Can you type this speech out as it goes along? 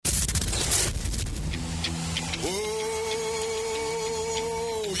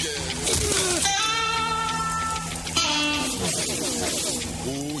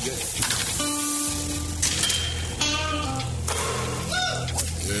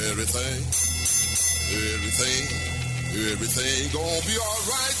Everything gonna be all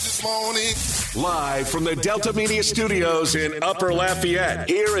right this morning. Live from the Delta Media Studios in Upper Lafayette,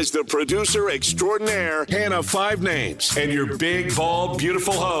 here is the producer extraordinaire, Hannah Five Names, and your big, bald,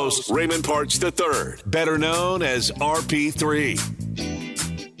 beautiful host, Raymond Parks III, better known as RP3.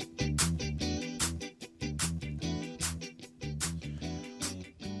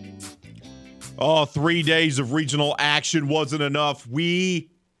 Oh, 3 days of regional action wasn't enough. We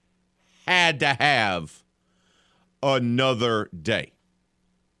had to have another day.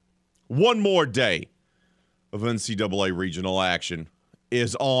 One more day of NCAA regional action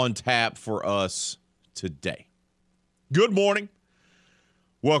is on tap for us today. Good morning.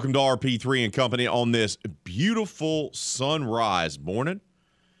 Welcome to RP3 and Company on this beautiful sunrise morning.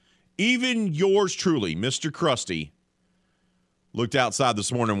 Even yours truly, Mr. Krusty, looked outside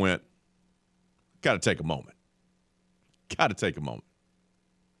this morning and went, got to take a moment. Got to take a moment.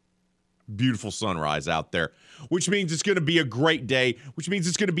 Beautiful sunrise out there, which means it's going to be a great day, which means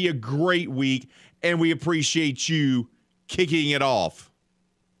it's going to be a great week, and we appreciate you kicking it off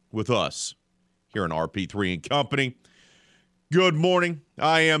with us here in RP3 and Company. Good morning.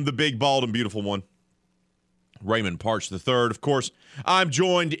 I am the big, bald, and beautiful one, Raymond Parks III. Of course, I'm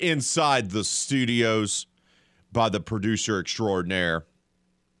joined inside the studios by the producer extraordinaire,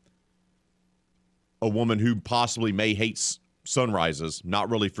 a woman who possibly may hate sunrises.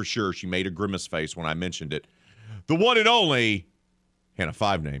 Not really for sure. She made a grimace face when I mentioned it. The one and only Hannah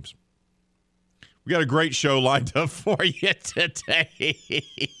Five Names. We got a great show lined up for you today.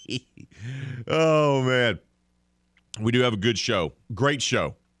 Oh, man. We do have a good show. Great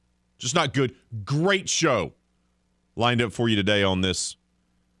show. Just not good. Great show lined up for you today on this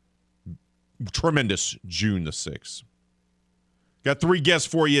tremendous June the 6th. Got three guests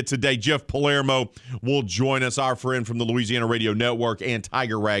for you today. Jeff Palermo will join us, our friend from the Louisiana Radio Network and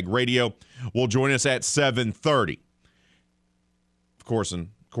Tiger Rag Radio, will join us at 7:30. Of course,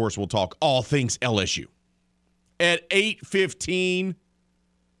 we'll talk all things LSU. At 8:15,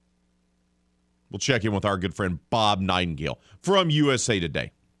 we'll check in with our good friend Bob Nightingale from USA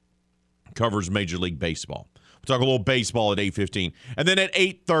Today. Covers Major League Baseball. We'll talk a little baseball at 8:15. And then at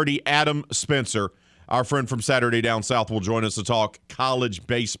 8:30, Adam Spencer, our friend from Saturday Down South, will join us to talk college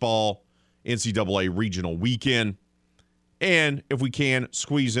baseball, NCAA regional weekend, and if we can,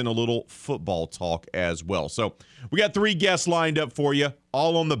 squeeze in a little football talk as well. So we got three guests lined up for you,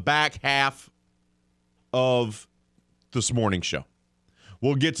 all on the back half of this morning show.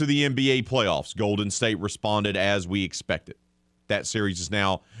 We'll get to the NBA playoffs. Golden State responded as we expected. That series is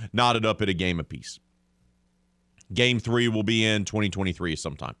now knotted up at a game apiece. Game 3 will be in 2023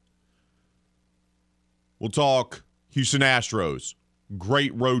 sometime. We'll talk Houston Astros.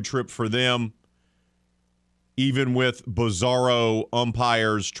 Great road trip for them, even with bizarro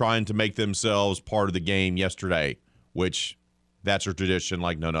umpires trying to make themselves part of the game yesterday, which that's a tradition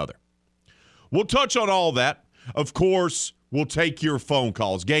like none other. We'll touch on all that. Of course, we'll take your phone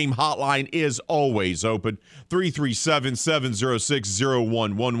calls. Game hotline is always open,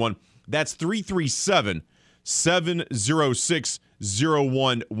 337-706-0111. That's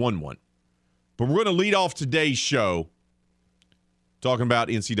 337-706-0111. But we're going to lead off today's show talking about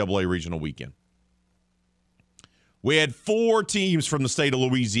NCAA regional weekend. We had 4 teams from the state of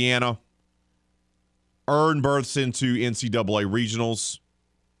Louisiana earn berths into NCAA regionals.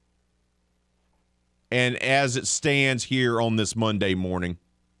 And as it stands here on this Monday morning,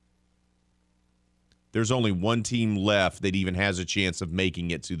 there's only one team left that even has a chance of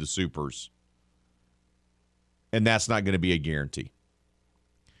making it to the Supers. And that's not going to be a guarantee.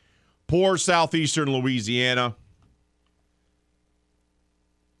 Poor Southeastern Louisiana.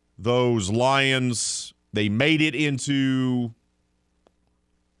 Those Lions, they made it into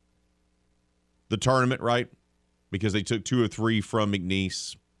the tournament, right? Because they took 2 or 3 from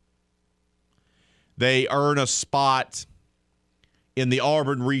McNeese. They earn a spot in the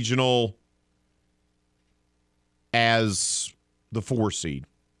Auburn Regional as the 4 seed.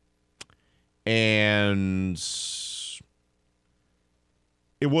 And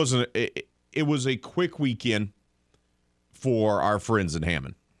it was a quick weekend for our friends in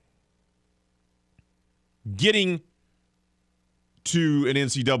Hammond. Getting to an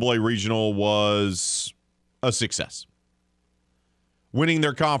NCAA regional was a success. Winning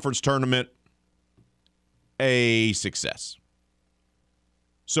their conference tournament, a success.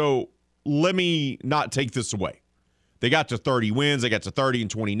 So let me not take this away. They got to 30 wins. They got to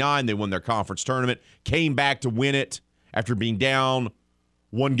 30-29. They won their conference tournament, came back to win it after being down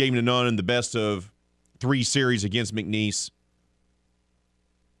 1-0 in the best of 3 series against McNeese.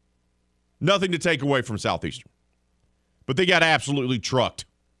 Nothing to take away from Southeastern. But they got absolutely trucked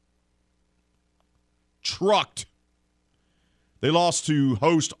trucked. They lost to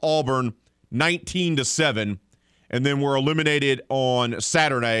host Auburn 19-7, and then were eliminated on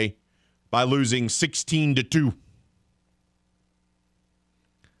Saturday by losing 16-2.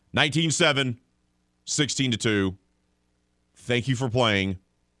 19-7, 16-2. Thank you for playing.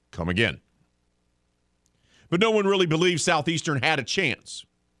 Come again. But no one really believed Southeastern had a chance.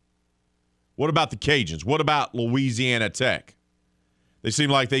 What about the Cajuns? What about Louisiana Tech? They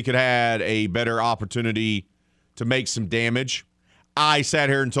seemed like they could have had a better opportunity to make some damage. I sat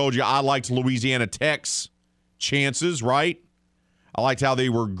here and told you I liked Louisiana Tech's chances, right? I liked how they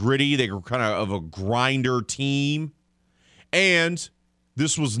were gritty. They were kind of a grinder team. And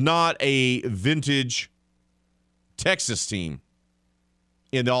this was not a vintage Texas team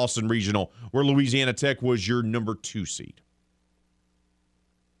in the Austin Regional, where Louisiana Tech was your number 2 seed.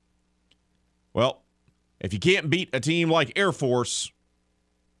 Well, if you can't beat a team like Air Force,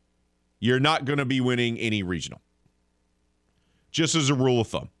 you're not going to be winning any regional. Just as a rule of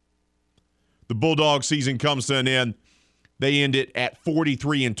thumb. The Bulldog season comes to an end. They end it at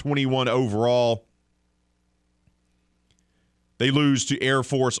 43-21 overall. They lose to Air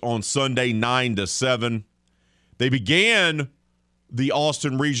Force on Sunday 9-7. They began the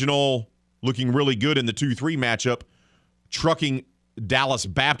Austin Regional looking really good in the 2-3 matchup, trucking Dallas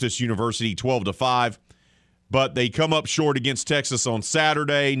Baptist University 12-5. But they come up short against Texas on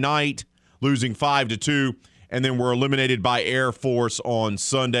Saturday night, losing 5-2, and then were eliminated by Air Force on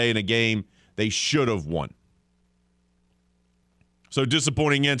Sunday in a game they should have won. So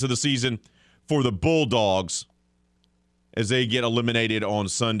disappointing end to the season for the Bulldogs as they get eliminated on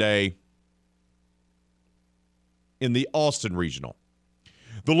Sunday in the Austin Regional.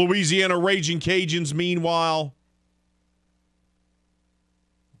 The Louisiana Raging Cajuns, meanwhile,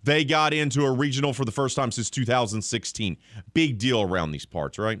 they got into a regional for the first time since 2016. Big deal around these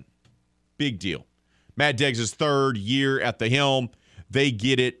parts, right? Big deal. Matt Deggs' third year at the helm. They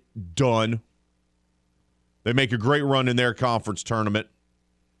get it done. They make a great run in their conference tournament.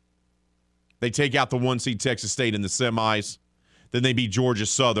 They take out the 1 seed Texas State in the semis. Then they beat Georgia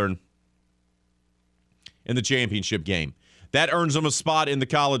Southern in the championship game. That earns them a spot in the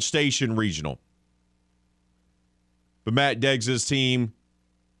College Station Regional. But Matt Deggs' team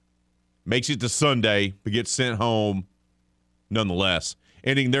makes it to Sunday, but gets sent home nonetheless,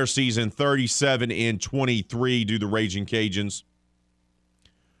 ending their season 37-23 due to the Raging Cajuns.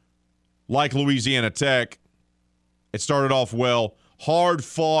 Like Louisiana Tech, it started off well.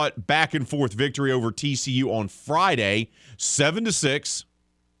 Hard-fought, back-and-forth victory over TCU on Friday, 7-6.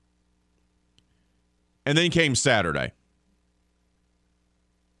 And then came Saturday.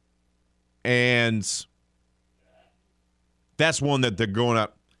 And that's one that they're going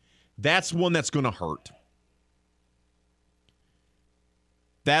up. That's one that's going to hurt.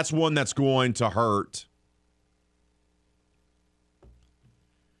 That's one that's going to hurt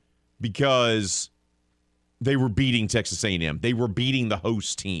because they were beating Texas A&M. They were beating the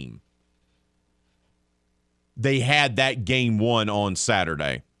host team. They had that game won on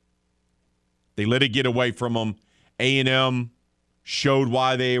Saturday. They let it get away from them. A&M showed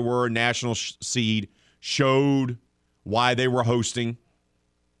why they were a national seed, showed why they were hosting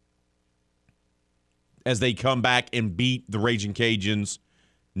as they come back and beat the Raging Cajuns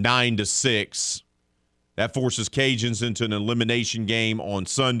 9-6. That forces Cajuns into an elimination game on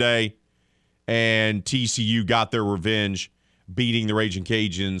Sunday, and TCU got their revenge, beating the Raging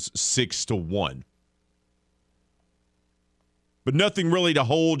Cajuns 6-1. But nothing really to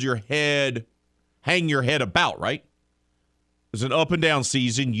hang your head about, right? It was an up-and-down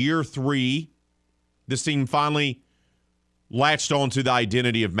season, year 3. This team finally latched onto the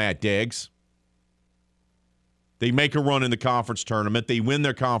identity of Matt Deggs. They make a run in the conference tournament. They win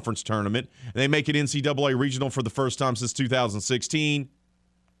their conference tournament. And they make an NCAA regional for the first time since 2016.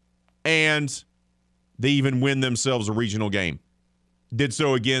 And they even win themselves a regional game. Did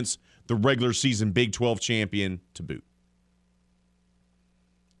so against the regular season Big 12 champion to boot.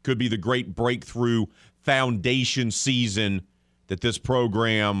 Could be the great breakthrough foundation season that this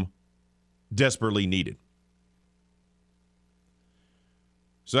program desperately needed.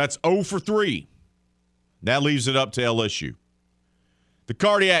 So that's 0 for 3. That leaves it up to LSU. The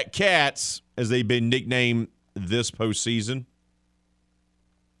Cardiac Cats, as they've been nicknamed this postseason,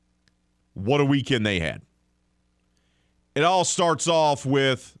 what a weekend they had. It all starts off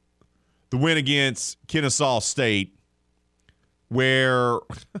with the win against Kennesaw State, where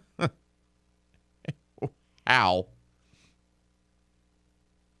how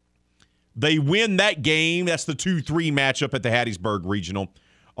they win that game. That's the 2-3 matchup at the Hattiesburg Regional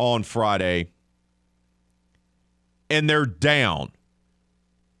on Friday. And they're down.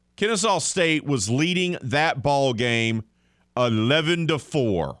 Kennesaw State was leading that ball game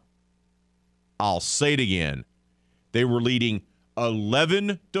 11-4. I'll say it again. They were leading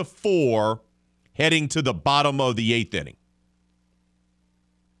 11-4 heading to the bottom of the 8th inning.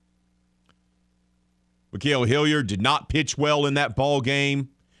 Mikhail Hilliard did not pitch well in that ball game.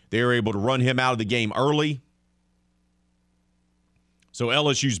 They were able to run him out of the game early. So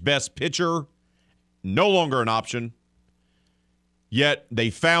LSU's best pitcher, no longer an option. Yet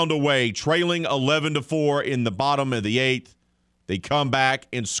they found a way, trailing 11-4 in the bottom of the 8th. They come back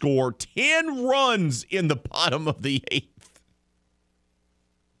and score 10 runs in the bottom of the 8th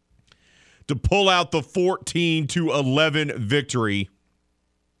to pull out the 14-11 victory.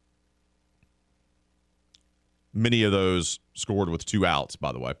 Many of those scored with 2 outs,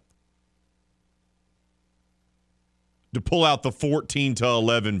 by the way. To pull out the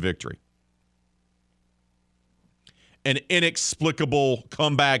 14-11 victory. An inexplicable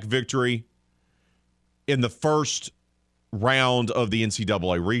comeback victory in the first round of the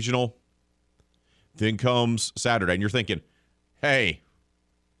NCAA Regional. Then comes Saturday, and you're thinking, hey,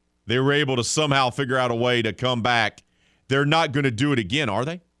 they were able to somehow figure out a way to come back. They're not going to do it again, are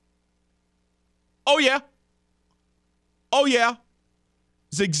they? Oh, yeah. Oh, yeah.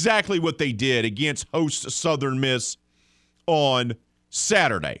 It's exactly what they did against host Southern Miss on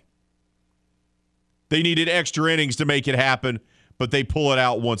Saturday. They needed extra innings to make it happen, but they pull it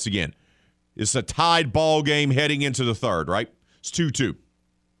out once again. It's a tied ball game heading into the third, right? It's 2-2.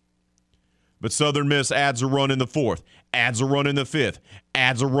 But Southern Miss adds a run in the 4th, adds a run in the 5th,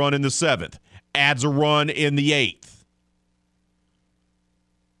 adds a run in the 7th, adds a run in the 8th.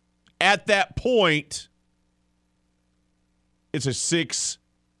 At that point, it's a 6-2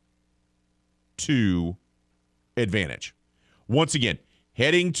 advantage. Once again,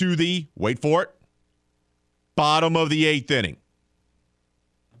 heading to the, wait for it, bottom of the 8th inning.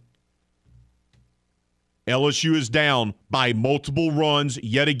 LSU is down by multiple runs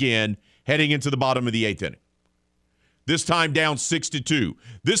yet again, heading into the bottom of the 8th inning. This time down 6-2.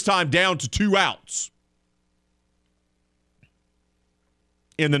 This time down to 2 outs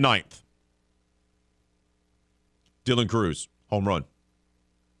in the 9th. Dylan Cruz, home run.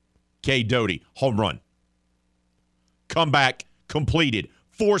 K. Doty, home run. Comeback completed,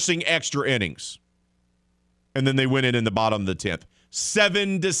 forcing extra innings. And then they win it in the bottom of the 10th.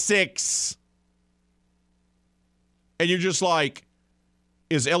 7-6. And you're just like,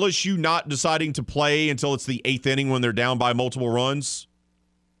 is LSU not deciding to play until it's the 8th inning when they're down by multiple runs?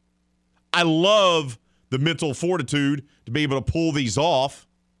 I love the mental fortitude to be able to pull these off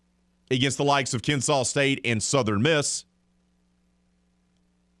against the likes of Kennesaw State and Southern Miss.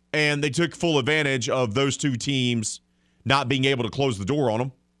 And they took full advantage of those two teams not being able to close the door on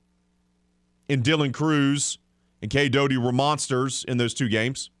them. And Dylan Cruz and K. Doty were monsters in those 2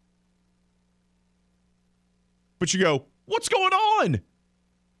 games. But you go, what's going on?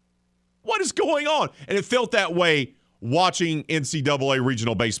 What is going on? And it felt that way watching NCAA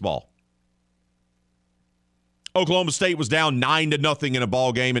regional baseball. Oklahoma State was down 9-0 in a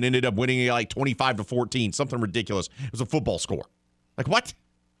ball game and ended up winning it like 25-14, something ridiculous. It was a football score. Like, what?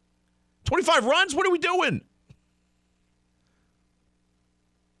 25 runs? What are we doing?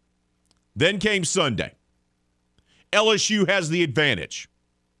 Then came Sunday. LSU has the advantage.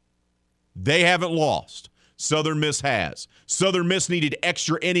 They haven't lost. Southern Miss has. Southern Miss needed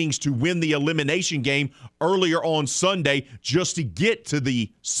extra innings to win the elimination game earlier on Sunday just to get to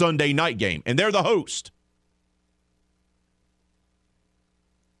the Sunday night game. And they're the host.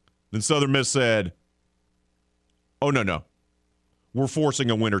 Then Southern Miss said, oh, no. We're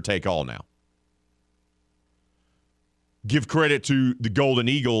forcing a winner-take-all now. Give credit to the Golden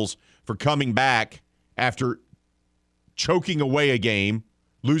Eagles for coming back after choking away a game,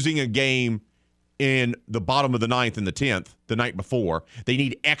 losing a game in the bottom of the 9th and the 10th the night before. They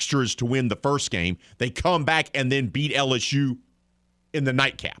need extras to win the first game. They come back and then beat LSU in the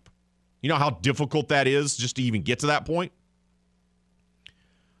nightcap. You know how difficult that is just to even get to that point?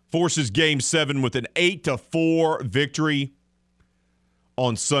 Forces Game 7 with an 8-4 victory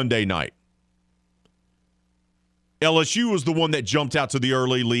on Sunday night. LSU was the one that jumped out to the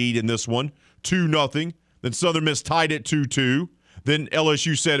early lead in this one, 2-0. Then Southern Miss tied it 2-2. Then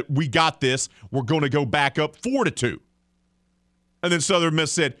LSU said, we got this. We're going to go back up 4-2. And then Southern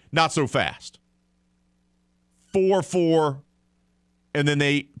Miss said, not so fast. 4-4. And then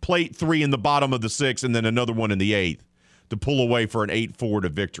they played 3 in the bottom of the 6th and then another one in the 8th to pull away for an 8-4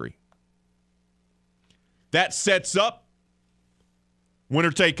 victory. That sets up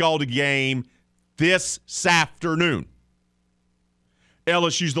winner-take-all game this afternoon.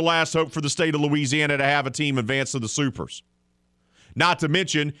 LSU's the last hope for the state of Louisiana to have a team advance to the Supers. Not to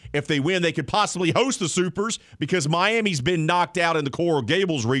mention, if they win, they could possibly host the Supers because Miami's been knocked out in the Coral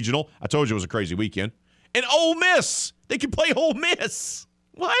Gables Regional. I told you it was a crazy weekend. And Ole Miss, they can play Ole Miss.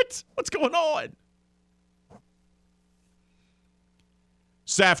 What? What's going on?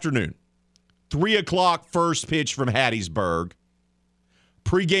 This afternoon, 3 o'clock first pitch from Hattiesburg.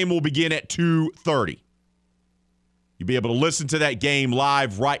 Pregame will begin at 2:30. You'll be able to listen to that game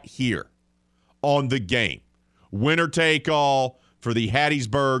live right here on The Game. Winner take all for the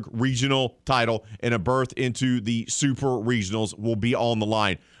Hattiesburg regional title and a berth into the Super Regionals will be on the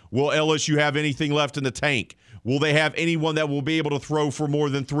line. Will LSU have anything left in the tank? Will they have anyone that will be able to throw for more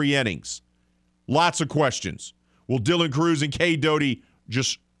than 3 innings? Lots of questions. Will Dylan Cruz and K. Doty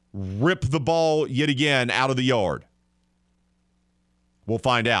just rip the ball yet again out of the yard? We'll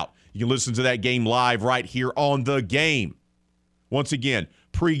find out. You can listen to that game live right here on The Game. Once again,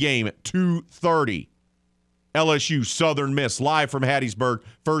 pregame at 2:30. LSU Southern Miss live from Hattiesburg.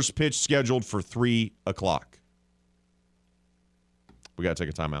 First pitch scheduled for 3 o'clock. We got to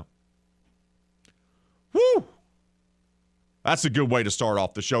take a timeout. Woo! That's a good way to start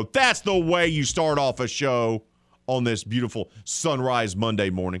off the show. That's the way you start off a show on this beautiful sunrise Monday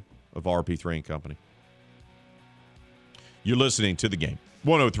morning of RP3 and Company. You're listening to The Game.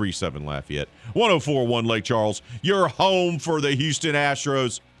 103.7 Lafayette, 104.1 Lake Charles, your home for the Houston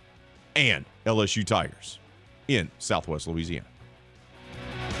Astros and LSU Tigers in Southwest Louisiana.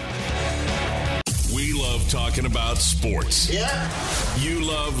 We love talking about sports. Yeah. You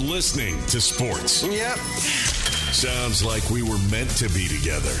love listening to sports. Yep. Sounds like we were meant to be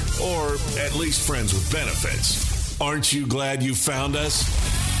together, or at least friends with benefits. Aren't you glad you found us?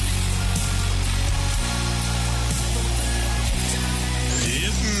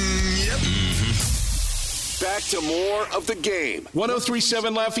 Back to more of The Game.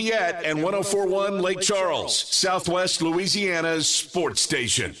 103.7 Lafayette and 104.1 Lake Charles, Southwest Louisiana's sports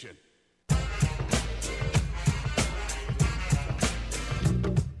station.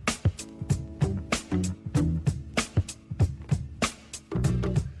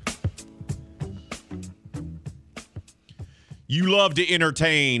 You love to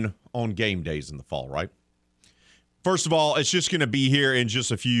entertain on game days in the fall, right? First of all, it's just going to be here in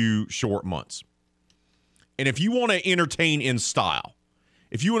just a few short months. And if you want to entertain in style,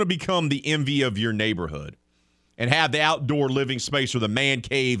 if you want to become the envy of your neighborhood and have the outdoor living space or the man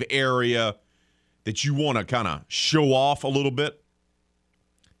cave area that you want to kind of show off a little bit,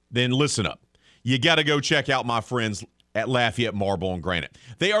 then listen up. You got to go check out my friends at Lafayette Marble and Granite.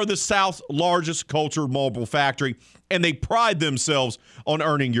 They are the South's largest cultured marble factory, and they pride themselves on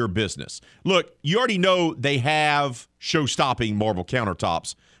earning your business. Look, you already know they have show-stopping marble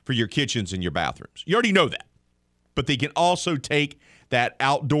countertops for your kitchens and your bathrooms. You already know that. But they can also take that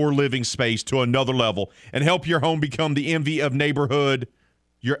outdoor living space to another level and help your home become the envy of your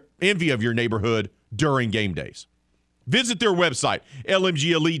neighborhood during game days. Visit their website,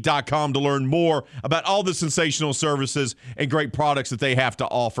 lmgelite.com, to learn more about all the sensational services and great products that they have to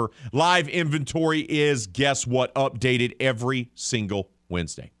offer. Live inventory is, guess what, updated every single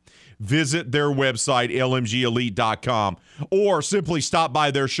Wednesday. Visit their website, lmgelite.com, or simply stop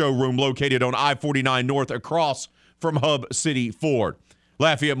by their showroom located on I-49 North across from Hub City Ford.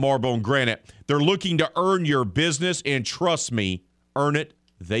 Lafayette Marble and Granite. They're looking to earn your business, and trust me, earn it,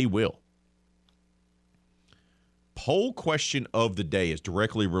 they will. Poll question of the day is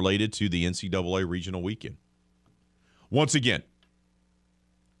directly related to the NCAA regional weekend. Once again,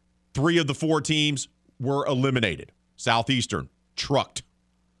 3 of the 4 teams were eliminated. Southeastern trucked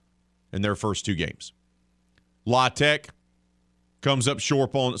in their first 2 games. La Tech comes up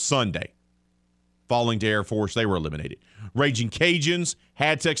short on Sunday. Falling to Air Force, they were eliminated. Raging Cajuns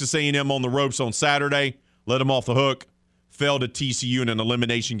had Texas A&M on the ropes on Saturday, let them off the hook, fell to TCU in an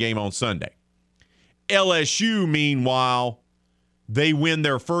elimination game on Sunday. LSU, meanwhile, they win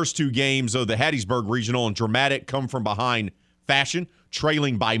their first 2 games of the Hattiesburg Regional in dramatic come-from-behind fashion,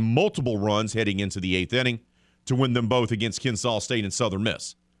 trailing by multiple runs heading into the 8th inning to win them both against Kennesaw State and Southern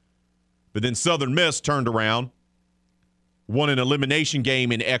Miss. But then Southern Miss turned around, won an elimination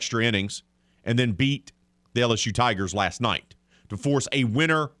game in extra innings, and then beat the LSU Tigers last night to force a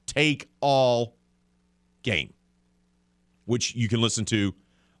winner-take-all game, which you can listen to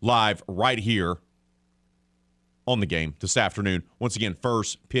live right here on The Game this afternoon. Once again,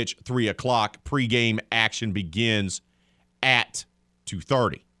 first pitch, 3 o'clock. Pre-game action begins at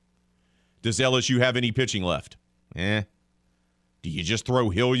 2:30. Does LSU have any pitching left? Do you just throw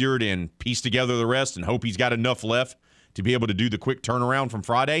Hilliard and piece together the rest and hope he's got enough left to be able to do the quick turnaround from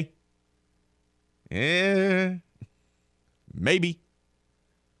Friday? Maybe.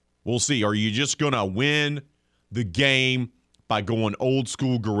 We'll see. Are you just going to win the game by going old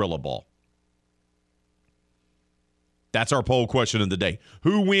school gorilla ball. That's our poll question of the day.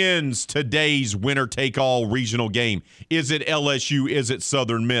 Who wins today's winner-take-all regional game? Is it LSU? Is it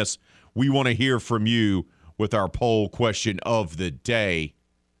Southern Miss? We want to hear from you with our poll question of the day.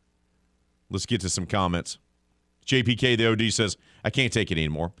 Let's get to some comments. JPK, the OD, says, I can't take it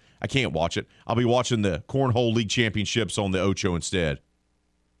anymore. I can't watch it. I'll be watching the Cornhole League Championships on the Ocho instead.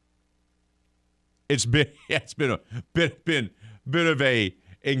 It's been a bit of a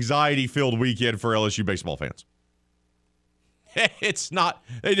anxiety-filled weekend for LSU baseball fans. It's not.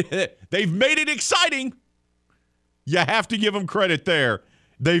 They've made it exciting. You have to give them credit there.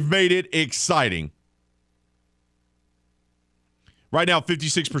 They've made it exciting. Right now,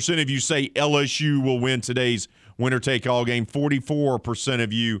 56% of you say LSU will win today's winner-take-all game. 44%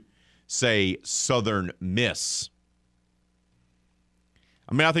 of you say Southern Miss.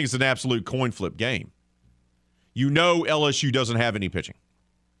 I mean, I think it's an absolute coin flip game. You know LSU doesn't have any pitching.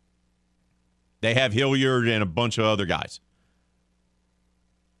 They have Hilliard and a bunch of other guys.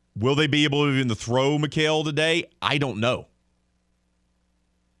 Will they be able to even throw McHale today? I don't know.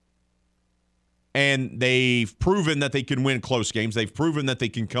 And they've proven that they can win close games. They've proven that they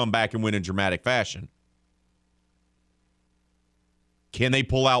can come back and win in dramatic fashion. Can they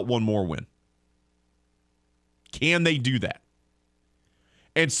pull out one more win? Can they do that?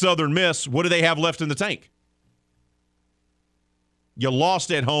 And Southern Miss, what do they have left in the tank? You lost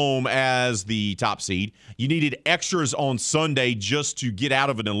at home as the top seed. You needed extras on Sunday just to get out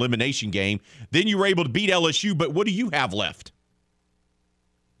of an elimination game. Then you were able to beat LSU, but what do you have left?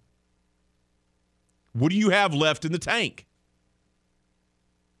 What do you have left in the tank?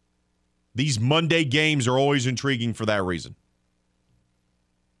 These Monday games are always intriguing for that reason.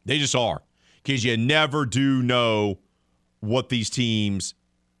 They just are. Because you never do know what these teams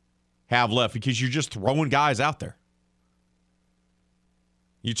have left because you're just throwing guys out there.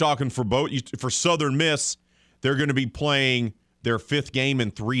 You're talking for Southern Miss, they're going to be playing their fifth game in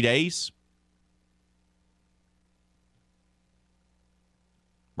 3 days.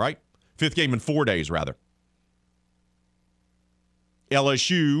 Right? Fifth game in 4 days, rather.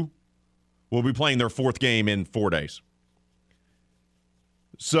 LSU will be playing their fourth game in 4 days.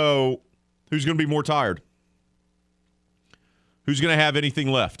 So, who's going to be more tired? Who's going to have anything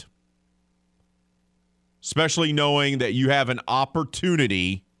left? Especially knowing that you have an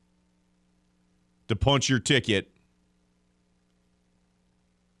opportunity to punch your ticket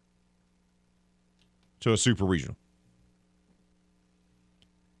to a super regional.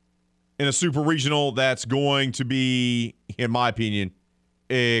 In a super regional that's going to be, in my opinion,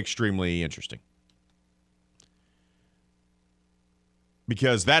 extremely interesting.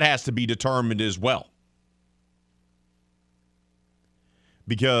 Because that has to be determined as well.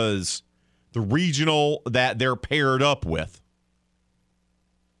 Because the regional that they're paired up with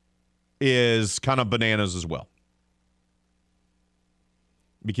is kind of bananas as well.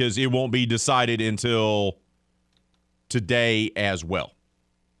 Because it won't be decided until today as well.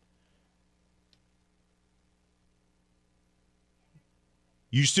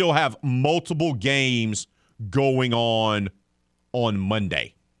 You still have multiple games going on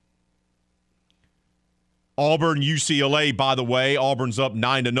Monday. Auburn, UCLA, by the way, Auburn's up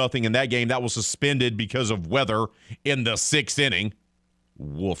 9-0 in that game. That was suspended because of weather in the 6th inning.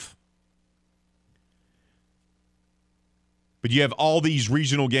 Woof. But you have all these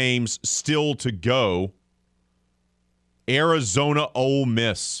regional games still to go. Arizona, Ole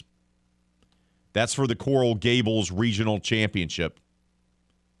Miss. That's for the Coral Gables Regional Championship.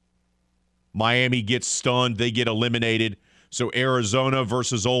 Miami gets stunned. They get eliminated. So Arizona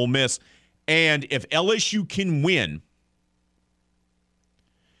versus Ole Miss. And if LSU can win,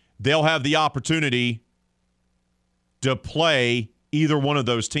 they'll have the opportunity to play either one of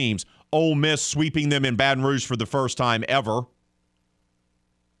those teams. Ole Miss sweeping them in Baton Rouge for the first time ever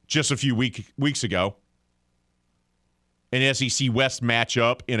just a few weeks ago. An SEC West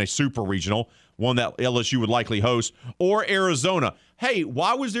matchup in a super regional, one that LSU would likely host. Or Arizona. Hey,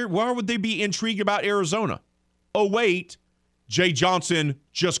 why would they be intrigued about Arizona? Oh, wait. Jay Johnson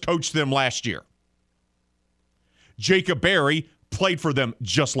just coached them last year. Jacob Berry played for them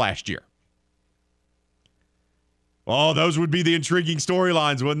just last year. Oh, those would be the intriguing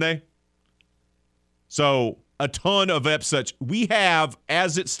storylines, wouldn't they? So, a ton of upsets. We have,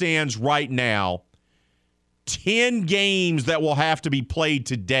 as it stands right now, 10 games that will have to be played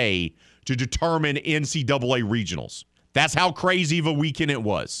today to determine NCAA regionals. That's how crazy of a weekend it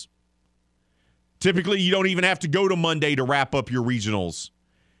was. Typically, you don't even have to go to Monday to wrap up your regionals.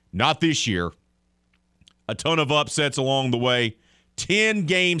 Not this year. A ton of upsets along the way. 10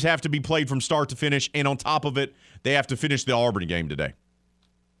 games have to be played from start to finish, and on top of it, They have to finish the Auburn game today.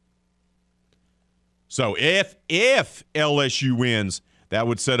 So if LSU wins, that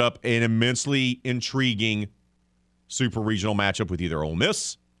would set up an immensely intriguing super regional matchup with either Ole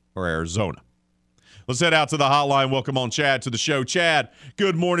Miss or Arizona. Let's head out to the hotline. Welcome on Chad to the show. Chad,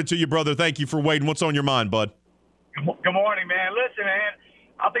 good morning to you, brother. Thank you for waiting. What's on your mind, bud? Good morning, man. Listen, man,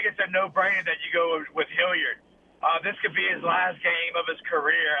 I think it's a no-brainer that you go with Hilliard. This could be his last game of his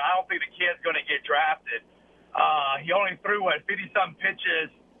career. I don't think the kid's going to get drafted. He only threw, 50-something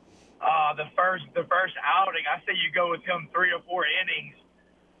pitches the first outing. I say you go with him 3 or 4 innings,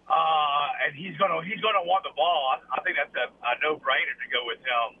 and he's gonna want the ball. I think that's a no-brainer to go with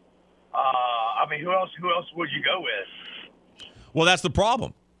him. I mean, who else would you go with? Well, that's the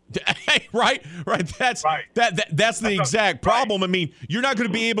problem. right. That's the exact problem. I mean, you're not going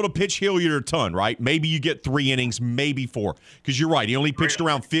to be able to pitch Hilliard a ton, right? Maybe you get 3 innings, maybe 4. Because you're right. He only pitched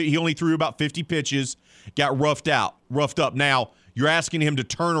he only threw about 50 pitches, got roughed up. Now, you're asking him to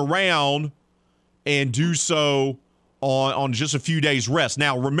turn around and do so on just a few days rest.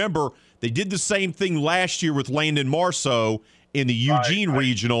 Now, remember, they did the same thing last year with Landon Marceau in the Eugene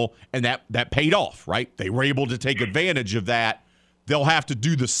Regional, and that paid off, right? They were able to take advantage of that. They'll have to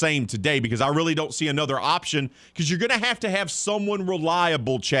do the same today because I really don't see another option because you're going to have someone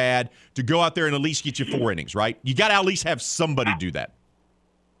reliable, Chad, to go out there and at least get you 4 innings, right? You got to at least have somebody do that.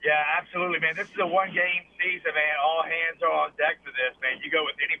 Yeah, absolutely, man. This is a one-game season, man. All hands are on deck for this, man. You go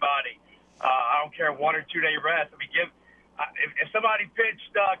with anybody. I don't care, 1 or 2 day rest. I mean, if somebody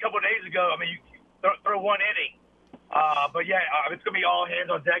pitched a couple of days ago, I mean, you throw 1 inning. But yeah, it's going to be all hands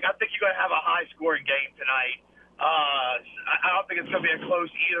on deck. I think you're going to have a high-scoring game tonight. I don't think it's going to be a close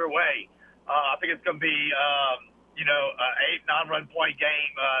either way. I think it's going to be, an 8, 9-run point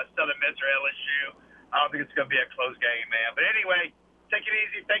game, Southern Miss or LSU. I don't think it's going to be a close game, man. But anyway, take it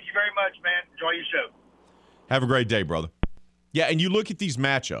easy. Thank you very much, man. Enjoy your show. Have a great day, brother. Yeah, and you look at these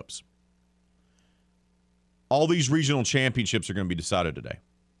matchups. All these regional championships are going to be decided today.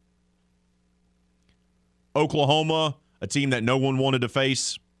 Oklahoma, a team that no one wanted to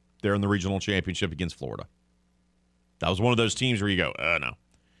face, they're in the regional championship against Florida. That was one of those teams where you go, no.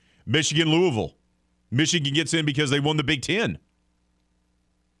 Michigan, Louisville. Michigan gets in because they won the Big Ten.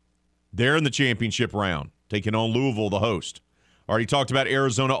 They're in the championship round, taking on Louisville, the host. Already talked about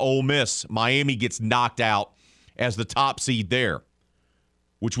Arizona, Ole Miss. Miami gets knocked out as the top seed there,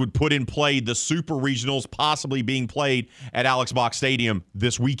 which would put in play the Super Regionals possibly being played at Alex Box Stadium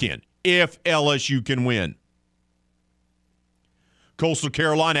this weekend, if LSU can win. Coastal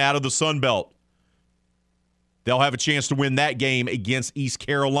Carolina out of the Sun Belt. They'll have a chance to win that game against East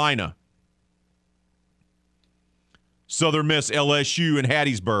Carolina. Southern Miss, LSU, and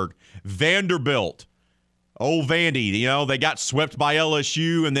Hattiesburg. Vanderbilt. Old Vandy, they got swept by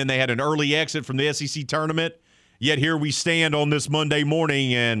LSU, and then they had an early exit from the SEC tournament. Yet here we stand on this Monday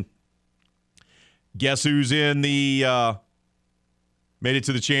morning, and guess who's in the made it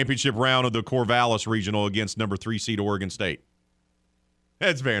to the championship round of the Corvallis Regional against number 3 seed Oregon State?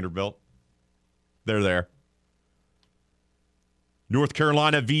 It's Vanderbilt. They're there. North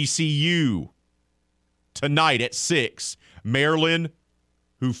Carolina, VCU, tonight at 6. Maryland,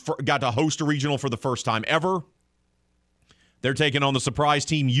 who got to host a regional for the first time ever, they're taking on the surprise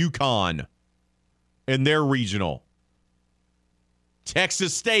team UConn in their regional.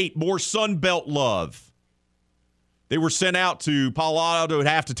 Texas State, more Sun Belt love. They were sent out to Palo Alto to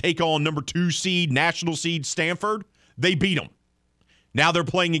have to take on number 2 seed, national seed Stanford. They beat them. Now they're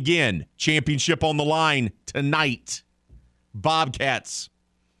playing again. Championship on the line tonight. Bobcats.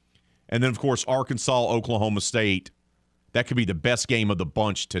 And then, of course, Arkansas, Oklahoma State. That could be the best game of the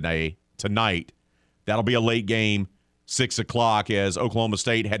bunch tonight. That'll be a late game, 6 o'clock, as Oklahoma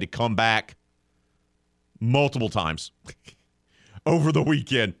State had to come back multiple times over the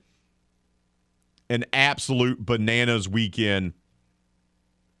weekend. An absolute bananas weekend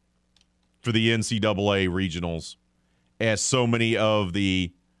for the NCAA regionals, as so many of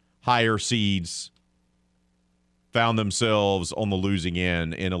the higher seeds found themselves on the losing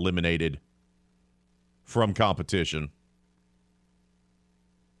end and eliminated from competition.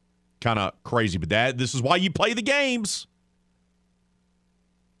 Kind of crazy, but this is why you play the games.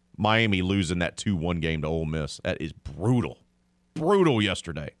 Miami losing that 2-1 game to Ole Miss. That is brutal. Brutal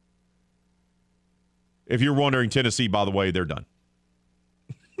yesterday. If you're wondering, Tennessee, by the way, they're done.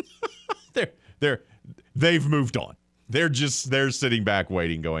 They've moved on. They're sitting back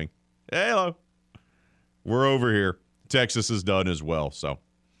waiting, going, hey, hello. We're over here. Texas is done as well. So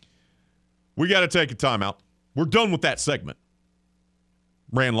we got to take a timeout. We're done with that segment.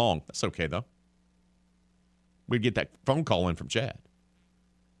 Ran long. That's okay, though. We'd get that phone call in from Chad.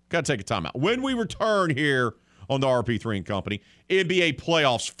 Got to take a timeout. When we return here on the RP3 and Company. NBA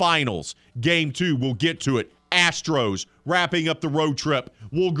playoffs, finals, game 2. We'll get to it. Astros wrapping up the road trip.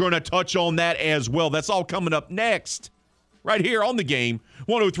 We're going to touch on that as well. That's all coming up next. Right here on the Game,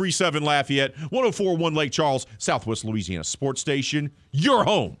 103.7 Lafayette, 104.1 Lake Charles, Southwest Louisiana Sports Station, your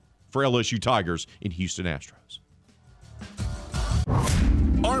home for LSU Tigers and Houston Astros.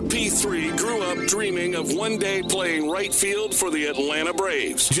 RP3 grew up dreaming of one day playing right field for the Atlanta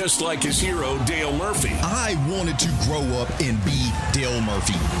Braves, just like his hero, Dale Murphy. I wanted to grow up and be Dale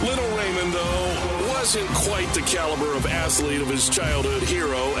Murphy. Little Raymond, though, wasn't quite the caliber of athlete of his childhood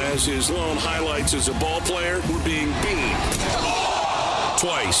hero, as his lone highlights as a ball player were being beamed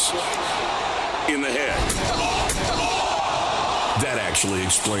twice in the head. That actually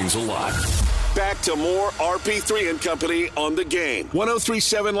explains a lot. Back to more RP3 and Company on the Game.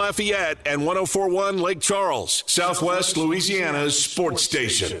 103.7 Lafayette and 104.1 Lake Charles, Southwest Louisiana's sports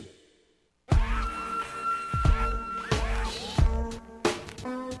station.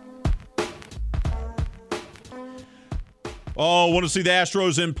 Oh, want to see the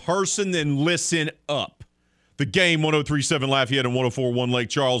Astros in person? Then listen up. The Game, 103.7 Lafayette and 104.1 Lake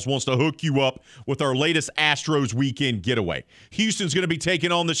Charles, wants to hook you up with our latest Astros weekend getaway. Houston's going to be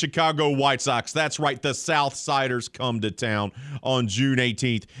taking on the Chicago White Sox. That's right, the Southsiders come to town on June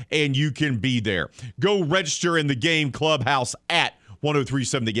 18th, and you can be there. Go register in the Game Clubhouse at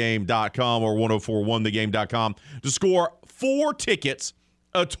 1037thegame.com or 1041thegame.com to score 4 tickets,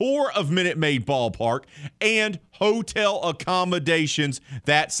 a tour of Minute Maid Ballpark, and hotel accommodations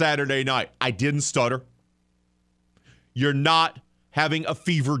that Saturday night. I didn't stutter. You're not having a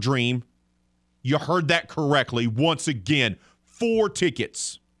fever dream. You heard that correctly. Once again, 4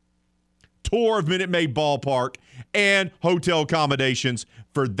 tickets, tour of Minute Maid Ballpark, and hotel accommodations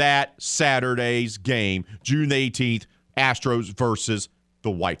for that Saturday's game, June the 18th, Astros versus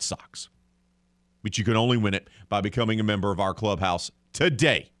the White Sox. But you can only win it by becoming a member of our clubhouse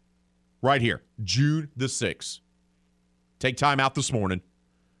today, right here, June the 6th. Take time out this morning.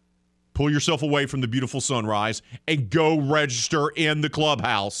 Pull yourself away from the beautiful sunrise and go register in the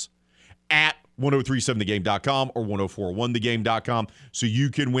clubhouse at 1037thegame.com or 1041thegame.com so you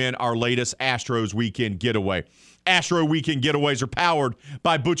can win our latest Astros weekend getaway. Astro weekend getaways are powered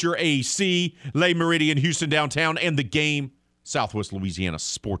by Butcher AC, Le Meridian, Houston Downtown, and the Game, Southwest Louisiana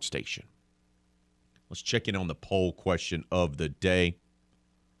Sports Station. Let's check in on the poll question of the day.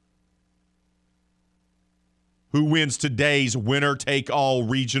 Who wins today's winner-take-all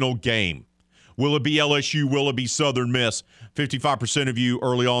regional game? Will it be LSU? Will it be Southern Miss? 55% of you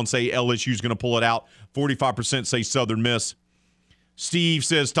early on say LSU is going to pull it out. 45% say Southern Miss. Steve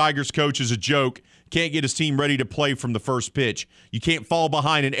says Tigers coach is a joke. Can't get his team ready to play from the first pitch. You can't fall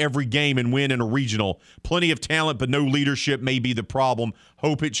behind in every game and win in a regional. Plenty of talent, but no leadership may be the problem.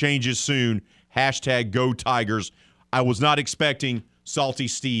 Hope it changes soon. Hashtag Go Tigers. I was not expecting Salty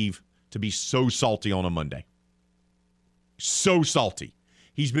Steve to be so salty on a Monday. So salty.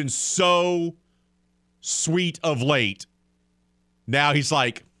 He's been so sweet of late. Now he's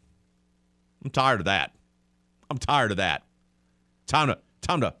like, I'm tired of that. I'm tired of that. Time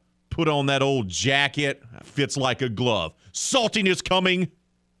to put on that old jacket. Fits like a glove. Saltiness coming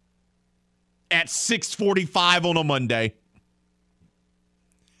at 6:45 on a Monday.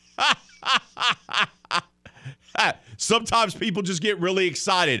 Sometimes people just get really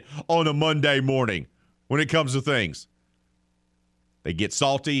excited on a Monday morning when it comes to things. They get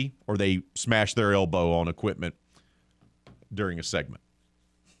salty or they smash their elbow on equipment during a segment.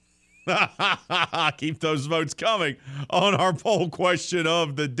 Keep those votes coming on our poll question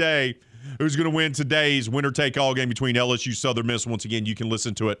of the day. Who's going to win today's winner-take-all game between LSU Southern Miss? Once again, you can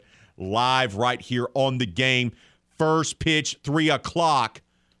listen to it live right here on the Game. First pitch, 3 o'clock.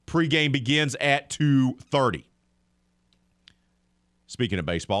 Pregame begins at 2:30. Speaking of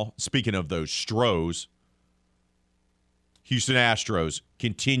baseball, speaking of those Stros, Houston Astros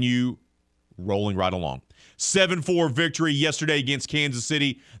continue rolling right along. 7-4 victory yesterday against Kansas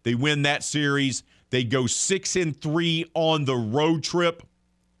City. They win that series. They go 6-3 on the road trip.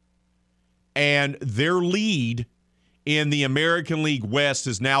 And their lead in the American League West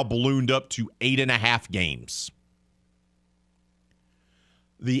has now ballooned up to 8.5 games.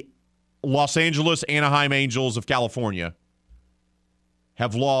 The Los Angeles Anaheim Angels of California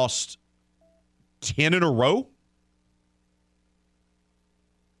have lost 10 in a row.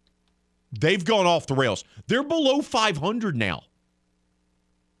 They've gone off the rails. They're below 500 now.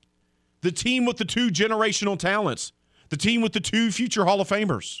 The team with the 2 generational talents. The team with the 2 future Hall of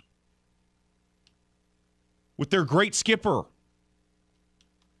Famers. With their great skipper.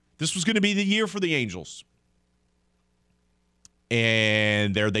 This was going to be the year for the Angels.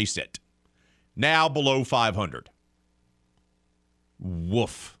 And there they sit. now below 500.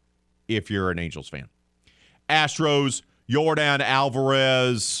 Woof, if you're an Angels fan. Astros, Yordan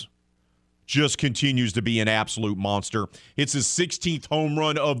Alvarez just continues to be an absolute monster. It's his 16th home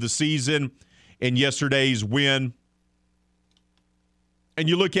run of the season in yesterday's win. And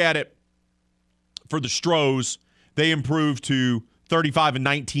you look at it for the Stros, they improved to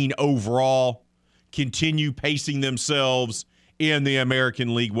 35-19 overall, continue pacing themselves in the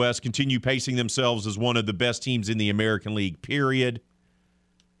American League West, continue pacing themselves as one of the best teams in the American League, period.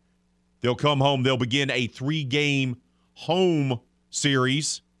 They'll come home. They'll begin a 3-game home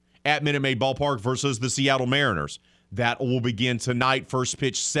series at Minute Maid Ballpark versus the Seattle Mariners. That will begin tonight. First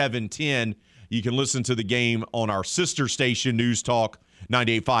pitch, 7:10. You can listen to the game on our sister station, News Talk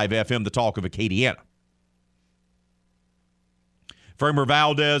 98.5 FM, the talk of Acadiana. Framber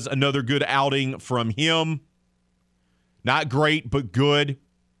Valdez, another good outing from him. Not great, but good.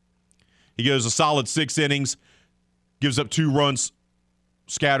 He goes a solid 6 innings, gives up 2 runs,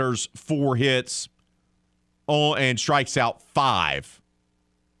 scatters 4 hits, and strikes out 5.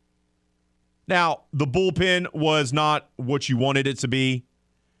 Now, the bullpen was not what you wanted it to be,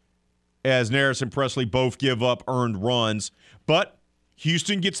 as Neris and Presley both give up earned runs. But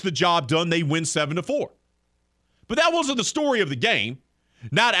Houston gets the job done. They win 7-4. But that wasn't the story of the game.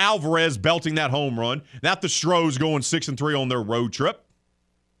 Not Alvarez belting that home run. Not the Stros going 6-3 on their road trip.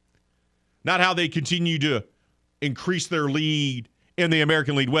 Not how they continue to increase their lead in the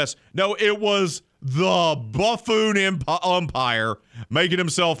American League West. No, it was the buffoon umpire making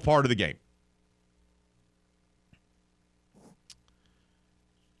himself part of the game.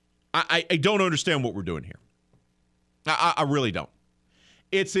 I don't understand what we're doing here. I really don't.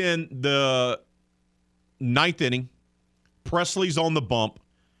 It's in the 9th inning. Presley's on the bump.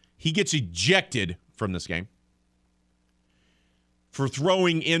 He gets ejected from this game for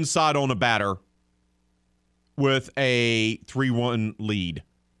throwing inside on a batter with a 3-1 lead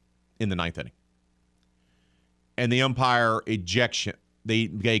in the 9th inning. And the umpire ejection, they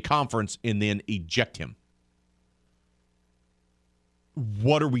get a conference and then eject him.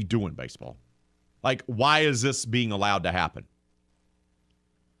 What are we doing, baseball? Like, why is this being allowed to happen?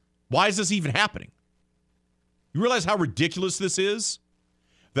 Why is this even happening? You realize how ridiculous this is?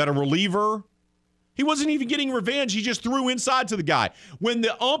 That a reliever, he wasn't even getting revenge. He just threw inside to the guy. When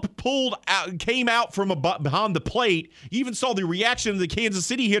the ump came out from behind the plate, you even saw the reaction of the Kansas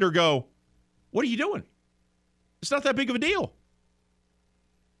City hitter go, "What are you doing? It's not that big of a deal."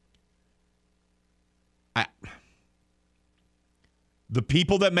 The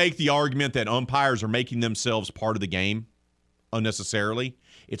people that make the argument that umpires are making themselves part of the game unnecessarily,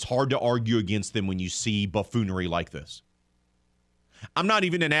 it's hard to argue against them when you see buffoonery like this. I'm not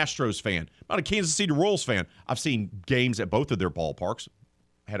even an Astros fan. I'm not a Kansas City Royals fan. I've seen games at both of their ballparks.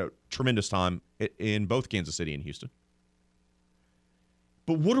 I had a tremendous time in both Kansas City and Houston.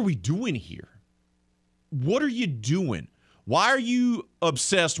 But what are we doing here? What are you doing? Why are you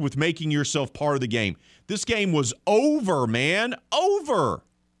obsessed with making yourself part of the game? This game was over, man. Over.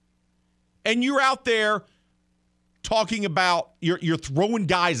 And you're out there talking about you're throwing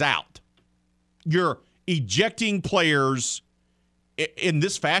guys out. You're ejecting players in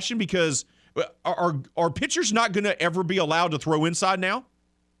this fashion because are pitchers not going to ever be allowed to throw inside now?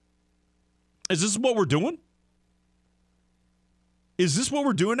 Is this what we're doing? Is this what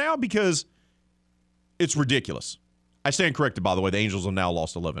we're doing now? Because it's ridiculous. I stand corrected, by the way. The Angels have now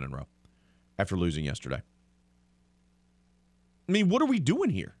lost 11 in a row after losing yesterday. I mean, what are we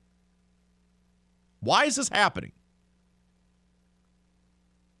doing here? Why is this happening?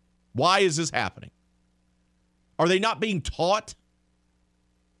 Why is this happening? Are they not being taught?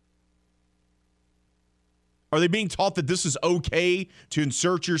 Are they being taught that this is okay to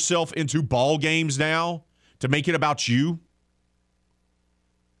insert yourself into ball games now, to make it about you?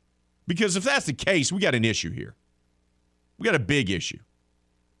 Because if that's the case, we got an issue here. We got a big issue.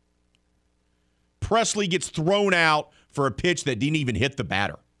 Presley gets thrown out for a pitch that didn't even hit the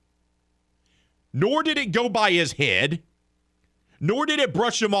batter. Nor did it go by his head. Nor did it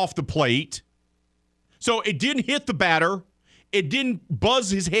brush him off the plate. So it didn't hit the batter. It didn't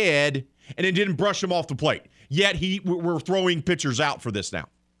buzz his head. And it didn't brush him off the plate. Yet we're throwing pitchers out for this now.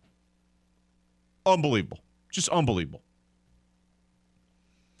 Unbelievable. Just unbelievable.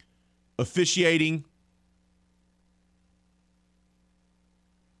 Officiating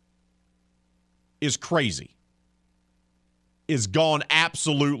is crazy. Is gone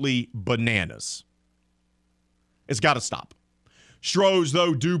absolutely bananas. It's got to stop. Stros,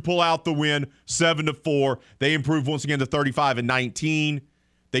 though, do pull out the win 7-4. They improve once again to 35-19.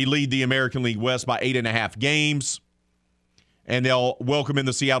 They lead the American League West by 8.5 games. and they'll welcome in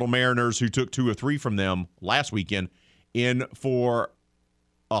the Seattle Mariners, who took 2 or 3 from them last weekend, in for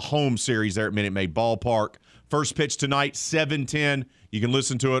a home series there at Minute Maid Ballpark. First pitch tonight, 7:10. You can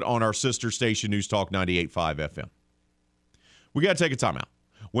listen to it on our sister station, News Talk 98.5 FM. We got to take a timeout.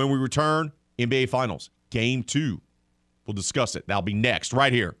 When we return, NBA Finals, Game 2. We'll discuss it. That'll be next,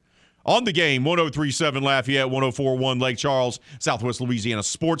 right here on The Game, 103.7 Lafayette, 104.1 Lake Charles, Southwest Louisiana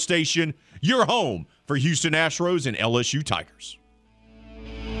Sports Station, your home for Houston Astros and LSU Tigers.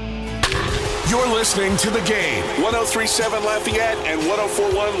 You're listening to The Game, 103.7 Lafayette and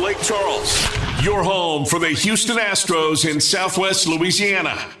 104.1 Lake Charles. Your home for the Houston Astros in Southwest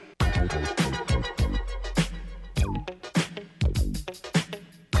Louisiana.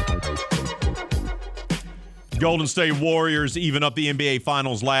 Golden State Warriors even up the NBA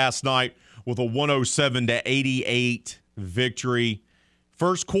Finals last night with a 107-88 victory.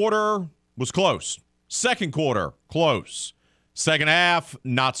 First quarter was close. Second quarter, close. Second half,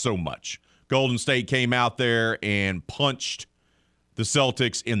 not so much. Golden State came out there and punched the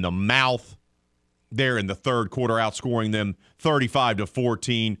Celtics in the mouth there in the third quarter, outscoring them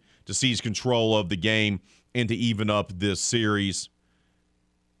 35-14 to seize control of the game and to even up this series.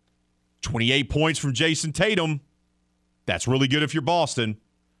 28 points from Jason Tatum. That's really good if you're Boston.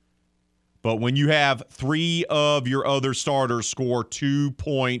 But when you have 3 of your other starters score 2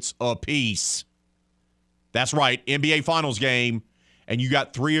 points apiece, that's right, NBA Finals game, and you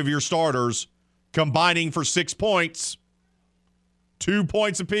got 3 of your starters combining for 6 points, 2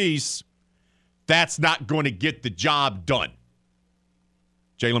 points apiece, that's not going to get the job done.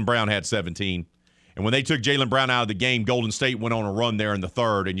 Jaylen Brown had 17. And when they took Jaylen Brown out of the game, Golden State went on a run there in the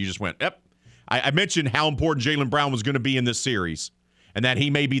third, and you just went, yep. I mentioned how important Jaylen Brown was going to be in this series and that he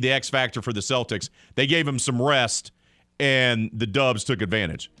may be the X factor for the Celtics. They gave him some rest, and the Dubs took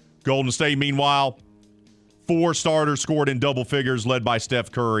advantage. Golden State, meanwhile, 4 starters scored in double figures, led by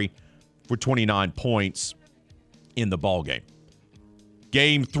Steph Curry for 29 points in the ballgame.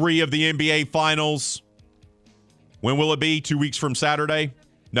 Game 3 of the NBA Finals. When will it be? 2 weeks from Saturday?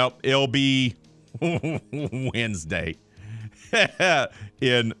 Nope, it'll be Wednesday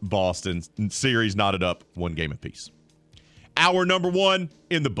in Boston. Series knotted up 1 game apiece. Hour number 1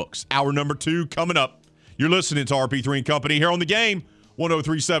 in the books. Hour number 2 coming up. You're listening to RP3 and Company here on The Game,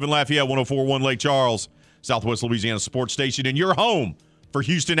 103.7 Lafayette, 104.1 Lake Charles, Southwest Louisiana Sports Station, and your home for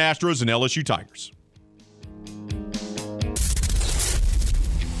Houston Astros and LSU Tigers.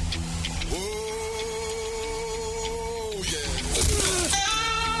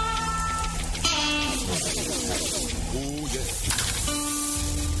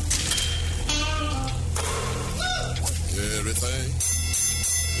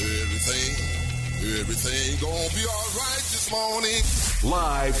 Everything gonna be all right this morning.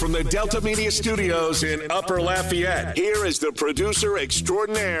 Live from the Delta Media Studios in Upper Lafayette, here is the producer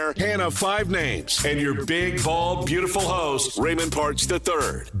extraordinaire, Hannah Five Names, and your big, bald, beautiful host, Raymond Parks III,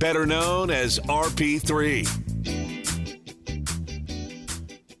 better known as RP3.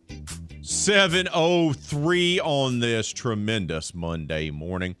 7:03 on this tremendous Monday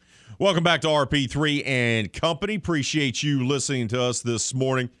morning. Welcome back to RP3 and Company. Appreciate you listening to us this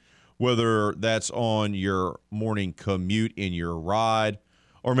morning, whether that's on your morning commute in your ride,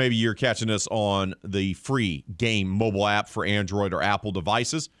 or maybe you're catching us on the free Game mobile app for Android or Apple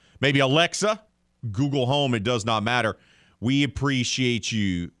devices. Maybe Alexa, Google Home, it does not matter. We appreciate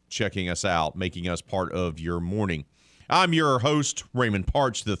you checking us out, making us part of your morning. I'm your host, Raymond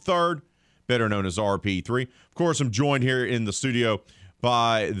Parch III, better known as RP3. Of course, I'm joined here in the studio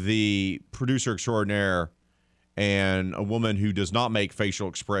by the producer extraordinaire and a woman who does not make facial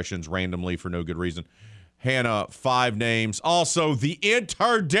expressions randomly for no good reason, Hannah Five Names. Also, the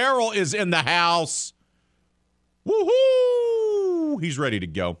intern Daryl is in the house. Woohoo! He's ready to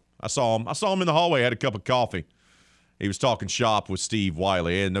go. I saw him in the hallway, had a cup of coffee. He was talking shop with Steve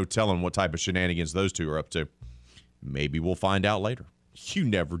Wiley, and no telling what type of shenanigans those two are up to. Maybe we'll find out later. You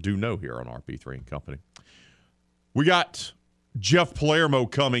never do know here on RP3 and Company. We got Jeff Palermo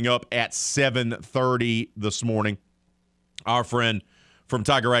coming up at 7:30 this morning. Our friend from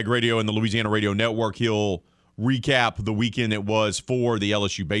Tiger Rag Radio and the Louisiana Radio Network. He'll recap the weekend it was for the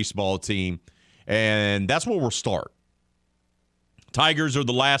LSU baseball team, and that's where we'll start. Tigers are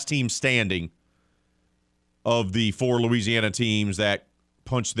the last team standing of the 4 Louisiana teams that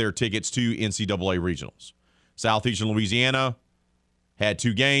punched their tickets to NCAA regionals. Southeastern Louisiana had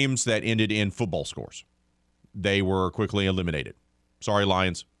 2 games that ended in football scores. They were quickly eliminated. Sorry,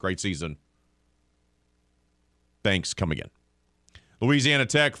 Lions. Great season. Thanks. Come again. Louisiana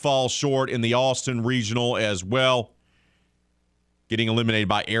Tech falls short in the Austin Regional as well, getting eliminated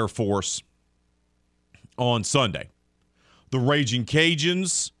by Air Force on Sunday. The Raging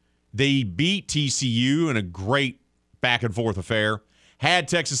Cajuns, they beat TCU in a great back-and-forth affair. Had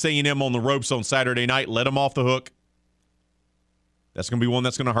Texas A&M on the ropes on Saturday night, let them off the hook. That's going to be one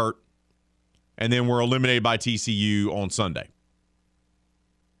that's going to hurt. And then we're eliminated by TCU on Sunday.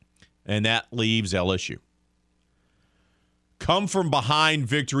 And that leaves LSU. Come from behind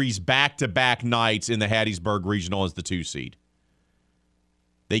victories back-to-back nights in the Hattiesburg Regional as the 2 seed.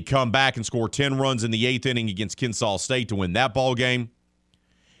 They come back and score 10 runs in the 8th inning against Kennesaw State to win that ball game.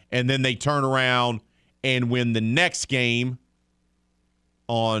 And then they turn around and win the next game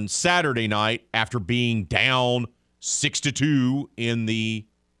on Saturday night after being down 6-2 in the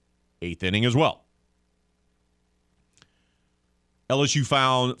 8th inning as well. LSU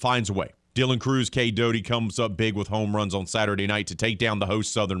finds a way. Dylan Cruz, K. Doty comes up big with home runs on Saturday night to take down the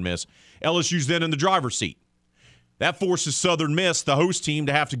host Southern Miss. LSU's then in the driver's seat. That forces Southern Miss, the host team,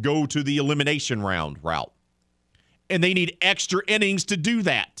 to have to go to the elimination round route. And they need extra innings to do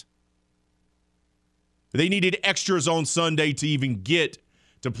that. They needed extras on Sunday to even get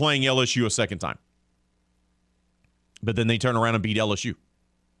to playing LSU a second time. But then they turn around and beat LSU.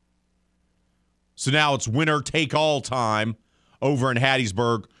 So now it's winner-take-all time over in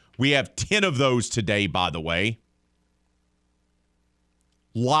Hattiesburg. We have 10 of those today, by the way.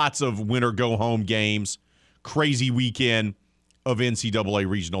 Lots of winner-go-home games. Crazy weekend of NCAA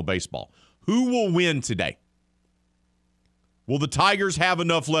regional baseball. Who will win today? Will the Tigers have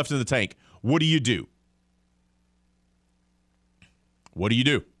enough left in the tank? What do you do? What do you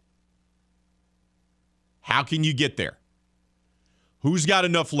do? How can you get there? Who's got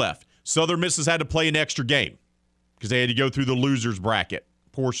enough left? Southern Miss has had to play an extra game because they had to go through the losers bracket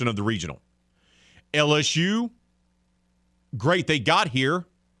portion of the regional. LSU, great, they got here.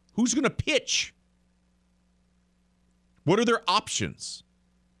 Who's going to pitch? What are their options?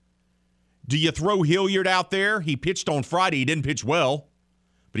 Do you throw Hilliard out there? He pitched on Friday. He didn't pitch well,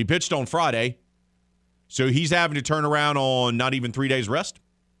 but he pitched on Friday. So he's having to turn around on not even 3 days rest?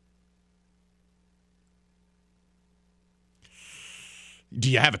 Do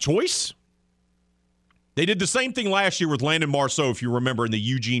you have a choice? They did the same thing last year with Landon Marceau, if you remember, in the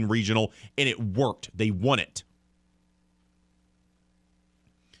Eugene Regional, and it worked. They won it.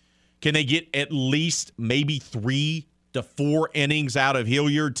 Can they get at least maybe 3 to 4 innings out of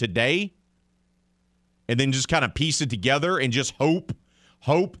Hilliard today? And then just kind of piece it together and just hope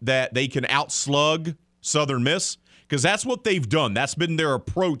that they can outslug Southern Miss? Because that's what they've done. That's been their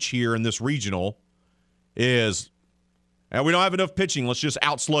approach here in this regional is, we don't have enough pitching. Let's just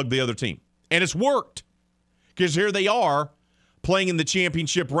outslug the other team. And it's worked. Because here they are playing in the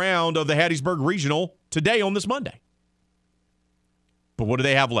championship round of the Hattiesburg Regional today on this Monday. But what do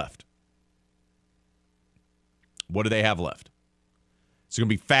they have left? What do they have left? It's going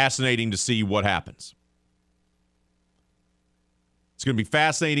to be fascinating to see what happens. It's going to be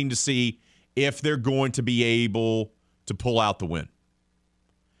fascinating to see if they're going to be able to pull out the win.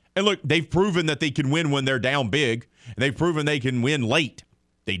 And look, they've proven that they can win when they're down big. And they've proven they can win late.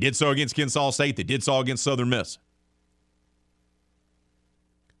 They did so against Kennesaw State. They did so against Southern Miss.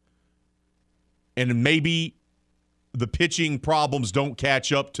 And maybe the pitching problems don't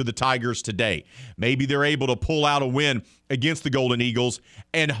catch up to the Tigers today. Maybe they're able to pull out a win against the Golden Eagles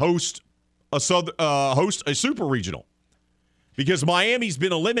and host a super regional. Because Miami's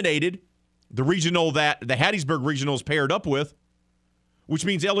been eliminated, the regional that the Hattiesburg Regional is paired up with, which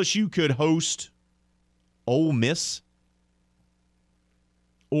means LSU could host Ole Miss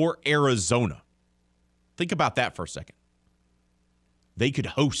or Arizona. Think about that for a second. They could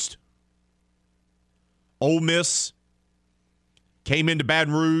host. Ole Miss came into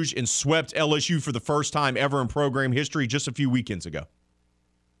Baton Rouge and swept LSU for the first time ever in program history just a few weekends ago.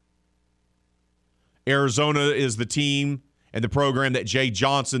 Arizona is the team and the program that Jay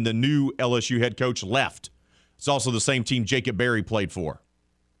Johnson, the new LSU head coach, left. It's also the same team Jacob Berry played for.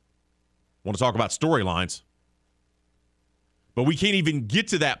 Want to talk about storylines? But we can't even get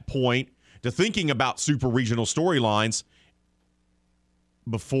to that point to thinking about super regional storylines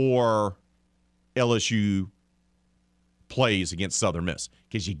before LSU plays against Southern Miss,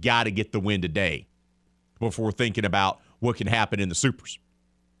 because you got to get the win today before thinking about what can happen in the supers.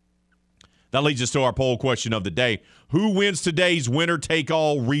 That leads us to our poll question of the day. Who wins today's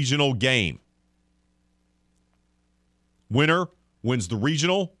winner-take-all regional game? Winner wins the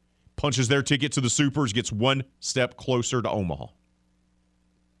regional, punches their ticket to the supers, gets one step closer to Omaha.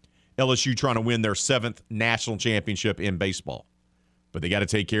 LSU trying to win their 7th national championship in baseball. But they got to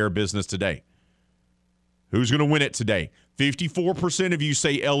take care of business today. Who's going to win it today? 54% of you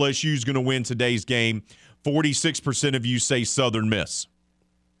say LSU's going to win today's game. 46% of you say Southern Miss.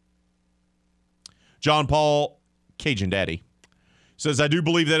 John Paul Cajun Daddy, says, I do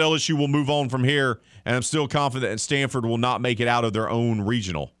believe that LSU will move on from here, and I'm still confident that Stanford will not make it out of their own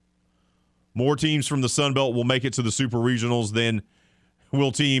regional. More teams from the Sun Belt will make it to the Super Regionals than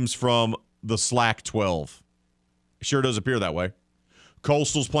will teams from the SLAC 12. It sure does appear that way.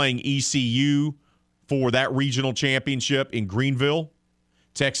 Coastal's playing ECU for that regional championship in Greenville.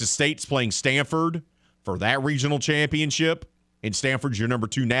 Texas State's playing Stanford for that regional championship, and Stanford's your number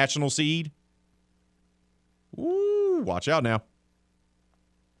 2 national seed. Ooh, watch out now.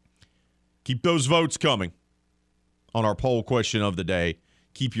 Keep those votes coming on our poll question of the day.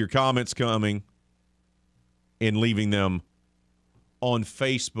 Keep your comments coming and leaving them on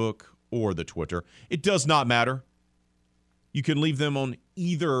Facebook or the Twitter. It does not matter. You can leave them on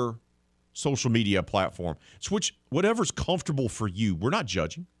either social media platform. Switch whatever's comfortable for you. We're not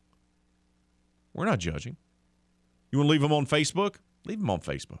judging. We're not judging. You want to leave them on Facebook? Leave them on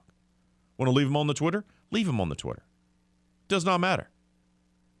Facebook. Want to leave them on the Twitter? Leave them on the Twitter. Does not matter.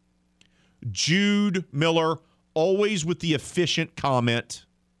 Jude Miller, always with the efficient comment.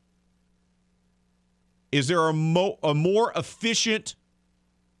 Is there a more efficient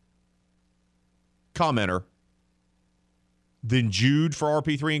commenter than Jude for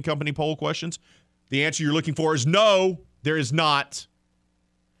RP3 and Company poll questions? The answer you're looking for is no, there is not.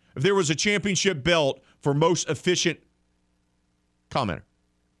 If there was a championship belt for most efficient commenter,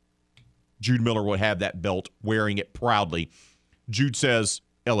 Jude Miller would have that belt, wearing it proudly. Jude says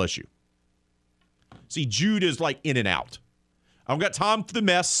LSU. See, Jude is like in and out. I don't got time for the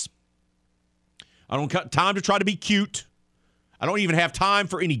mess. I don't got time to try to be cute. I don't even have time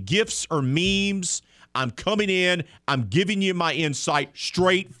for any gifs or memes. I'm coming in. I'm giving you my insight,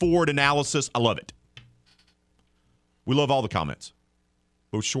 straightforward analysis. I love it. We love all the comments,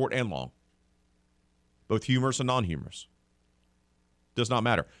 both short and long, both humorous and non-humorous. Does not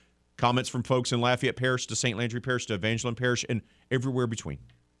matter. Comments from folks in Lafayette Parish to St. Landry Parish to Evangeline Parish and everywhere between.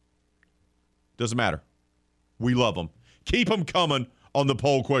 Doesn't matter. We love them. Keep them coming on the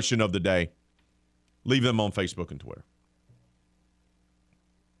poll question of the day. Leave them on Facebook and Twitter.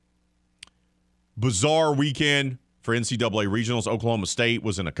 Bizarre weekend for NCAA regionals. Oklahoma State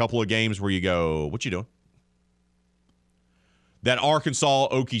was in a couple of games where you go, what you doing? That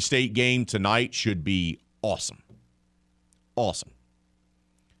Arkansas-Okie State game tonight should be awesome. Awesome.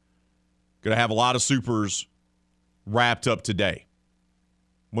 Going to have a lot of supers wrapped up today.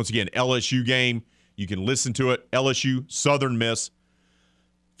 Once again, LSU game. You can listen to it. LSU, Southern Miss.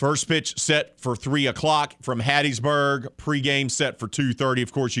 First pitch set for 3 o'clock from Hattiesburg. Pregame set for 2:30.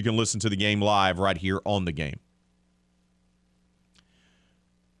 Of course, you can listen to the game live right here on the game.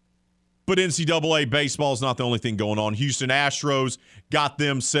 But NCAA baseball is not the only thing going on. Houston Astros got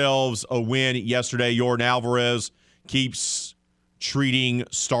themselves a win yesterday. Yordan Alvarez keeps treating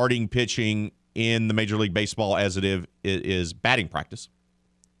starting pitching in the Major League Baseball as it is batting practice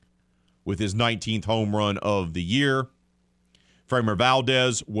with his 19th home run of the year. Framer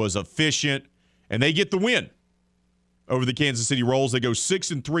Valdez was efficient, and they get the win over the Kansas City Royals. They go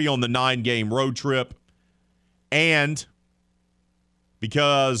 6-3 on the 9-game road trip. And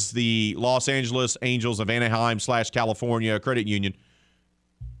because the Los Angeles Angels of Anaheim / California Credit Union,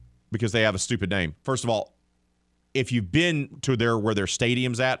 because they have a stupid name. First of all, if you've been to where their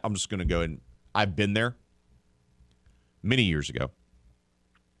stadium's at, I'm just going to go and I've been there many years ago.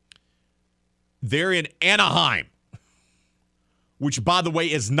 They're in Anaheim, which, by the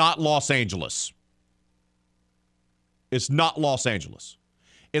way, is not Los Angeles. It's not Los Angeles.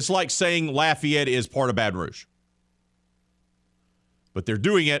 It's like saying Lafayette is part of Baton Rouge. But they're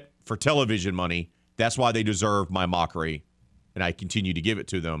doing it for television money. That's why they deserve my mockery, and I continue to give it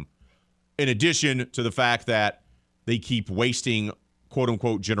to them. In addition to the fact that they keep wasting,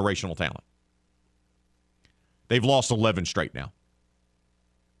 quote-unquote, generational talent. They've lost 11 straight now.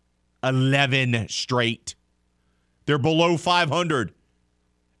 11 straight. They're below 500.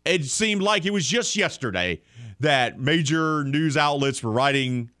 It seemed like it was just yesterday that major news outlets were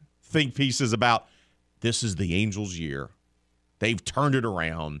writing think pieces about this is the Angels' year. They've turned it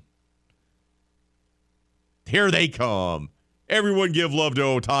around. Here they come. Everyone give love to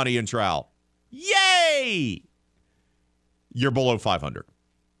Ohtani and Trout. Yay! You're below 500.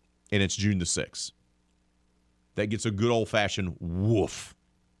 And it's June the 6th. That gets a good old-fashioned woof.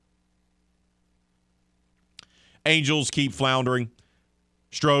 Angels keep floundering.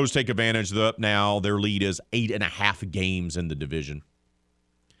 Stros take advantage of that now. Their lead is 8.5 games in the division.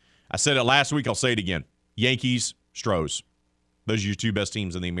 I said it last week. I'll say it again. Yankees, Stros. Those are your two best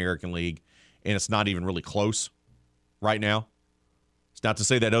teams in the American League, and it's not even really close right now. It's not to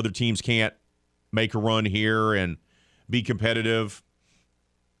say that other teams can't make a run here and be competitive.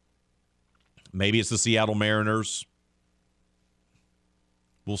 Maybe it's the Seattle Mariners.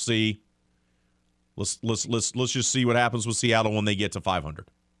 We'll see. Let's just see what happens with Seattle when they get to 500.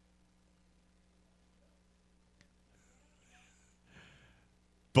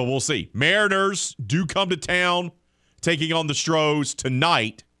 But we'll see. Mariners do come to town, taking on the Stros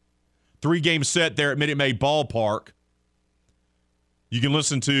tonight. 3-game set there at Minute Maid Ballpark. You can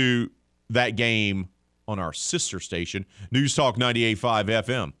listen to that game on our sister station, News Talk 98.5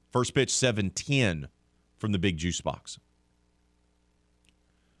 FM. First pitch 7:10 from the Big Juice Box.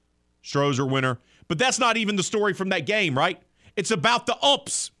 Stros are winner. But that's not even the story from that game, right? It's about the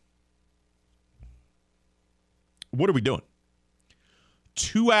umps. What are we doing?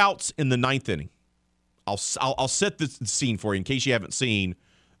 2 outs in the 9th inning. I'll set the scene for you in case you haven't seen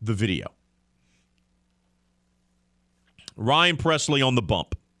the video. Ryan Pressly on the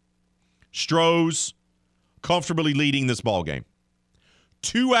bump. Stros comfortably leading this ball game.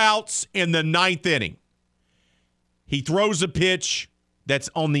 2 outs in the 9th inning. He throws a pitch that's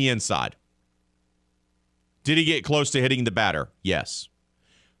on the inside. Did he get close to hitting the batter? Yes.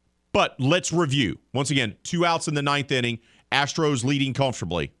 But let's review. Once again, 2 outs in the 9th inning. Astros leading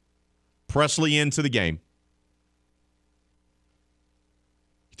comfortably. Pressly into the game.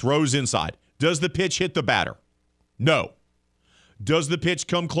 Throws inside. Does the pitch hit the batter? No. Does the pitch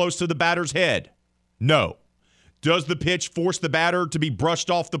come close to the batter's head? No. Does the pitch force the batter to be brushed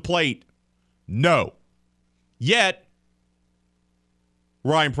off the plate? No. Yet,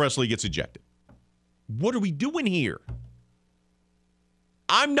 Ryan Pressly gets ejected. What are we doing here?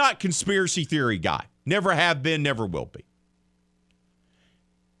 I'm not conspiracy theory guy. Never have been, never will be.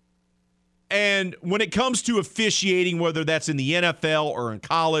 And when it comes to officiating, whether that's in the NFL or in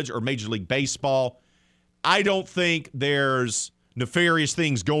college or Major League Baseball, I don't think there's nefarious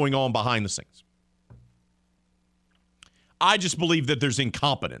things going on behind the scenes. I just believe that there's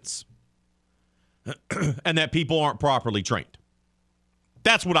incompetence and that people aren't properly trained.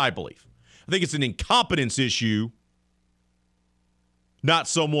 That's what I believe. I think it's an incompetence issue, not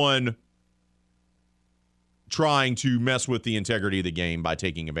someone trying to mess with the integrity of the game by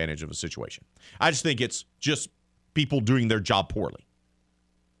taking advantage of a situation. I just think it's just people doing their job poorly.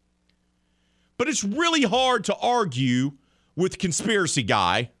 But it's really hard to argue with conspiracy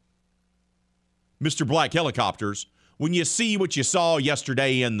guy, Mr. Black Helicopters, when you see what you saw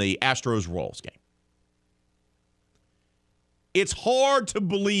yesterday in the Astros-Royals game. It's hard to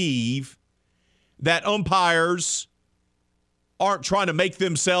believe that umpires aren't trying to make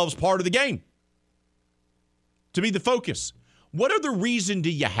themselves part of the game, to be the focus. What other reason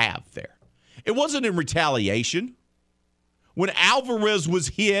do you have there? It wasn't in retaliation. When Alvarez was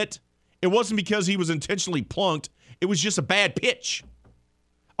hit, it wasn't because he was intentionally plunked. It was just a bad pitch.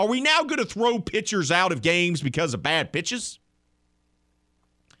 Are we now going to throw pitchers out of games because of bad pitches?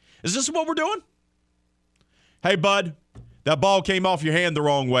 Is this what we're doing? Hey, bud, that ball came off your hand the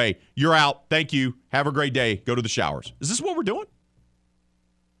wrong way. You're out. Thank you. Have a great day. Go to the showers. Is this what we're doing?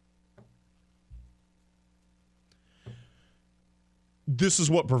 This is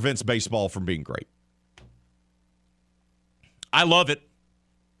what prevents baseball from being great. I love it.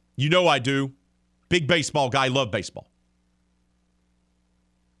 You know I do. Big baseball guy, love baseball.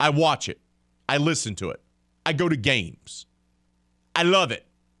 I watch it. I listen to it. I go to games. I love it.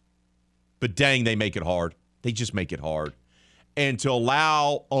 But dang, they make it hard. They just make it hard. And to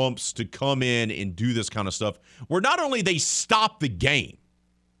allow umps to come in and do this kind of stuff, where not only they stop the game,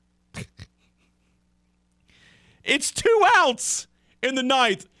 it's 2 outs in the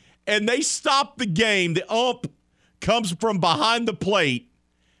 9th, and they stop the game. The ump comes from behind the plate,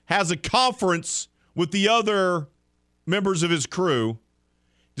 has a conference with the other members of his crew,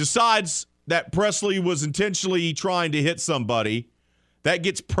 decides that Pressly was intentionally trying to hit somebody. That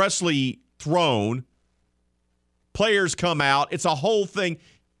gets Pressly thrown. Players come out. It's a whole thing.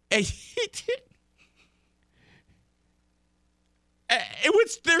 There's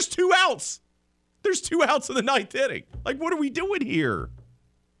 2 outs. There's 2 outs in the 9th inning. Like, what are we doing here?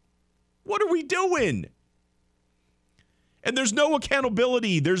 What are we doing? And there's no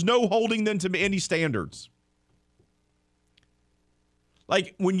accountability. There's no holding them to any standards.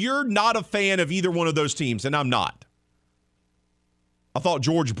 Like, when you're not a fan of either one of those teams, and I'm not. I thought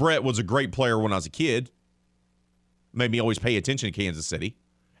George Brett was a great player when I was a kid. Made me always pay attention to Kansas City.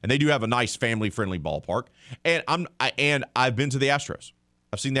 And they do have a nice family-friendly ballpark. And I've been to the Astros.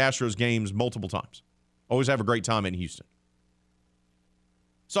 I've seen the Astros games multiple times. Always have a great time in Houston.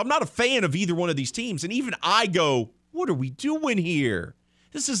 So I'm not a fan of either one of these teams. And even I go, what are we doing here?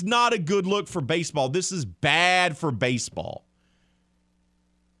 This is not a good look for baseball. This is bad for baseball.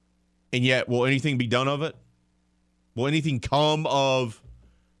 And yet, will anything be done of it? Will anything come of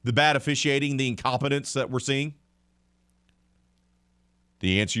the bad officiating, the incompetence that we're seeing?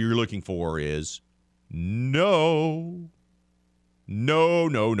 The answer you're looking for is no. No,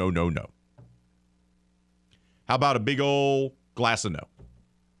 no, no, no, no. How about a big old glass of no?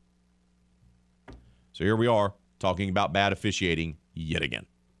 So here we are talking about bad officiating yet again.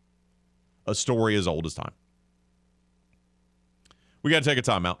 A story as old as time. We got to take a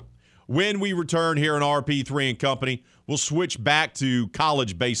timeout. When we return here in RP3 and Company, we'll switch back to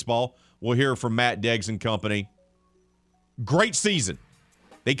college baseball. We'll hear from Matt Deggs and company. Great season.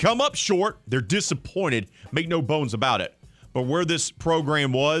 They come up short. They're disappointed. Make no bones about it. But where this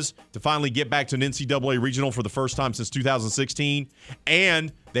program was to finally get back to an NCAA regional for the first time since 2016,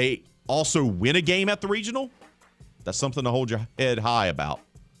 and they also win a game at the regional, that's something to hold your head high about.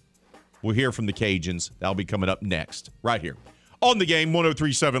 We'll hear from the Cajuns. That'll be coming up next, right here on The Game,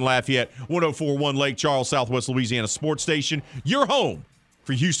 103.7 Lafayette, 104.1 Lake Charles, Southwest Louisiana Sports Station, your home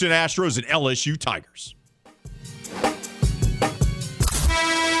for Houston Astros and LSU Tigers.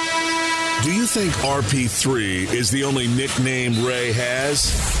 Do you think RP3 is the only nickname Ray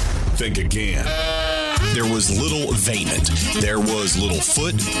has? Think again. There was Little Vaynant. There was Little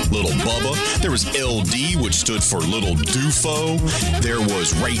Foot, Little Bubba. There was LD, which stood for Little Dufo. There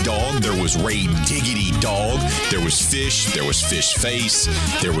was Ray Dog. There was Ray Diggity Dog. There was Fish. There was Fish Face.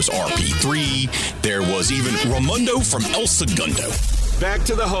 There was RP3. There was even Ramundo from El Segundo. Back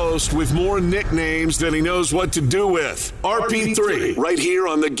to the host with more nicknames than he knows what to do with. RP3, right here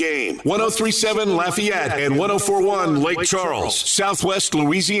on The Game. 103.7 Lafayette and 104.1 Lake Charles, Southwest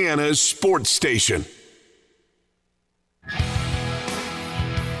Louisiana's sports station.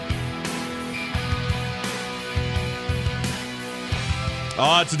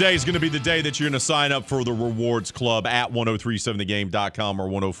 Today is going to be the day that you're going to sign up for the Rewards Club at 1037thegame.com or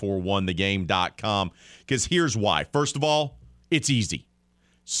 1041thegame.com. Because here's why. First of all, it's easy.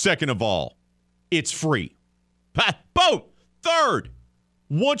 Second of all, it's free. Both. Third,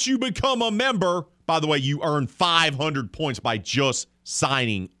 once you become a member, by the way, you earn 500 points by just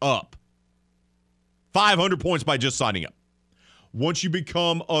signing up. 500 points by just signing up. Once you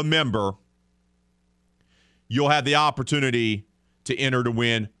become a member, you'll have the opportunity to enter to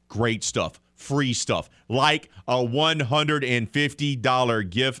win great stuff, free stuff, like a $150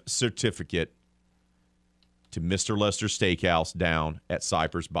 gift certificate to Mr. Lester Steakhouse down at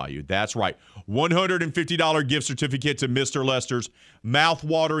Cypress Bayou. That's right. $150 gift certificate to Mr. Lester's.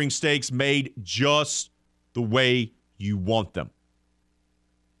 Mouth-watering steaks made just the way you want them.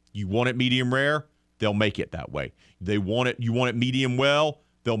 You want it medium rare? They'll make it that way. You want it medium well?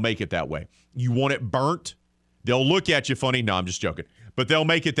 They'll make it that way. You want it burnt? They'll look at you funny. No, I'm just joking. But they'll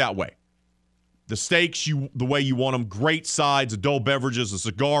make it that way. The steaks, the way you want them, great sides, adult beverages, a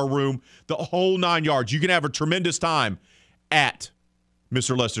cigar room, the whole 9 yards. You can have a tremendous time at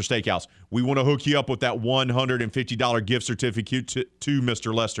Mr. Lester Steakhouse. We want to hook you up with that $150 gift certificate to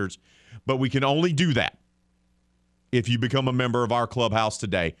Mr. Lester's, but we can only do that if you become a member of our clubhouse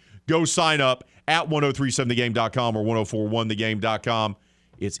today. Go sign up at 1037thegame.com or 1041thegame.com.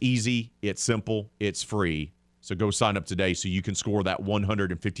 It's easy, it's simple, it's free. So go sign up today so you can score that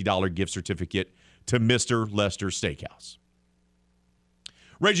 $150 gift certificate to Mr. Lester Steakhouse.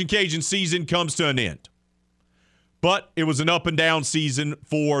 Raging Cajun season comes to an end. But it was an up and down season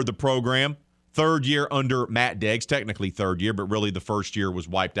for the program. Third year under Matt Deggs, technically third year, but really the first year was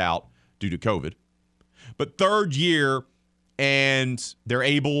wiped out due to COVID. But third year, and they're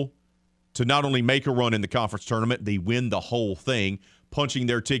able to not only make a run in the conference tournament, they win the whole thing, punching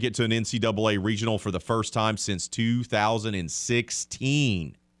their ticket to an NCAA regional for the first time since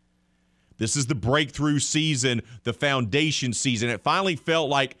 2016. This is the breakthrough season, the foundation season. It finally felt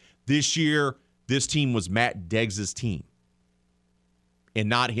like this year, this team was Matt Deggs' team and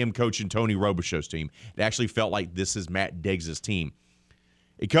not him coaching Tony Robichaux's team. It actually felt like this is Matt Deggs' team.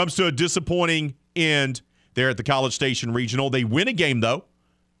 It comes to a disappointing end there at the College Station Regional. They win a game, though.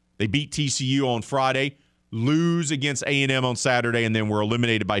 They beat TCU on Friday, lose against A&M on Saturday, and then were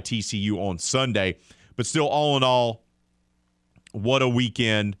eliminated by TCU on Sunday. But still, all in all, what a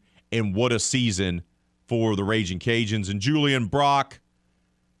weekend and what a season for the Raging Cajuns. And Julian Brock,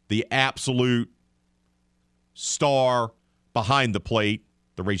 the absolute star behind the plate,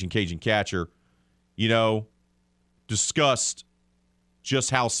 the Raging Cajun catcher, discussed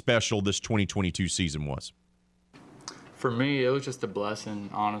just how special this 2022 season was. For me, it was just a blessing,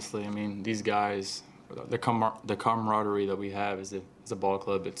 honestly. I mean, these guys, the camaraderie that we have as a ball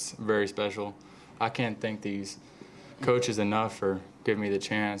club, it's very special. I can't thank these coaches enough for giving me the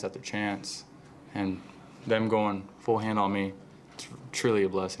chance after chance, and them going full hand on me. It's truly a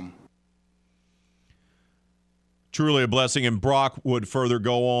blessing. Truly a blessing. And Brock would further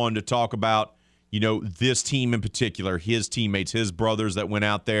go on to talk about, this team in particular, his teammates, his brothers that went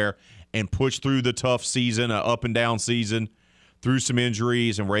out there and pushed through the tough season, an up and down season, through some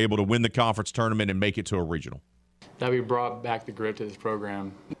injuries, and were able to win the conference tournament and make it to a regional. That we brought back the grit to this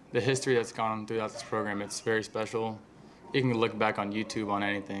program. The history that's gone throughout this program, it's very special. You can look back on YouTube on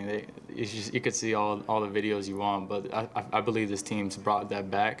anything. You could see all the videos you want, but I believe this team's brought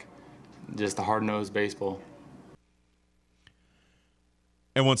that back, just the hard-nosed baseball.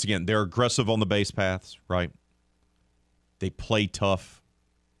 And once again, they're aggressive on the base paths, right? They play tough.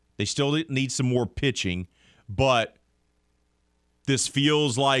 They still need some more pitching, but this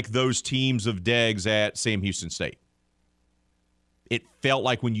feels like those teams of Deggs at Sam Houston State. It felt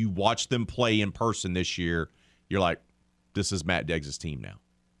like when you watched them play in person this year, you're like, this is Matt Deggs' team now.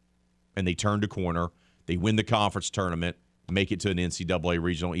 And they turned a corner. They win the conference tournament, make it to an NCAA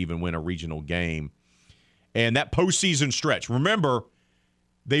regional, even win a regional game. And that postseason stretch, remember,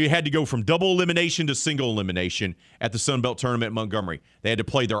 they had to go from double elimination to single elimination at the Sun Belt Tournament in Montgomery. They had to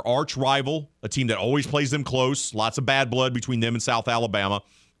play their arch rival, a team that always plays them close, lots of bad blood between them and South Alabama.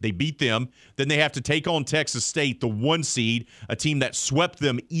 They beat them. Then they have to take on Texas State, the 1 seed, a team that swept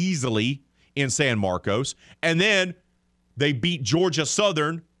them easily in San Marcos. And then they beat Georgia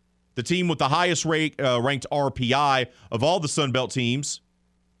Southern, the team with the highest ranked RPI of all the Sun Belt teams.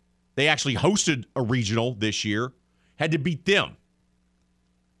 They actually hosted a regional this year, had to beat them.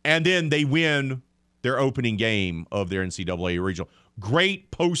 And then they win their opening game of their NCAA regional.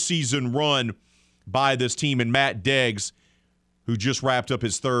 Great postseason run by this team, and Matt Deggs, who just wrapped up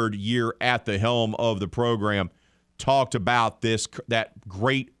his 3rd year at the helm of the program, talked about that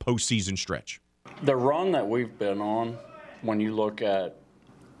great postseason stretch. The run that we've been on, when you look at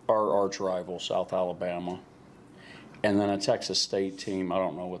our arch rival, South Alabama, and then a Texas State team, I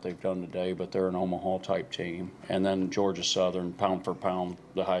don't know what they've done today, but they're an Omaha-type team. And then Georgia Southern, pound for pound,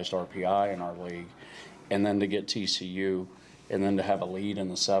 the highest RPI in our league. And then to get TCU, and then to have a lead in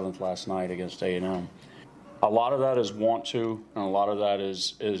the 7th last night against A&M. A lot of that is want to, and a lot of that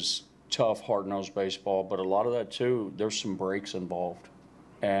is tough, hard-nosed baseball. But a lot of that, too, there's some breaks involved.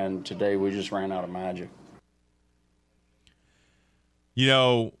 And today we just ran out of magic.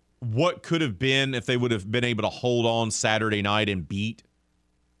 What could have been if they would have been able to hold on Saturday night and beat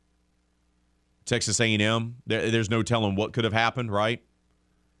Texas A&M? There's no telling what could have happened, right?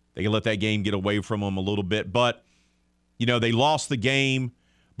 They can let that game get away from them a little bit. But, they lost the game.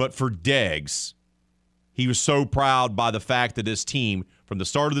 But for Deggs, he was so proud by the fact that his team, from the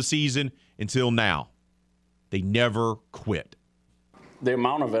start of the season until now, they never quit. The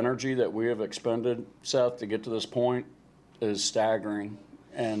amount of energy that we have expended, Seth, to get to this point is staggering.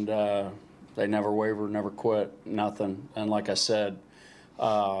 And they never wavered, never quit, nothing. And like I said,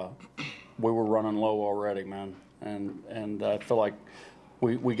 we were running low already, man. And I feel like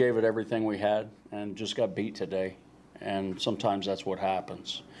we gave it everything we had and just got beat today. And sometimes that's what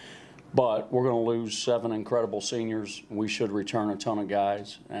happens. But we're going to lose 7 incredible seniors. We should return a ton of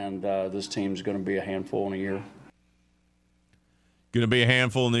guys. And this team's going to be a handful in a year. Going to be a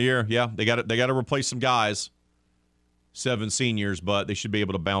handful in the year, yeah. They got to replace some guys. 7 seniors, but they should be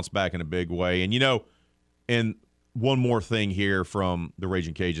able to bounce back in a big way. And, and one more thing here from the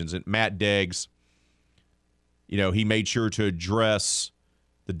Raging Cajuns. And Matt Deggs, he made sure to address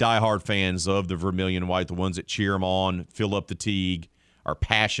the diehard fans of the Vermilion White, the ones that cheer him on, fill up the Teague, are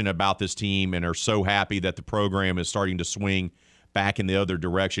passionate about this team, and are so happy that the program is starting to swing back in the other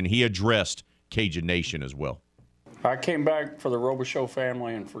direction. He addressed Cajun Nation as well. I came back for the Robichaux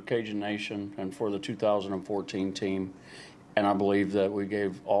family and for Cajun Nation and for the 2014 team, and I believe that we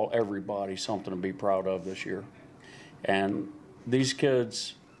gave everybody something to be proud of this year. And these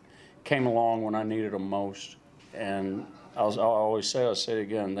kids came along when I needed them most, and I always say, I'll say it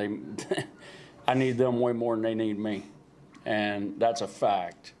again, I need them way more than they need me, and that's a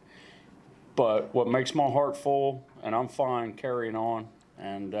fact. But what makes my heart full, and I'm fine carrying on,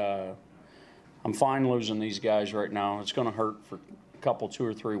 and I'm fine losing these guys right now. It's going to hurt for a couple, 2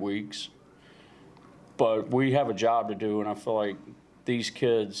 or 3 weeks. But we have a job to do, and I feel like these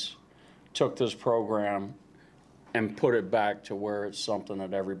kids took this program and put it back to where it's something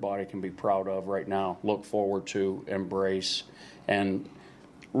that everybody can be proud of right now, look forward to, embrace, and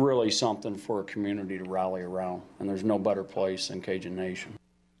really something for a community to rally around. And there's no better place than Cajun Nation.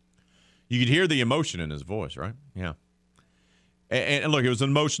 You could hear the emotion in his voice, right? Yeah. And look, it was an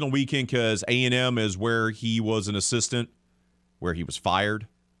emotional weekend because A&M is where he was an assistant, where he was fired.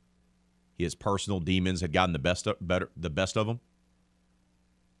 His personal demons had gotten the best of him,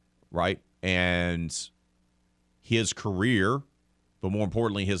 right? And his career, but more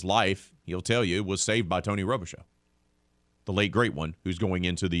importantly, his life, he'll tell you, was saved by Tony Robichaux. the late great one, who's going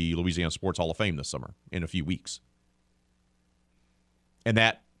into the Louisiana Sports Hall of Fame this summer in a few weeks. And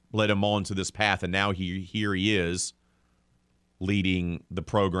that led him on to this path, and now here he is leading the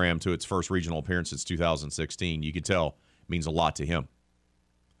program to its first regional appearance since 2016. You can tell it means a lot to him.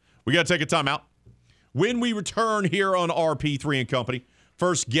 We got to take a timeout. When we return here on RP3 and Company,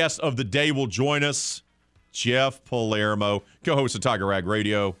 first guest of the day will join us, Jeff Palermo, co-host of Tiger Rag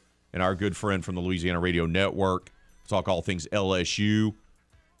Radio, and our good friend from the Louisiana Radio Network. Talk all things LSU.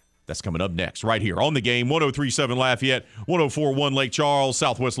 That's coming up next, right here on the game. 103.7 Lafayette, 104.1 Lake Charles,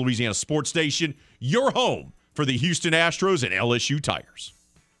 Southwest Louisiana Sports Station. Your home for the Houston Astros and LSU Tigers.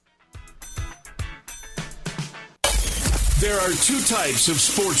 There are two types of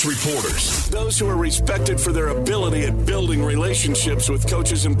sports reporters. Those who are respected for their ability at building relationships with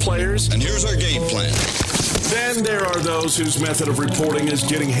coaches and players. And here's our game plan. Then there are those whose method of reporting is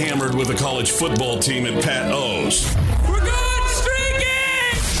getting hammered with a college football team in Pat O's. We're good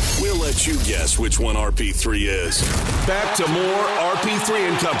streaking! We'll let you guess which one RP3 is. Back to more RP3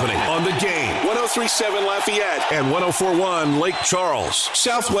 and Company on the game. 103.7 Lafayette and 104.1 Lake Charles,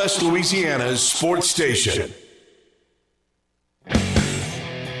 Southwest Louisiana's sports station.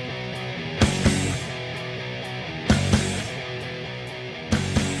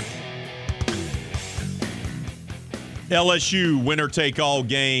 LSU winner-take-all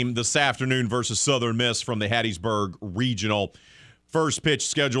game this afternoon versus Southern Miss from the Hattiesburg Regional. First pitch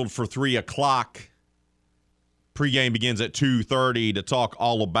scheduled for 3 o'clock. Pregame begins at 2:30 to talk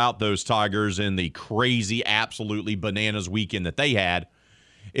all about those Tigers and the crazy, absolutely bananas weekend that they had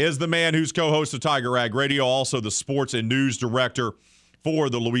is the man who's co-host of Tiger Rag Radio, also the sports and news director for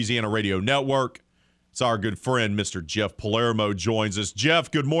the Louisiana Radio Network. It's our good friend, Mr. Jeff Palermo, joins us. Jeff,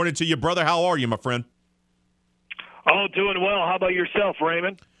 good morning to you, brother. How are you, my friend? Oh, doing well. How about yourself,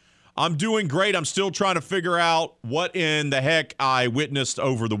 Raymond? I'm doing great. I'm still trying to figure out what in the heck I witnessed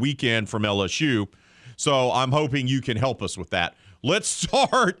over the weekend from LSU. So I'm hoping you can help us with that. Let's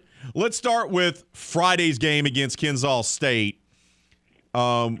start with Friday's game against Kennesaw State,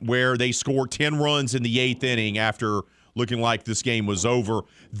 where they scored 10 runs in the 8th inning after looking like this game was over.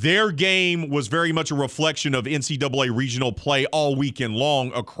 Their game was very much a reflection of NCAA regional play all weekend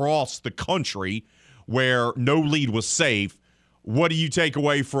long across the country, where no lead was safe. What do you take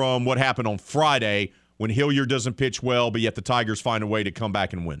away from what happened on Friday when Hilliard doesn't pitch well, but yet the Tigers find a way to come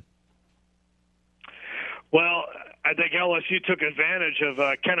back and win? Well, I think LSU took advantage of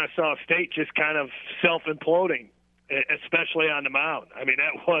Kennesaw State just kind of self-imploding, especially on the mound. I mean,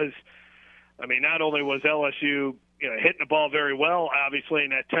 not only was LSU hitting the ball very well, obviously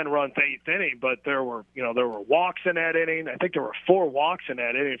in that 10-run 8th inning, but there were walks in that inning. I think there were 4 walks in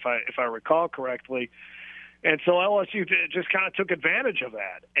that inning, if I recall correctly. And so LSU just kind of took advantage of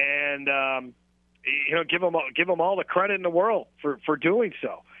that, and give them all the credit in the world for doing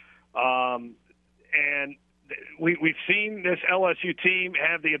so. And we've seen this LSU team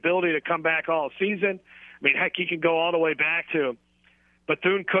have the ability to come back all season. I mean, heck, you can go all the way back to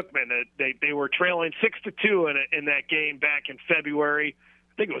Bethune-Cookman. They were trailing 6-2 in that game back in February.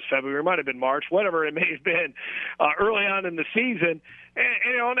 I think it was February. It might have been March, whatever it may have been, early on in the season.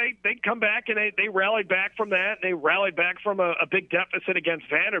 And they come back and they rallied back from that. They rallied back from a big deficit against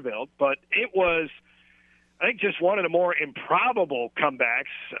Vanderbilt. But it was, I think, just one of the more improbable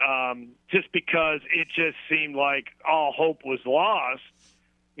comebacks, just because it just seemed like all hope was lost.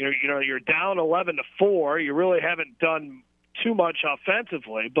 You're down 11-4. You really haven't done too much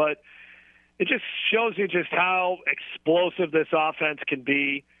offensively, but it just shows you just how explosive this offense can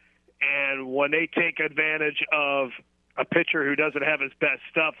be. And when they take advantage of a pitcher who doesn't have his best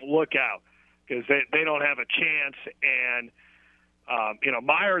stuff, look out, because they don't have a chance. And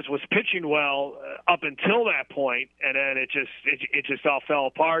Myers was pitching well up until that point, and then it just all fell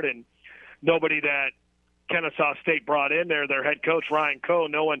apart. And nobody that Kennesaw State brought in there, their head coach Ryan Coe,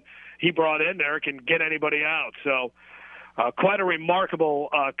 no one he brought in there can get anybody out. So quite a remarkable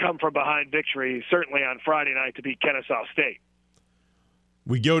come-from-behind victory, certainly on Friday night, to beat Kennesaw State.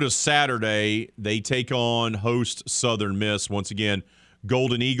 We go to Saturday. They take on host Southern Miss. Once again,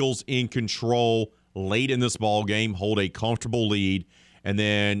 Golden Eagles in control late in this ball game, hold a comfortable lead, and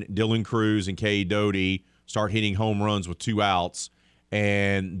then Dylan Cruz and K. Doty start hitting home runs with 2 outs,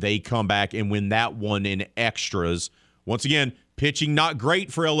 and they come back and win that one in extras. Once again, pitching not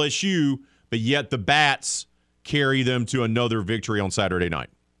great for LSU, but yet the bats carry them to another victory on Saturday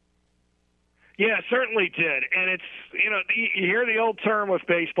night. Yeah, certainly did. And it's, you hear the old term with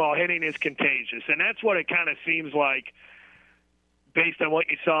baseball, hitting is contagious. And that's what it kind of seems like based on what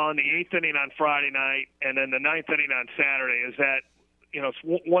you saw in the 8th inning on Friday night and then the 9th inning on Saturday, is that,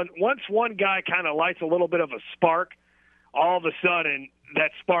 once one guy kind of lights a little bit of a spark, all of a sudden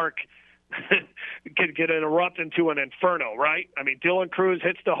that spark could get erupt into an inferno, right? I mean, Dylan Cruz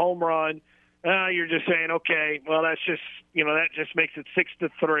hits the home run. You're just saying, okay, well, that's just, that just makes it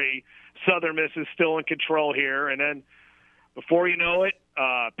 6-3. Southern Miss is still in control here. And then before you know it,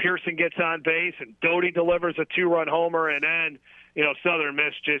 Pearson gets on base and Doty delivers a 2-run homer. And then, Southern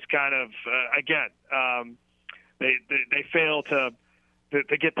Miss just kind of, they fail to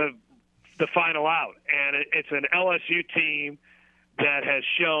get the final out. And it's an LSU team that has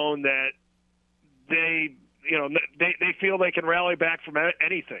shown that they feel they can rally back from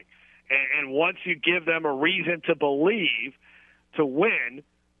anything. And once you give them a reason to believe to win,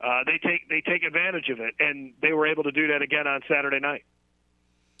 they take advantage of it. And they were able to do that again on Saturday night.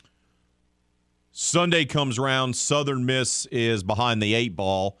 Sunday comes around. Southern Miss is behind the 8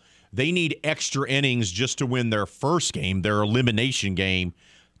 ball. They need extra innings just to win their first game, their elimination game,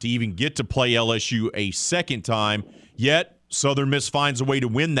 to even get to play LSU a second time. Yet Southern Miss finds a way to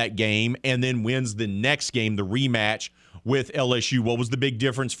win that game and then wins the next game, the rematch with LSU. What was the big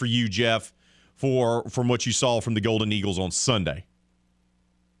difference for you, Jeff, from what you saw from the Golden Eagles on Sunday?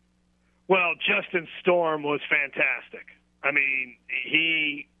 Well, Justin Storm was fantastic. I mean,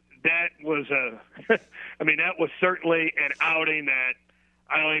 that was certainly an outing that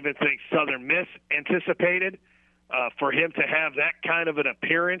I don't even think Southern Miss anticipated. For him to have that kind of an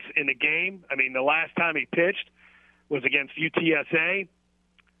appearance in the game. I mean, the last time he pitched was against UTSA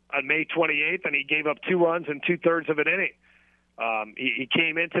on May 28th, and he gave up 2 runs in 2/3 of an inning. He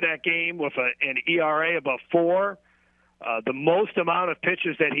came into that game with an ERA above 4. The most amount of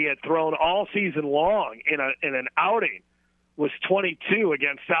pitches that he had thrown all season long in an outing was 22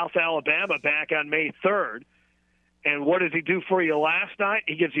 against South Alabama back on May 3rd. And what does he do for you last night?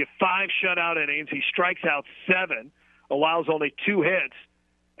 He gives you 5 shutout innings. He strikes out 7, allows only 2 hits,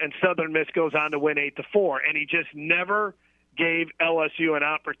 and Southern Miss goes on to win 8-4. And he just never gave LSU an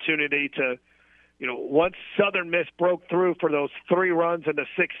opportunity to, once Southern Miss broke through for those 3 runs in the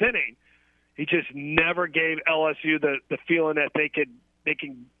 6th inning, he just never gave LSU the feeling that they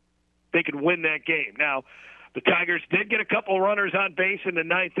could win that game. Now, the Tigers did get a couple runners on base in the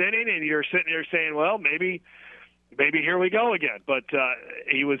 9th inning, and you're sitting there saying, well, maybe here we go again. But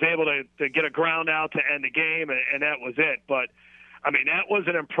he was able to get a ground out to end the game, and that was it. But, I mean, that was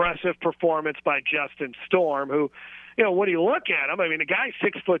an impressive performance by Justin Storm, who, when you look at him, I mean, the guy's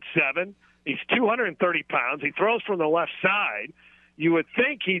 6'7", he's 230 pounds, he throws from the left side. You would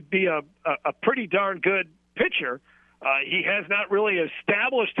think he'd be a pretty darn good pitcher. He has not really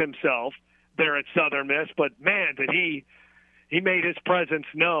established himself there at Southern Miss, but, man, did he made his presence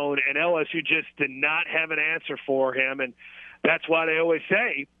known, and LSU just did not have an answer for him. And that's why they always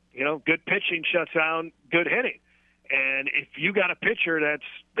say, good pitching shuts down good hitting. And if you got a pitcher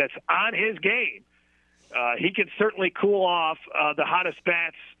that's on his game, he can certainly cool off the hottest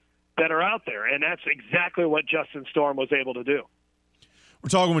bats that are out there. And that's exactly what Justin Storm was able to do. We're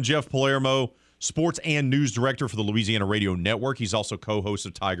talking with Jeff Palermo, sports and news director for the Louisiana Radio Network. He's also co-host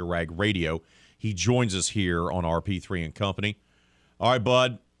of Tiger Rag Radio. He joins us here on RP3 and Company. All right,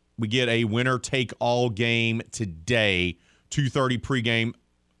 bud, we get a winner-take-all game today, 2:30 pregame,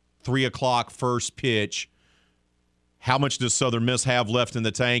 3 o'clock first pitch. How much does Southern Miss have left in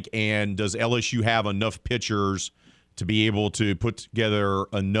the tank, and does LSU have enough pitchers to be able to put together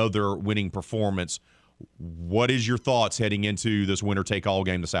another winning performance? What is your thoughts heading into this winner-take-all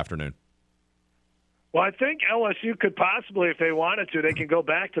game this afternoon? Well, I think LSU could possibly, if they wanted to, they can go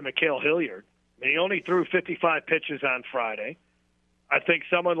back to Mikhail Hilliard. He only threw 55 pitches on Friday. I think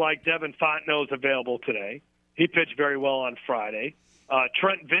someone like Devin Fontenot is available today. He pitched very well on Friday.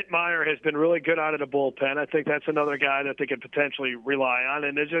 Trent Vittmeyer has been really good out of the bullpen. I think that's another guy that they could potentially rely on.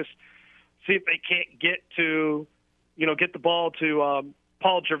 And they just see if they can't get the ball to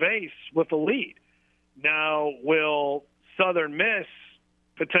Paul Gervais with a lead. Now, will Southern Miss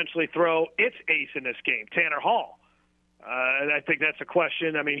potentially throw its ace in this game, Tanner Hall? And I think that's a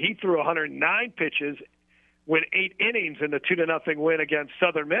question. I mean, he threw 109 pitches, went 8 innings in the 2-0 win against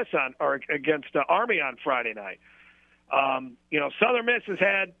Southern Miss against Army on Friday night. Southern Miss has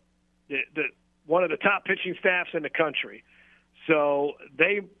had one of the top pitching staffs in the country, so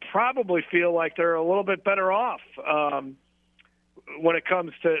they probably feel like they're a little bit better off when it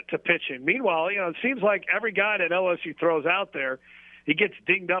comes to pitching. Meanwhile, it seems like every guy that LSU throws out there, he gets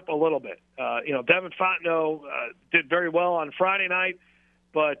dinged up a little bit. Devin Fontenot did very well on Friday night,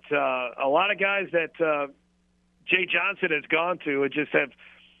 but a lot of guys that Jay Johnson has gone to just have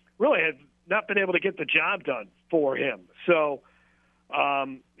not been able to get the job done for him. So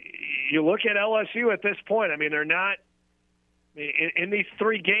you look at LSU at this point. I mean, they're not in these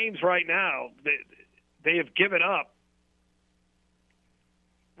 3 games right now. They have given up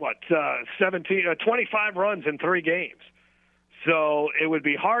 25 runs in 3 games. So it would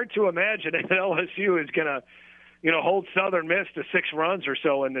be hard to imagine that LSU is going to, hold Southern Miss to 6 runs or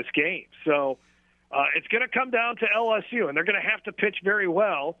so in this game. So it's going to come down to LSU, and they're going to have to pitch very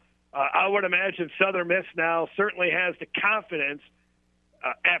well. I would imagine Southern Miss now certainly has the confidence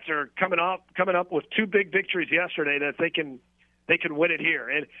after coming up with 2 big victories yesterday that they can win it here.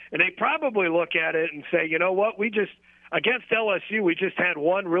 And they probably look at it and say, you know what, against LSU, we just had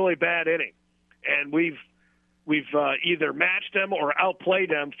 1 really bad inning, and we've either matched them or outplayed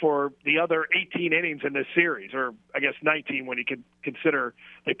them for the other 18 innings in this series, or I guess 19 when you could consider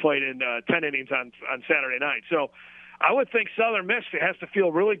they played in 10 innings on Saturday night. So I would think Southern Miss has to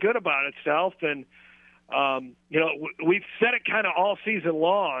feel really good about itself. And, we've said it kind of all season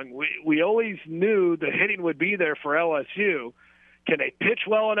long. We always knew the hitting would be there for LSU. Can they pitch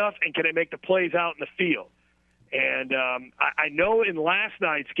well enough, and can they make the plays out in the field? And I know in last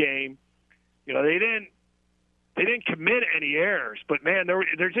night's game, they didn't commit any errors, but man,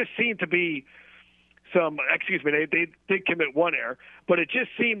 there just seemed to be some. Excuse me, they did commit 1 error, but it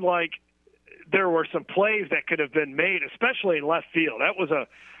just seemed like there were some plays that could have been made, especially in left field. That was a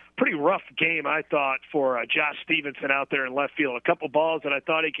pretty rough game, I thought, for Josh Stevenson out there in left field. A couple balls that I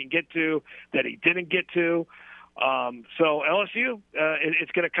thought he can get to that he didn't get to. So LSU,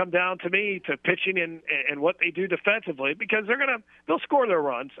 it's going to come down to me to pitching and what they do defensively, because they'll score their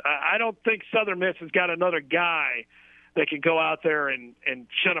runs. I don't think Southern Miss has got another guy that can go out there and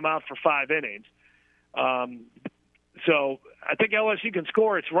shut them out for 5 innings. So I think LSU can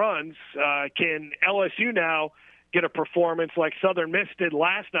score its runs. Can LSU now get a performance like Southern Miss did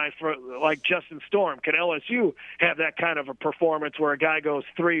last night for like Justin Storm? Can LSU have that kind of a performance where a guy goes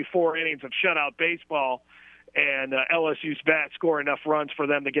 3-4 innings of shutout baseball and LSU's bats score enough runs for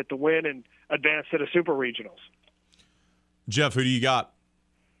them to get the win and advance to the Super Regionals? Jeff, who do you got?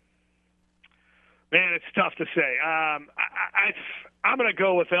 Man, it's tough to say. I'm going to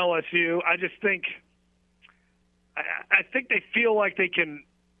go with LSU. I just think I think they feel like they can.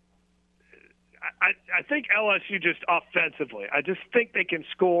 I think LSU just offensively, I just think they can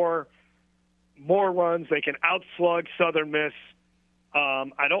score more runs. They can outslug Southern Miss.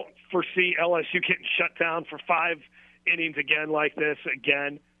 I don't foresee LSU getting shut down for 5 innings again like this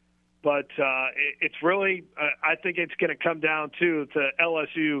again. But it's really, I think it's going to come down to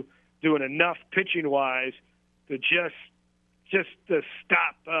LSU doing enough pitching-wise to just to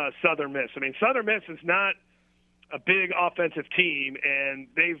stop Southern Miss. I mean, Southern Miss is not a big offensive team, and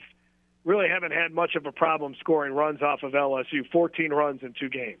they've really haven't had much of a problem scoring runs off of LSU, 14 runs in 2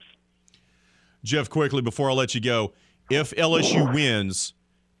 games. Jeff, quickly, before I let you go, if LSU wins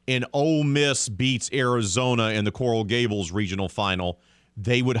and Ole Miss beats Arizona in the Coral Gables regional final,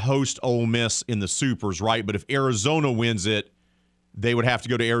 they would host Ole Miss in the Supers, right? But if Arizona wins it, they would have to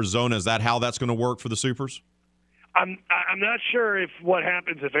go to Arizona. Is that how that's going to work for the Supers? I'm not sure if what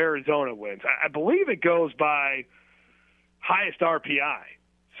happens if Arizona wins. I believe it goes by highest RPI.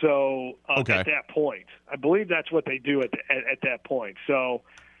 So at that point, I believe that's what they do at that point. So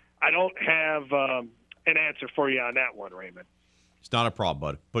I don't have an answer for you on that one, Raymond. It's not a problem,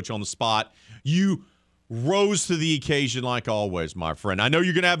 bud. Put you on the spot. You rose to the occasion like always, my friend. I know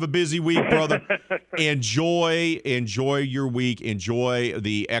you're going to have a busy week, brother. Enjoy your week. Enjoy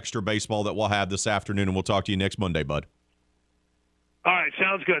the extra baseball that we'll have this afternoon, and we'll talk to you next Monday, bud. All right,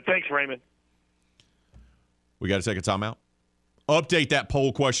 sounds good. Thanks, Raymond. We got to take a timeout. Update that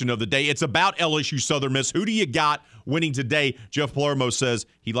poll question of the day. It's about LSU Southern Miss. Who do you got winning today? Jeff Palermo says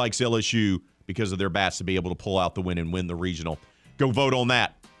he likes LSU because of their bats to be able to pull out the win and win the regional. Go vote on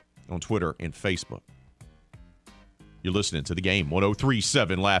that on Twitter and Facebook. You're listening to The Game.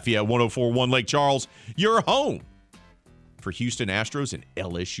 103.7 Lafayette, 104.1 Lake Charles. Your home for Houston Astros and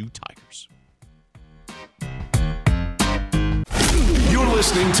LSU Tigers. You're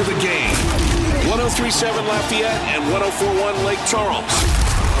listening to The Game. 103.7 Lafayette and 104.1 Lake Charles.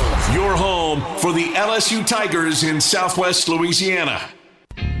 Your home for the LSU Tigers in Southwest Louisiana.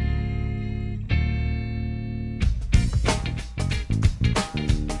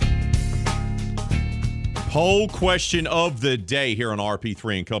 Poll question of the day here on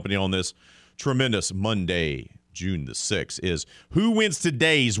RP3 and Company on this tremendous Monday, June the 6th, is who wins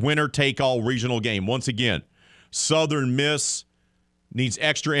today's winner-take-all regional game? Once again, Southern Miss needs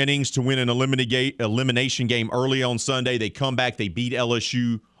extra innings to win an elimination game early on Sunday. They come back, they beat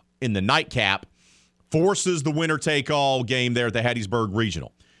LSU in the nightcap, forces the winner-take-all game there at the Hattiesburg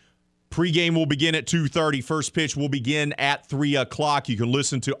Regional. Pre-game will begin at 2:30. First pitch will begin at 3 o'clock. You can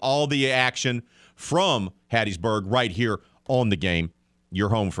listen to all the action from Hattiesburg right here on The Game, your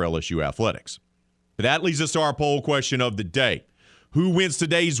home for LSU athletics. But that leads us to our poll question of the day. Who wins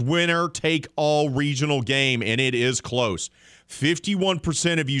today's winner-take-all regional game? And it is close.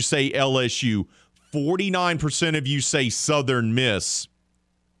 51% of you say LSU. 49% of you say Southern Miss.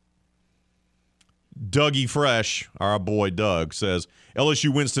 Dougie Fresh, our boy Doug, says,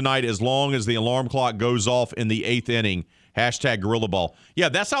 LSU wins tonight as long as the alarm clock goes off in the 8th inning. Hashtag Gorilla Ball. Yeah,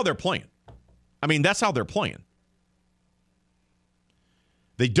 that's how they're playing. I mean, that's how they're playing.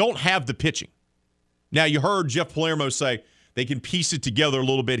 They don't have the pitching. Now, you heard Jeff Palermo say they can piece it together a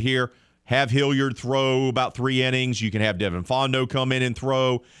little bit here. Have Hilliard throw about 3 innings. You can have Devin Fondo come in and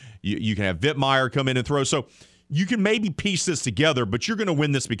throw. You can have Vittmeyer come in and throw. So you can maybe piece this together, but you're going to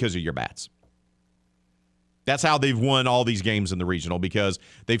win this because of your bats. That's how they've won all these games in the regional, because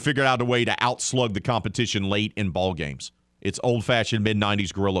they figured out a way to outslug the competition late in ball games. It's old-fashioned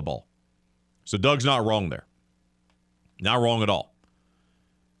mid-90s gorilla ball. So Doug's not wrong there. Not wrong at all.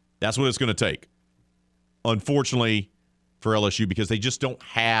 That's what it's going to take. Unfortunately for LSU, because they just don't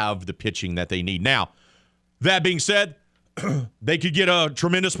have the pitching that they need. Now, that being said, they could get a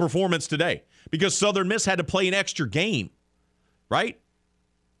tremendous performance today because Southern Miss had to play an extra game, right?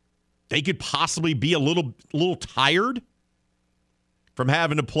 They could possibly be a little tired from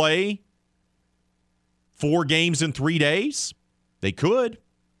having to play 4 games in 3 days. They could.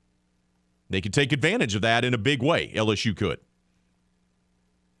 They could take advantage of that in a big way. LSU could.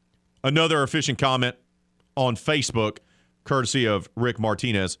 Another efficient comment on Facebook, courtesy of Rick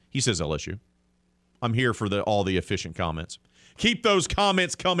Martinez. He says LSU. I'm here for all the efficient comments. Keep those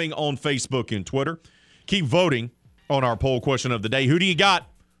comments coming on Facebook and Twitter. Keep voting on our poll question of the day. Who do you got?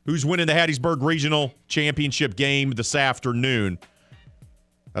 Who's winning the Hattiesburg Regional Championship game this afternoon?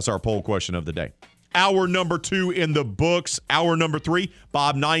 That's our poll question of the day. Hour number 2 in the books. Hour number 3,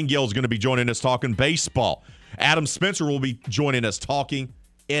 Bob Nightingale is going to be joining us talking baseball. Adam Spencer will be joining us talking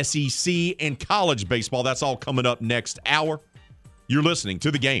SEC and college baseball. That's all coming up next hour. You're listening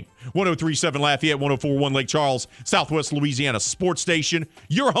to The Game. 103.7 Lafayette, 104.1 Lake Charles, Southwest Louisiana Sports Station.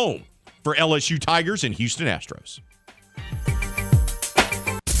 Your home for LSU Tigers and Houston Astros.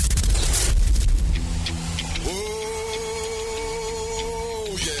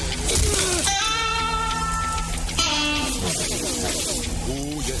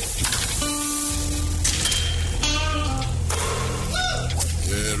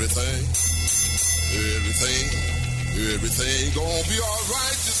 Everything gonna be all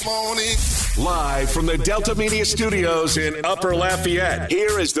right this morning. Live from the Delta Media Studios in Upper Lafayette,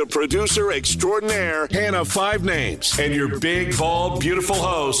 here is the producer extraordinaire, Hannah Five Names, and your big, bald, beautiful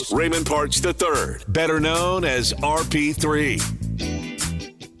host, Raymond Parks III, better known as RP3.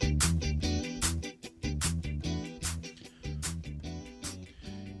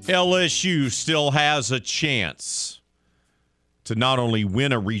 LSU still has a chance to not only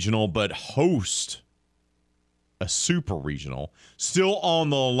win a regional, but host a super regional. Still on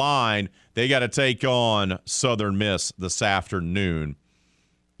the line, they got to take on Southern Miss this afternoon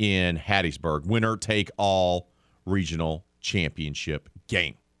in Hattiesburg. Winner take all regional championship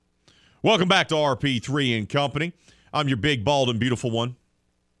game. Welcome back to RP3 and Company. I'm your big, bald, and beautiful one,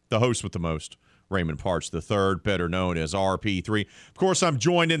 the host with the most, Raymond Parks III, better known as RP3. Of course, I'm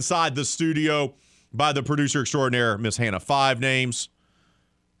joined inside the studio by the producer extraordinaire, Miss Hannah Five Names,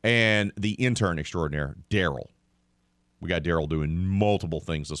 and the intern extraordinaire, Daryl. We got Daryl doing multiple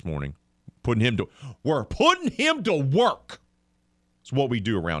things this morning. We're putting him to work. It's what we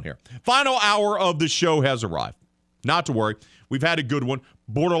do around here. Final hour of the show has arrived. Not to worry. We've had a good one.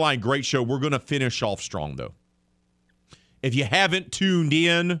 Borderline great show. We're going to finish off strong, though. If you haven't tuned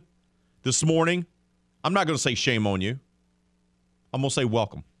in this morning, I'm not going to say shame on you. I'm going to say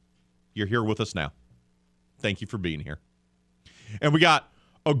welcome. You're here with us now. Thank you for being here. And we got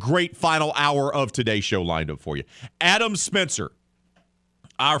a great final hour of today's show lined up for you. Adam Spencer,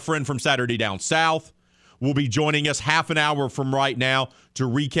 our friend from Saturday Down South, will be joining us half an hour from right now to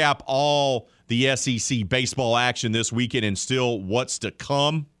recap all the SEC baseball action this weekend and still what's to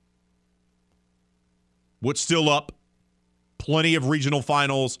come. What's still up. Plenty of regional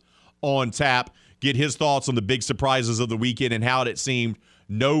finals on tap. Get his thoughts on the big surprises of the weekend and how it seemed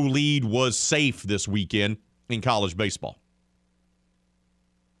no lead was safe this weekend in college baseball.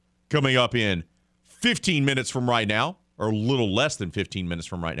 Coming up in 15 minutes from right now, or a little less than 15 minutes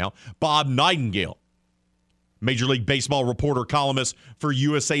from right now, Bob Nightingale, Major League Baseball reporter, columnist for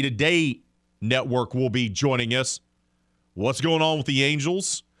USA Today Network, will be joining us. What's going on with the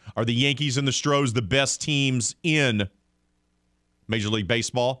Angels? Are the Yankees and the Stros the best teams in Major League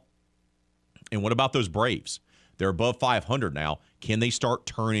Baseball? And what about those Braves? They're above 500 now. Can they start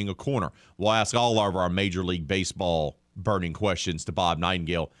turning a corner? We'll ask all of our Major League Baseball burning questions to Bob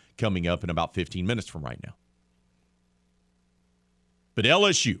Nightingale coming up in about 15 minutes from right now. But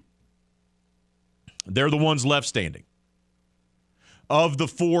LSU, they're the ones left standing. Of the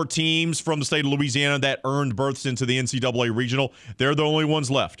 4 teams from the state of Louisiana that earned berths into the NCAA regional, they're the only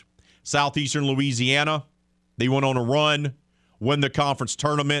ones left. Southeastern Louisiana, they went on a run, won the conference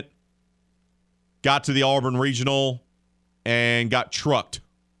tournament, got to the Auburn regional, and got trucked.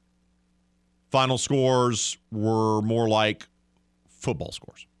 Final scores were more like football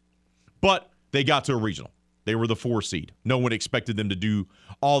scores. But they got to a regional. They were the 4 seed. No one expected them to do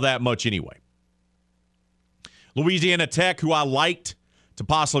all that much anyway. Louisiana Tech, who I liked to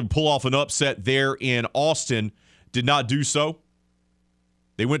possibly pull off an upset there in Austin, did not do so.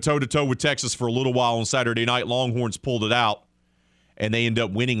 They went toe-to-toe with Texas for a little while on Saturday night. Longhorns pulled it out, and they end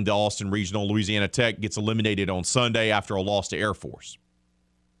up winning the Austin Regional. Louisiana Tech gets eliminated on Sunday after a loss to Air Force.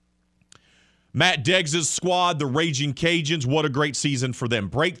 Matt Deggs' squad, the Raging Cajuns, what a great season for them.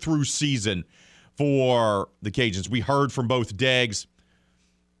 Breakthrough season for the Cajuns. We heard from both Deggs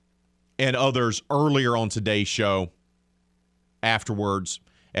and others earlier on today's show afterwards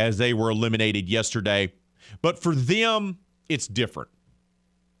as they were eliminated yesterday. But for them, it's different.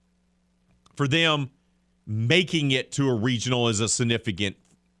 For them, making it to a regional is a significant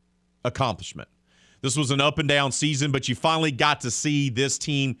accomplishment. This was an up-and-down season, but you finally got to see this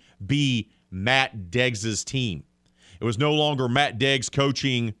team be Matt Deggs' team. It was no longer Matt Deggs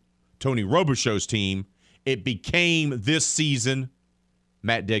coaching Tony Robichaux's team. It became this season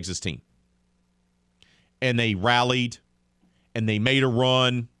Matt Deggs' team. And they rallied, and they made a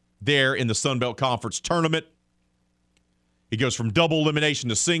run there in the Sun Belt Conference tournament. It goes from double elimination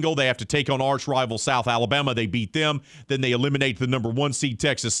to single. They have to take on arch rival South Alabama. They beat them. Then they eliminate the number 1 seed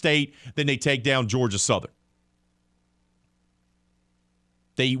Texas State. Then they take down Georgia Southern.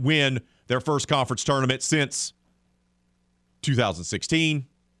 They win their first conference tournament since 2016.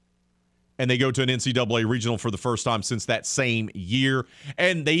 And they go to an NCAA regional for the first time since that same year.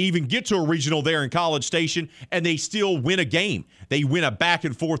 And they even get to a regional there in College Station, and they still win a game. They win a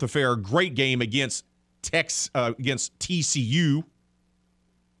back-and-forth affair, a great game against TCU,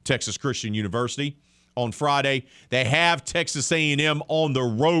 Texas Christian University, on Friday. They have Texas A&M on the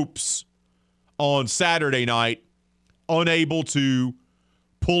ropes on Saturday night, unable to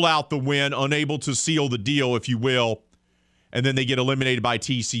pull out the win, unable to seal the deal, if you will, and then they get eliminated by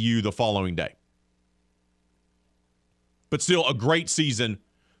TCU the following day. But still a great season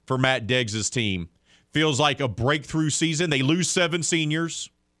for Matt Deggs' team. Feels like a breakthrough season. They lose 7 seniors,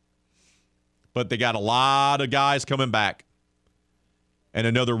 but they got a lot of guys coming back. And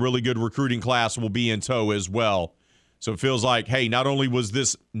another really good recruiting class will be in tow as well. So it feels like, hey, not only was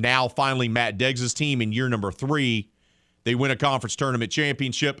this now finally Matt Deggs' team in year number 3, they win a conference tournament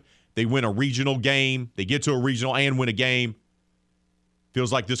championship, they win a regional game, they get to a regional and win a game.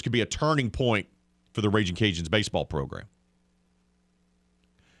 Feels like this could be a turning point for the Raging Cajuns baseball program.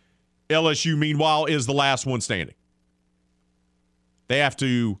 LSU, meanwhile, is the last one standing. They have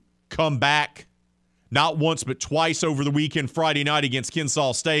to come back not once but twice over the weekend, Friday night against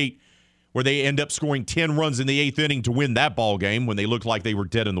Kennesaw State, where they end up scoring 10 runs in the 8th inning to win that ball game when they looked like they were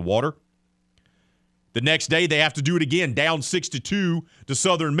dead in the water. The next day, they have to do it again, down 6-2 to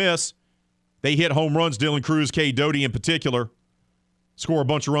Southern Miss. They hit home runs, Dylan Cruz, Cade Doty in particular, score a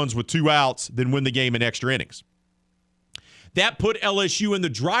bunch of runs with 2 outs, then win the game in extra innings. That put LSU in the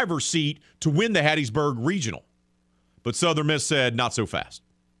driver's seat to win the Hattiesburg Regional. But Southern Miss said, not so fast.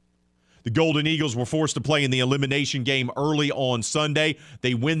 The Golden Eagles were forced to play in the elimination game early on Sunday.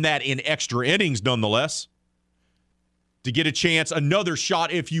 They win that in extra innings nonetheless to get a chance, another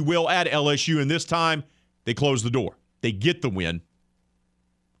shot, if you will, at LSU. And this time, they close the door. They get the win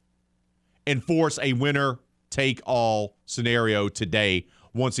and force a winner-take-all scenario today.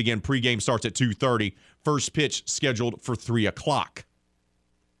 Once again, pregame starts at 2:30. First pitch scheduled for 3 o'clock.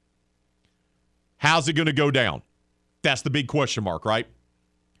 How's it going to go down? That's the big question mark, right?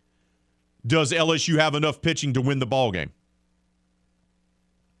 Does LSU have enough pitching to win the ball game?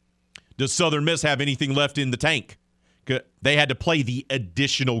 Does Southern Miss have anything left in the tank? They had to play the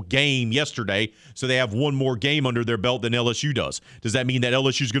additional game yesterday, so they have one more game under their belt than LSU does. Does that mean that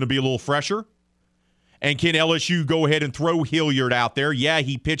LSU is going to be a little fresher? And can LSU go ahead and throw Hilliard out there? Yeah,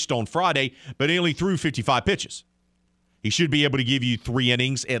 he pitched on Friday, but he only threw 55 pitches. He should be able to give you 3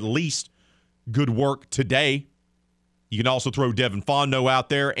 innings, at least good work today. You can also throw Devin Fontenot out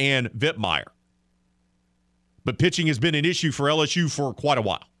there and Vittmeyer. But pitching has been an issue for LSU for quite a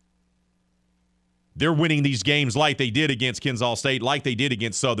while. They're winning these games like they did against Kennesaw State, like they did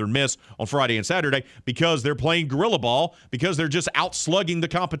against Southern Miss on Friday and Saturday, because they're playing guerrilla ball, because they're just out-slugging the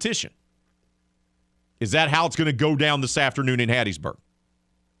competition. Is that how it's going to go down this afternoon in Hattiesburg?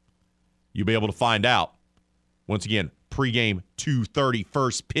 You'll be able to find out. Once again, Pregame 2:30,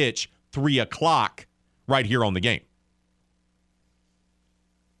 first pitch 3 o'clock right here on the game.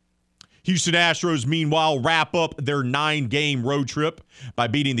 Houston Astros, meanwhile, wrap up their 9-game road trip by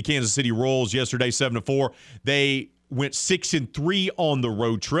beating the Kansas City Royals yesterday 7-4. They went 6-3 on the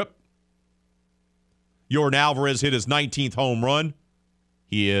road trip. Yordan Alvarez hit his 19th home run.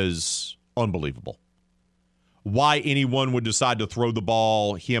 He is unbelievable. Why anyone would decide to throw the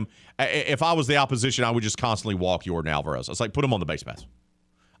ball him. If I was the opposition, I would just constantly walk Yordan Alvarez. It's like, put him on the base paths.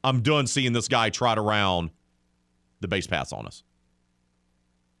 I'm done seeing this guy trot around the base paths on us.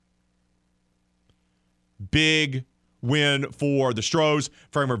 Big win for the Stros.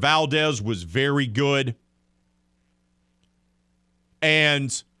 Framber Valdez was very good.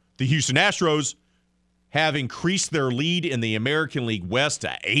 And the Houston Astros have increased their lead in the American League West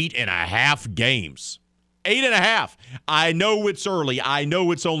to 8.5 games. 8.5. I know it's early. I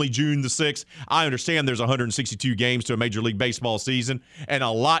know it's only June the 6th. I understand there's 162 games to a Major League Baseball season, and a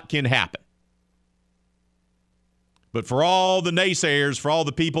lot can happen. But for all the naysayers, for all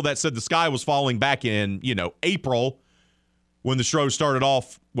the people that said the sky was falling back in, April, when the Stros started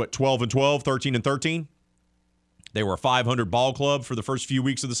off, 12-12, 13-13? They were a 500 ball club for the first few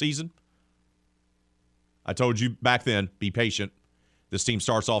weeks of the season. I told you back then, be patient. This team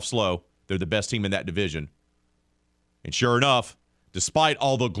starts off slow. They're the best team in that division. And sure enough, despite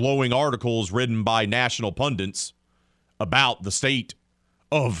all the glowing articles written by national pundits about the state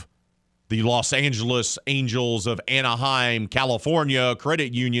of the Los Angeles Angels of Anaheim, California,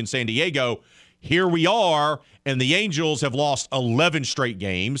 Credit Union, San Diego, here we are, and the Angels have lost 11 straight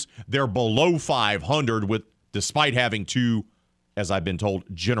games. They're below 500 despite having two, as I've been told,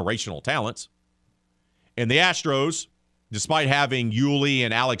 generational talents. And the Astros, despite having Yuli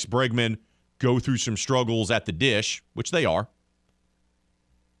and Alex Bregman go through some struggles at the dish, which they are,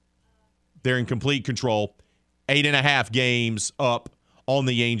 they're in complete control. 8.5 games up on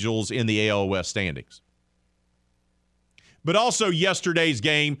the Angels in the AL West standings. But also yesterday's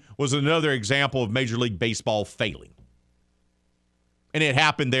game was another example of Major League Baseball failing. And it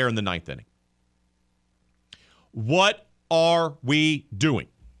happened there in the 9th inning. What are we doing?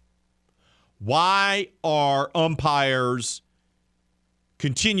 Why are umpires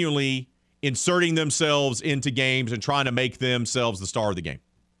continually inserting themselves into games and trying to make themselves the star of the game?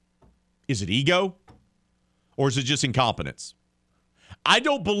 Is it ego? Or is it just incompetence? I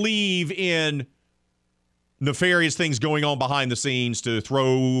don't believe in nefarious things going on behind the scenes to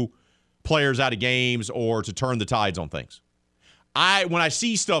throw players out of games or to turn the tides on things. When I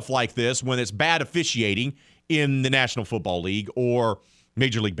see stuff like this, when it's bad officiating in the National Football League or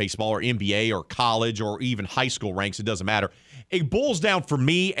Major League Baseball or NBA or college or even high school ranks, it doesn't matter. It boils down for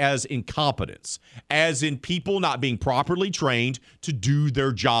me as incompetence, as in people not being properly trained to do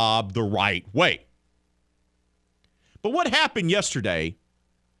their job the right way. But what happened yesterday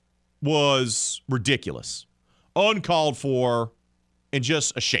was ridiculous, uncalled for, and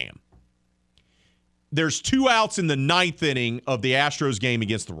just a sham. There's 2 outs in the 9th inning of the Astros game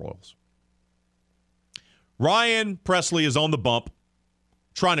against the Royals. Ryan Presley is on the bump,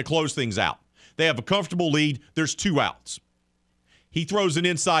 trying to close things out. They have a comfortable lead. There's 2 outs. He throws an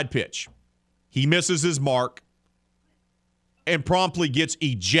inside pitch. He misses his mark and promptly gets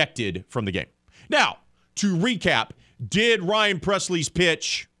ejected from the game. Now, to recap, did Ryan Presley's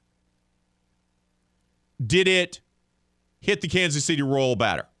pitch, did it hit the Kansas City Royal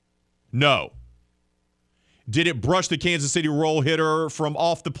batter? No. Did it brush the Kansas City Royal hitter from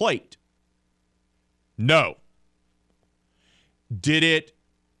off the plate? No. Did it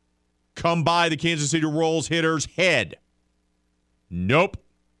come by the Kansas City Royals hitter's head? Nope.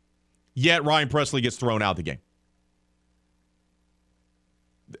 Yet Ryan Presley gets thrown out of the game.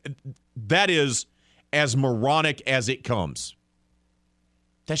 That is as moronic as it comes.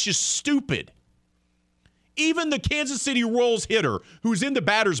 That's just stupid. Even the Kansas City Royals hitter who's in the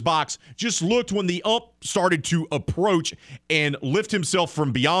batter's box just looked when the ump started to approach and lift himself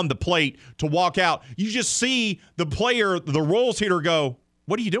from beyond the plate to walk out. You just see the player, the Royals hitter, go,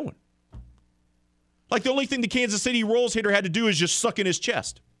 "What are you doing?" Like the only thing the Kansas City Royals hitter had to do is just suck in his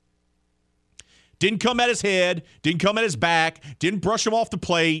chest. Didn't come at his head, didn't come at his back, didn't brush him off the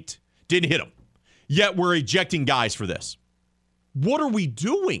plate, didn't hit him. Yet we're ejecting guys for this. What are we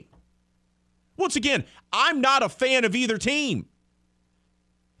doing? Once again, I'm not a fan of either team.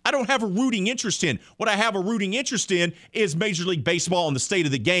 I don't have a rooting interest in. What I have a rooting interest in is Major League Baseball and the state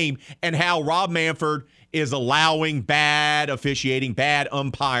of the game and how Rob Manfred is allowing bad officiating, bad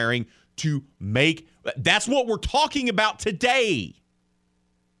umpiring to make. That's what we're talking about today.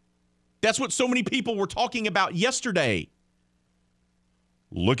 That's what so many people were talking about yesterday.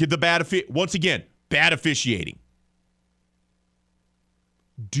 Look at the bad once again, bad officiating.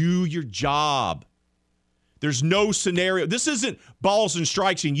 Do your job. There's no scenario. This isn't balls and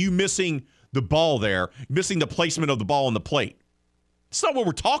strikes and you missing the ball there, missing the placement of the ball on the plate. That's not what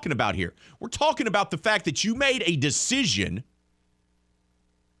we're talking about here. We're talking about the fact that you made a decision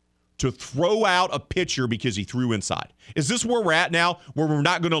to throw out a pitcher because he threw inside. Is this where we're at now, where we're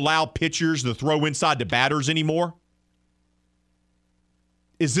not going to allow pitchers to throw inside to batters anymore?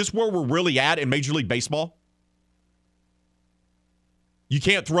 Is this where we're really at in Major League Baseball? You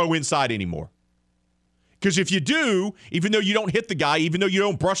can't throw inside anymore. Because if you do, even though you don't hit the guy, even though you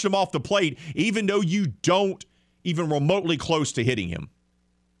don't brush him off the plate, even though you don't even remotely close to hitting him,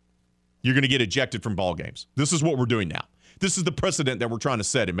 you're going to get ejected from ball games. This is what we're doing now. This is the precedent that we're trying to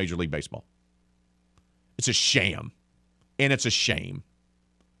set in Major League Baseball. It's a sham. And it's a shame.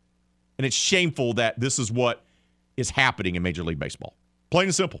 And it's shameful that this is what is happening in Major League Baseball. Plain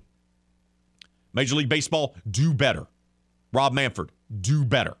and simple. Major League Baseball, do better. Rob Manfred, do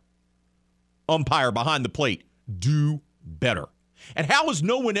better. Umpire behind the plate, do better. And how is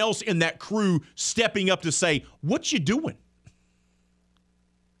no one else in that crew stepping up to say, what you doing?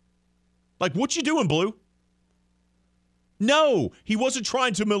 Like, what you doing, Blue? No, he wasn't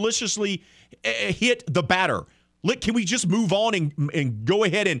trying to maliciously hit the batter. Can we just move on and go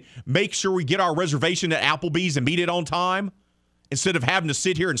ahead and make sure we get our reservation at Applebee's and meet it on time instead of having to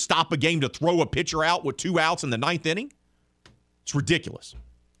sit here and stop a game to throw a pitcher out with 2 outs in the 9th inning? It's ridiculous.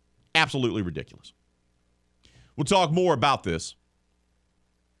 Absolutely ridiculous. We'll talk more about this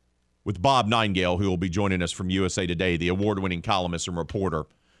with Bob Nightingale, who will be joining us from USA Today, the award-winning columnist and reporter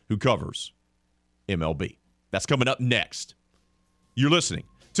who covers MLB. That's coming up next. You're listening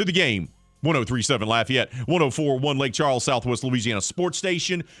to The Game, 103.7 Lafayette, 104.1 Lake Charles, Southwest Louisiana Sports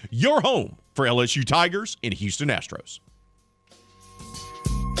Station, your home for LSU Tigers and Houston Astros.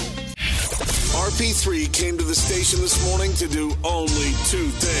 RP3 came to the station this morning to do only 2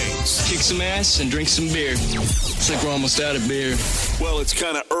 things. Kick some ass and drink some beer. Looks like we're almost out of beer. Well, it's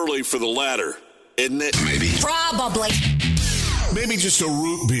kind of early for the latter, isn't it? Maybe. Probably. Maybe just a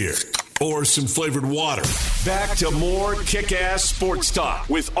root beer or some flavored water. Back to more kick-ass sports talk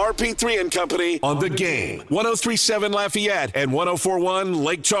with RP3 and Company on The Game. 103.7 Lafayette and 104.1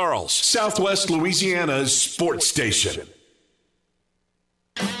 Lake Charles, Southwest Louisiana's sports station.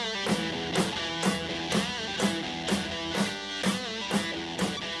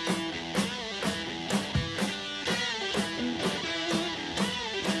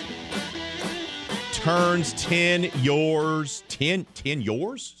 Turns 10 yours. 10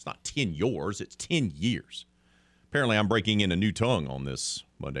 yours? It's not 10 yours. It's 10 years. Apparently, I'm breaking in a new tongue on this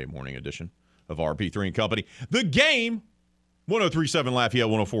Monday morning edition of RP3 and Company. The Game, 103.7 Lafayette,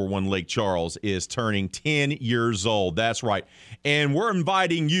 104.1 Lake Charles, is turning 10 years old. That's right. And we're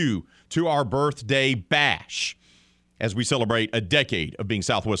inviting you to our birthday bash as we celebrate a decade of being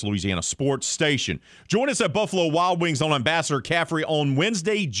Southwest Louisiana sports station. Join us at Buffalo Wild Wings on Ambassador Caffrey on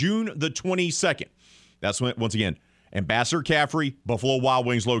Wednesday, June the 22nd. That's when, once again, Ambassador Caffrey, Buffalo Wild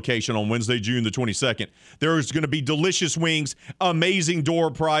Wings location on Wednesday, June the 22nd. There's going to be delicious wings, amazing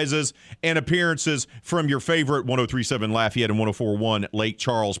door prizes, and appearances from your favorite 103.7 Lafayette and 104.1 Lake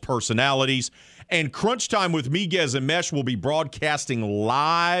Charles personalities. And Crunch Time with Miguez and Mesh will be broadcasting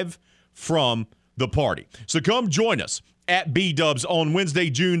live from the party. So come join us at B-Dubs on Wednesday,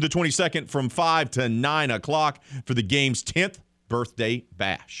 June the 22nd from 5 to 9 o'clock for the Game's 10th birthday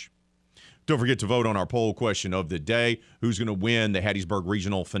bash. Don't forget to vote on our poll question of the day. Who's going to win the Hattiesburg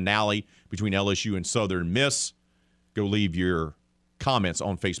Regional Finale between LSU and Southern Miss? Go leave your comments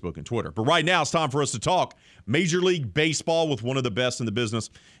on Facebook and Twitter. But right now, it's time for us to talk Major League Baseball with one of the best in the business.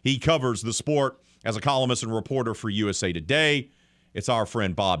 He covers the sport as a columnist and reporter for USA Today. It's our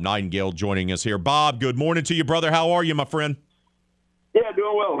friend Bob Nightingale joining us here. Bob, good morning to you, brother. How are you, my friend? Yeah,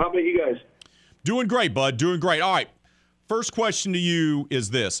 doing well. How about you guys? Doing great, bud. Doing great. All right. First question to you is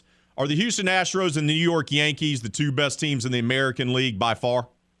this. Are the Houston Astros and the New York Yankees the 2 best teams in the American League by far?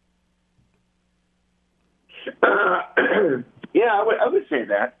 Yeah, I would say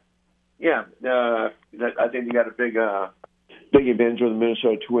that. Yeah, I think you got a big advantage with the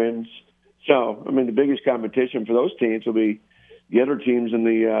Minnesota Twins. So, I mean, the biggest competition for those teams will be the other teams in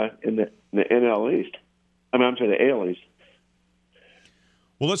the NL East. I'm sorry, the AL East.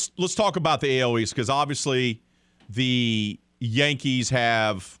 Well, let's talk about the AL East because obviously the Yankees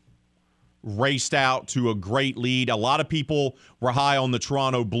have raced out to a great lead. A lot of people were high on the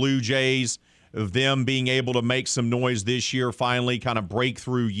Toronto Blue Jays, of them being able to make some noise this year, finally kind of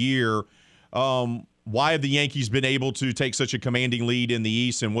breakthrough year. Why have the Yankees been able to take such a commanding lead in the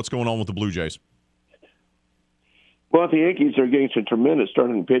East, and what's going on with the Blue Jays? Well, the Yankees are getting some tremendous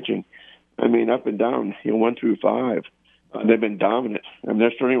starting pitching. I mean, up and down, 1 through 5. they've been dominant. I mean,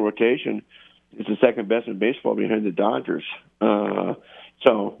 their starting rotation is the second best in baseball behind the Dodgers. And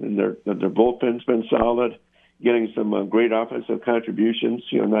their bullpen's been solid, getting some great offensive contributions.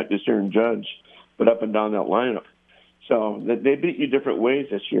 Not just Aaron Judge, but up and down that lineup. So they beat you different ways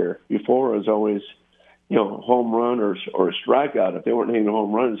this year. Before it was always, home run or a strikeout. If they weren't hitting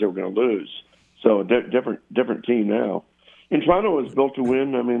home runs, they were going to lose. So different team now. And Toronto was built to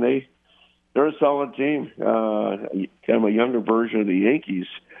win. I mean, they're a solid team, kind of a younger version of the Yankees.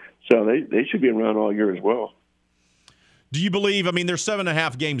 So they should be around all year as well. Do you believe, they're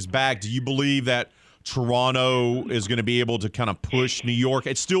 7.5 games back. Do you believe that Toronto is going to be able to kind of push New York?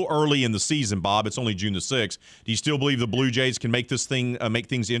 It's still early in the season, Bob. It's only June the 6th. Do you still believe the Blue Jays can make make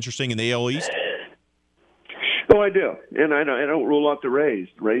things interesting in the AL East? Oh, I do. And I don't rule out the Rays.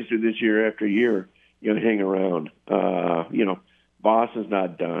 The Rays do this year after year, hang around. Boston's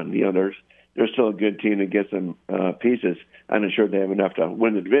not done. They're still a good team that gets them pieces. I'm not sure they have enough to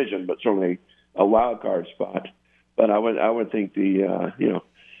win the division, but certainly a wild card spot. But I would think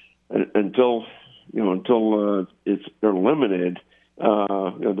until they're limited,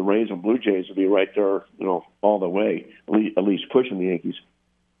 the Rays and Blue Jays will be right there, all the way, at least pushing the Yankees.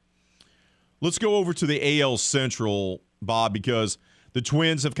 Let's go over to the AL Central, Bob, because the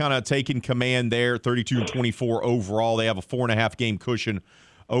Twins have kind of taken command there, 32-24 overall. They have a 4.5 game cushion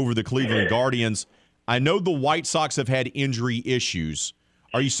over the Cleveland Guardians. I know the White Sox have had injury issues.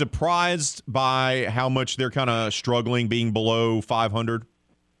 Are you surprised by how much they're kind of struggling, being below 500?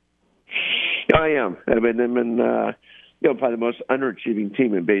 I am. They've been, probably the most underachieving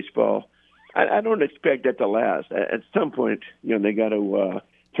team in baseball. I don't expect that to last. At some point, they got to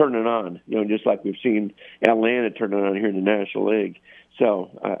turn it on. Just like we've seen Atlanta turn it on here in the National League. So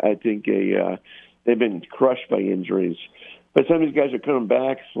I think they've been crushed by injuries. But some of these guys are coming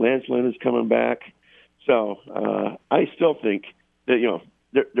back. Lance Lynn is coming back. So I still think that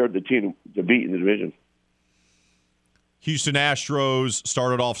they're the team to beat in the division. Houston Astros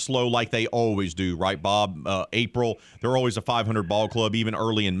started off slow like they always do, right, Bob? April, they're always a 500 ball club, even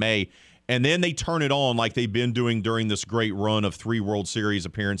early in May. And then they turn it on like they've been doing during this great run of 3 World Series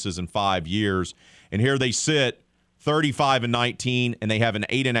appearances in 5 years. And here they sit, 35-19, and they have an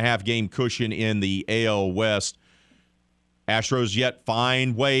 8.5 game cushion in the AL West. Astros yet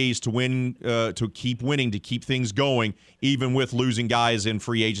find ways to win, to keep winning, to keep things going, even with losing guys in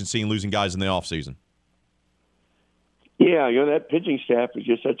free agency and losing guys in the offseason. Yeah, that pitching staff is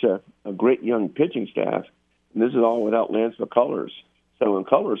just such a great young pitching staff. And this is all without Lance McCullers. So when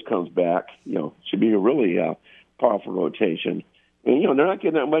Cullers comes back, should be a really powerful rotation. And, they're not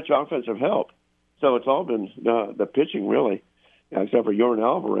getting that much offensive help. So it's all been the pitching, really, except for Yordan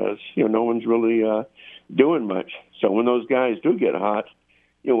Alvarez. No one's really doing much. So when those guys do get hot,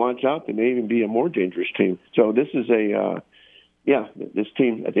 watch out. They may even be a more dangerous team. So this is this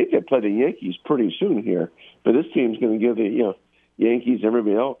team, I think they play the Yankees pretty soon here. But this team's going to give the Yankees,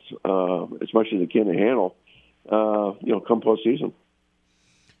 everybody else, as much as they can to handle, come postseason.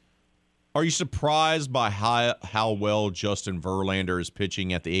 Are you surprised by how well Justin Verlander is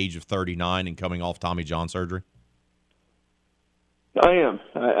pitching at the age of 39 and coming off Tommy John surgery? I am.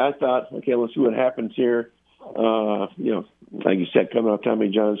 I thought, okay, let's see what happens here. Like you said, coming off Tommy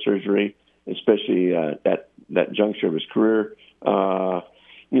John surgery, especially that juncture of his career. I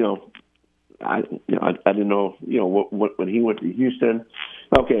didn't know, what when he went to Houston,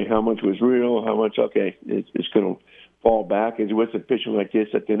 okay, how much was real, how much, okay, it's going to fall back as he wasn't pitching like this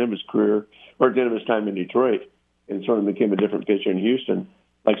at the end of his career or at the end of his time in Detroit, and sort of became a different pitcher in Houston,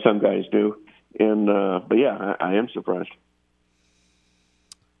 like some guys do. And but yeah, I am surprised.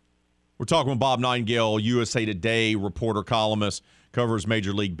 We're talking with Bob Nightingale, USA Today reporter, columnist, covers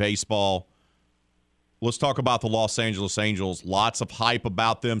Major League Baseball. Let's talk about the Los Angeles Angels. Lots of hype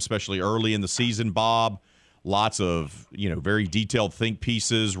about them, especially early in the season, Bob. Lots of, very detailed think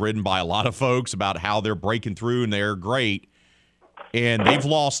pieces written by a lot of folks about how they're breaking through, and they're great. And they've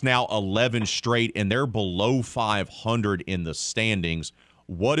lost now 11 straight, and they're below 500 in the standings.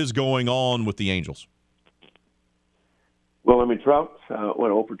 What is going on with the Angels? Well, Trout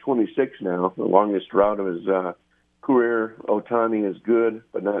went 0 for 26 now, the longest drought of his career. Ohtani is good,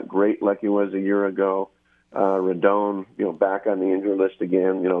 but not great like he was a year ago. Rendon, back on the injury list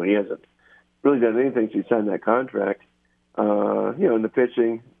again. He hasn't really done anything since he signed that contract. And the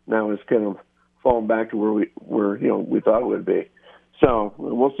pitching now is kind of falling back to where we thought it would be. So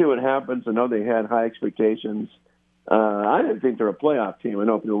we'll see what happens. I know they had high expectations. I didn't think they're a playoff team. I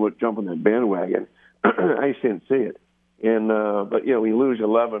know people would jump on that bandwagon. I just didn't see it. And but when you lose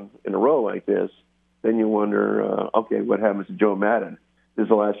 11 in a row like this, then you wonder, okay, what happens to Joe Madden? This is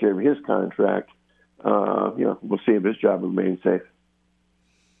the last year of his contract. we'll see if his job remains safe.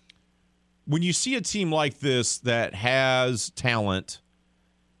 When you see a team like this that has talent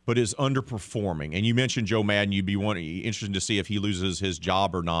but is underperforming, and you mentioned Joe Madden, you'd be interested to see if he loses his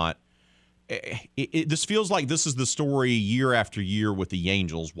job or not. This feels like this is the story year after year with the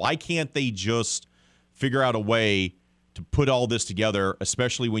Angels. Why can't they just figure out a way to put all this together,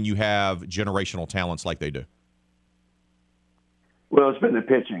 especially when you have generational talents like they do? Well, it's been the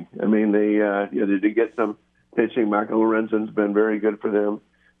pitching. I mean, they did get some pitching. Michael Lorenzen's been very good for them.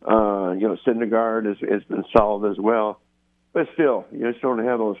 Syndergaard has been solid as well. But still, you just don't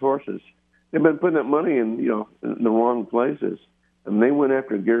have those horses. They've been putting that money in the wrong places. And they went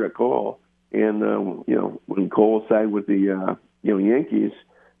after Garrett Cole. And, when Cole signed with the, Yankees,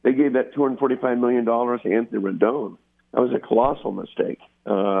 they gave that $245 million to Anthony Rendon. That was a colossal mistake.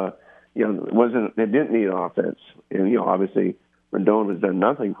 They didn't need offense. And, obviously Rendon has done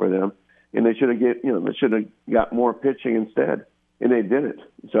nothing for them. And they should have got more pitching instead. And they didn't.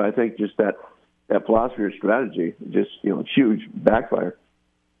 So I think just that philosophy or strategy, huge backfire.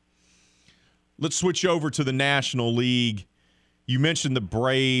 Let's switch over to the National League. You mentioned the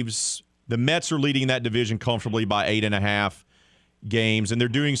Braves. The Mets are leading that division comfortably by 8.5 games, and they're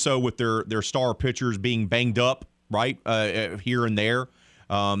doing so with their star pitchers being banged up, right, here and there.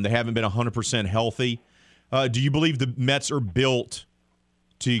 They haven't been 100% healthy. Do you believe the Mets are built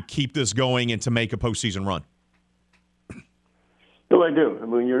to keep this going and to make a postseason run? No, I do. I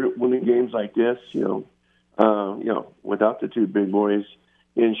mean, you're winning games like this, without the two big boys,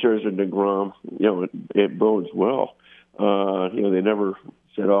 Scherzer, DeGrom, it bodes well. They never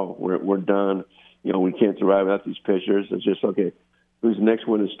said, "Oh, we're done. We can't survive without these pitchers." It's just, okay, who's the next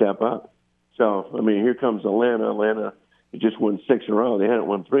one to step up? So, I mean, here comes Atlanta. Atlanta just won 6 in a row. They hadn't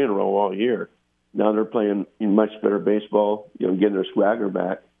won 3 in a row all year. Now they're playing much better baseball, getting their swagger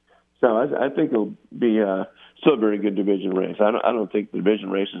back. So I think it'll be still a very good division race. I don't think the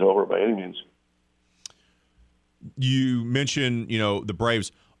division race is over by any means. You mentioned, the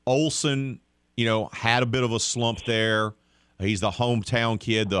Braves. Olsen, had a bit of a slump there. He's the hometown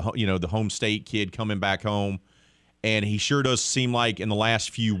kid, the home state kid coming back home. And he sure does seem like in the last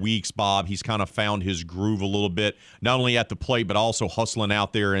few weeks, Bob, he's kind of found his groove a little bit, not only at the plate, but also hustling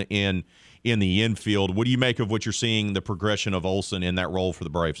out there in the infield. What do you make of what you're seeing, the progression of Olsen in that role for the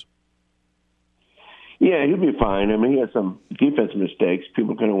Braves? Yeah, he'll be fine. I mean, he had some defense mistakes.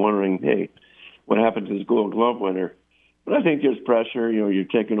 People kind of wondering, hey, what happened to his Gold Glove winner? But I think there's pressure. You're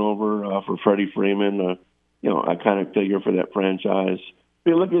taking over for Freddie Freeman, iconic figure for that franchise. I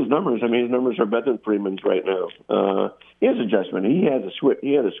mean, look at his numbers. I mean, his numbers are better than Freeman's right now. He has adjustment. He had to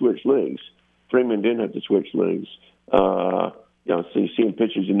switch leagues. Freeman didn't have to switch leagues. So you're seeing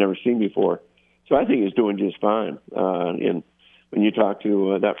pitches you've never seen before. So I think he's doing just fine. And when you talk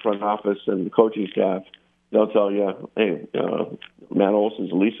to that front office and the coaching staff, they'll tell you, hey, Matt Olson's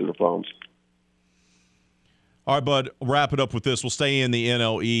the least of the problems. All right, bud, wrap it up with this. We'll stay in the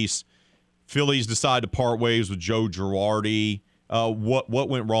NL East. Phillies decide to part ways with Joe Girardi. What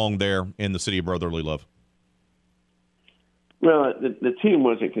went wrong there in the city of brotherly love? Well, the team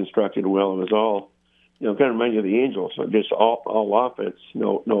wasn't constructed well. It was all, kind of remind you of the Angels. So just all offense,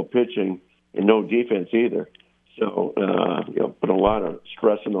 no pitching, and no defense either. So, put a lot of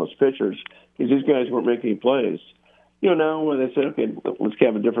stress on those pitchers because these guys weren't making plays. Now when they said, okay, let's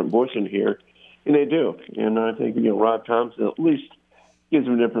have a different voice in here, and they do. And I think, Rob Thompson at least gives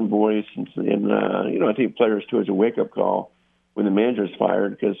them a different voice. And I think players, too, as a wake-up call when the manager's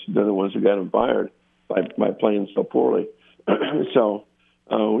fired because they're the ones who got him fired by playing so poorly. So,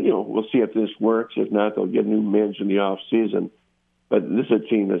 we'll see if this works. If not, they'll get a new manager in the off season. But this is a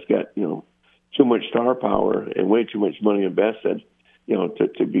team that's got, too much star power and way too much money invested,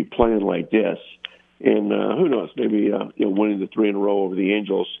 to be playing like this. And who knows, maybe, winning the 3 in a row over the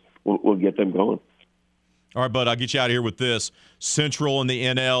Angels will get them going. All right, bud, I'll get you out of here with this. Central in the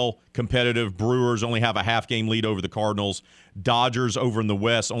NL, competitive. Brewers only have a half-game lead over the Cardinals. Dodgers over in the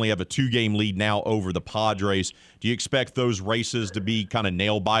West only have a 2-game lead now over the Padres. Do you expect those races to be kind of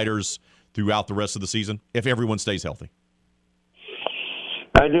nail-biters throughout the rest of the season if everyone stays healthy?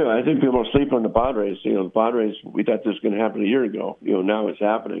 I do. I think people sleep on the Padres. The Padres, we thought this was going to happen a year ago. Now it's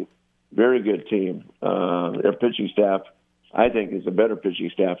happening. Very good team. Their pitching staff, I think, is a better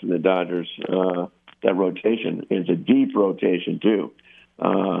pitching staff than the Dodgers. That rotation is a deep rotation too.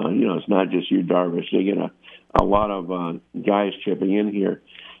 It's not just you, Darvish. They get a lot of guys chipping in here,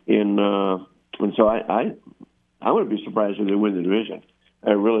 and so I wouldn't be surprised if they win the division.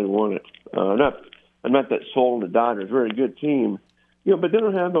 I really want it. I'm not that sold on the Dodgers. Very good team, but they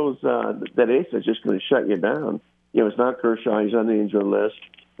don't have those that ace that's just going to shut you down. It's not Kershaw. He's on the injured list.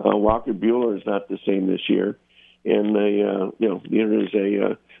 Walker Buehler is not the same this year. And there's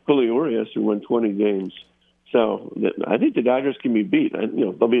a Julio Urias who won 20 games. So I think the Dodgers can be beat.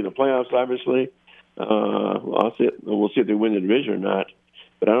 They'll be in the playoffs, obviously. We'll see if they win the division or not.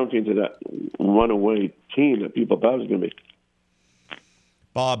 But I don't think they're that runaway team that people thought it was going to be.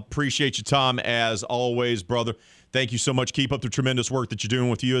 Bob, appreciate your time as always, brother. Thank you so much. Keep up the tremendous work that you're doing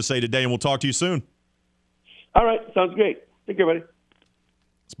with USA Today, and we'll talk to you soon. All right. Sounds great. Take care, buddy.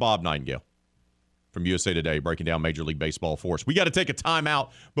 It's Bob Nightingale from USA Today breaking down Major League Baseball for us. We got to take a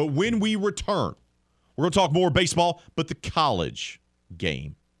timeout, but when we return, we're going to talk more baseball, but the college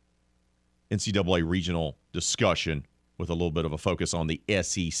game. NCAA regional discussion with a little bit of a focus on the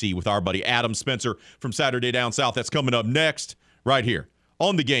SEC with our buddy Adam Spencer from Saturday Down South. That's coming up next right here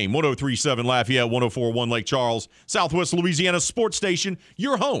on The Game, 103.7 Lafayette, 104.1 Lake Charles, Southwest Louisiana Sports Station,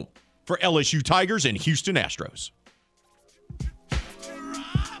 your home for LSU Tigers and Houston Astros.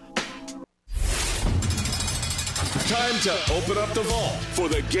 Time to open up the vault for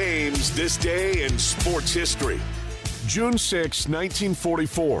the games this day in sports history. June 6,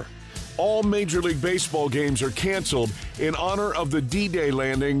 1944. All Major League Baseball games are canceled in honor of the D-Day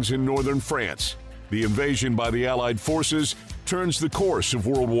landings in northern France. The invasion by the Allied forces turns the course of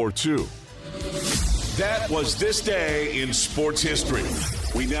World War II. That was this day in sports history.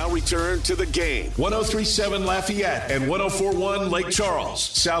 We now return to The Game. 103.7 Lafayette and 104.1 Lake Charles,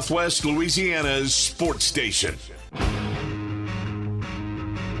 Southwest Louisiana's sports station.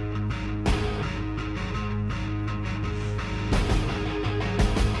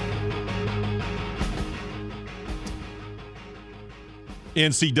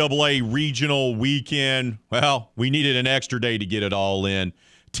 NCAA regional weekend. Well, we needed an extra day to get it all in.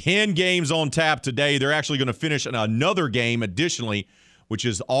 10 games on tap today. They're actually going to finish another game additionally, which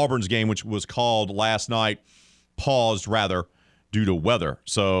is Auburn's game, which was called last night, paused rather, due to weather.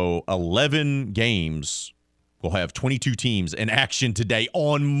 So 11 games. We'll have 22 teams in action today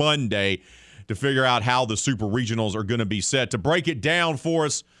on Monday to figure out how the Super Regionals are going to be set. To break it down for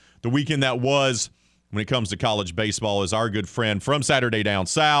us, the weekend that was when it comes to college baseball is our good friend from Saturday Down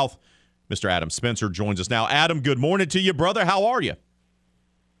South, Mr. Adam Spencer joins us now. Adam, good morning to you, brother. How are you?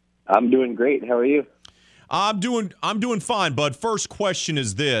 I'm doing great. How are you? I'm doing fine, bud. First question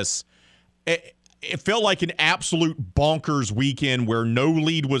is this. It felt like an absolute bonkers weekend where no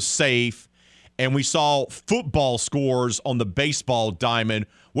lead was safe, and we saw football scores on the baseball diamond.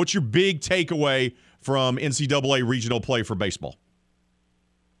 What's your big takeaway from NCAA regional play for baseball?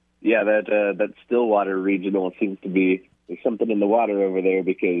 Yeah, that Stillwater regional seems to be there's something in the water over there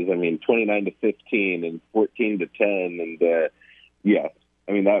because 29-15 and 14-10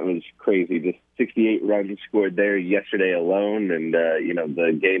 and that was crazy. Just 68 runs scored there yesterday alone, and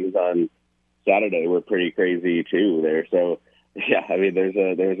the games on Saturday were pretty crazy too there. So yeah, there's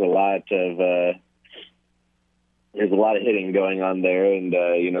a lot of hitting going on there, and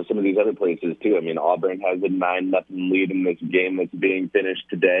some of these other places too. Auburn has a 9-0 lead in this game that's being finished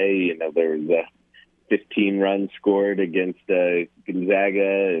today. There's 15 runs scored against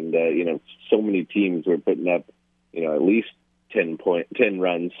Gonzaga, and so many teams were putting up at least 10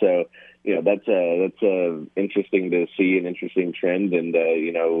 runs. So that's interesting to see, an interesting trend, and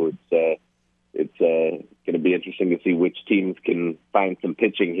it's going to be interesting to see which teams can find some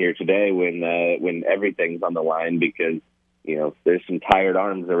pitching here today when everything's on the line, because there's some tired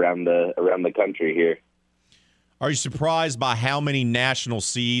arms around the country here. Are you surprised by how many national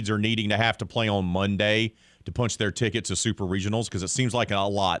seeds are needing to have to play on Monday to punch their ticket to Super Regionals? Because it seems like a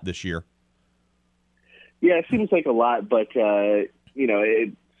lot this year. Yeah, it seems like a lot, but that's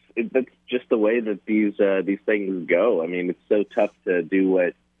just the way that these things go. It's so tough to do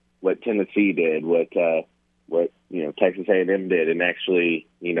what Tennessee did, what Texas A&M did, and actually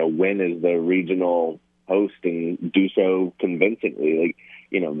win as the regional host and do so convincingly.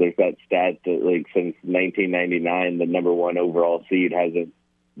 There's that stat that since 1999 the number one overall seed hasn't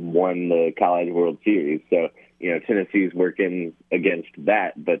won the College World Series. So Tennessee's working against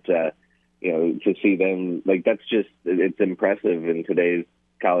that, but to see them that's just it's impressive in today's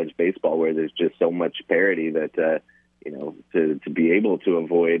college baseball where there's just so much parity that to be able to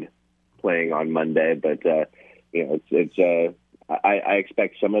avoid playing on Monday. But I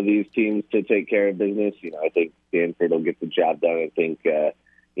expect some of these teams to take care of business. I think Stanford will get the job done. I think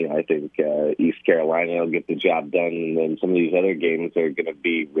East Carolina will get the job done, and then some of these other games are going to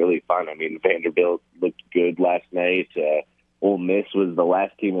be really fun. Vanderbilt looked good last night. Ole Miss was the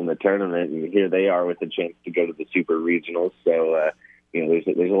last team in the tournament, and here they are with a chance to go to the Super Regionals. So there's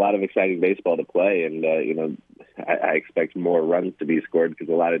a lot of exciting baseball to play, and I expect more runs to be scored because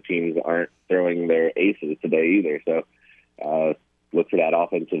a lot of teams aren't throwing their aces today either. So look for that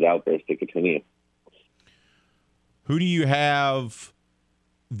offensive outburst to continue. Who do you have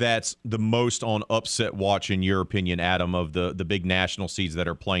that's the most on upset watch, in your opinion, Adam, of the big national seeds that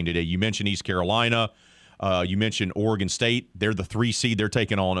are playing today? You mentioned East Carolina. You mentioned Oregon State. They're the 3 seed. They're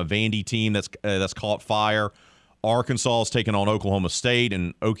taking on a Vandy team that's caught fire. Arkansas is taking on Oklahoma State,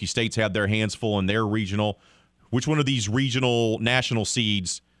 and Okie State's had their hands full in their regional. Which one of these regional national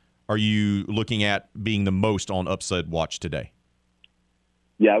seeds are you looking at being the most on upset watch today?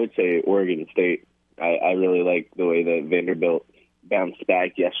 Yeah, I would say Oregon State. I really like the way that Vanderbilt bounced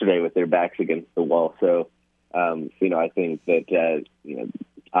back yesterday with their backs against the wall. So, I think that,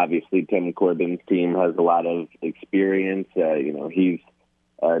 obviously Tim Corbin's team has a lot of experience. He's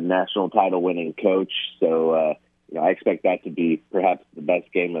a national title winning coach. So, I expect that to be perhaps the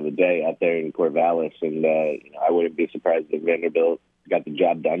best game of the day out there in Corvallis. And, I wouldn't be surprised if Vanderbilt got the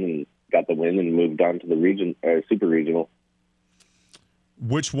job done and got the win and moved on to the super regional.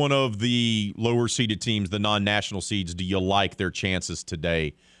 Which one of the lower-seeded teams, the non-national seeds, do you like their chances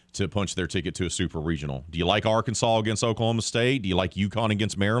today to punch their ticket to a super regional? Do you like Arkansas against Oklahoma State? Do you like UConn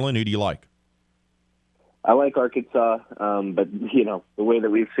against Maryland? Who do you like? I like Arkansas, but, the way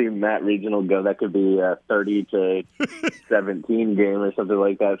that we've seen that regional go, that could be a 30-17 game or something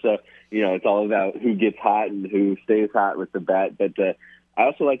like that. So, it's all about who gets hot and who stays hot with the bat. But I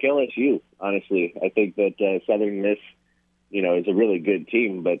also like LSU, honestly. I think that Southern Miss, is a really good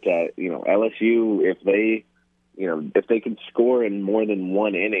team. But, LSU, if they can score in more than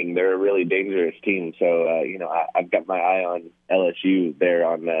one inning, they're a really dangerous team. So, I've got my eye on LSU there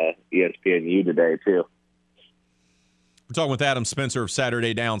on ESPNU today, too. We're talking with Adam Spencer of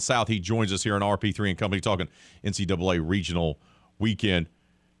Saturday Down South. He joins us here on RP3 and Company talking NCAA regional weekend.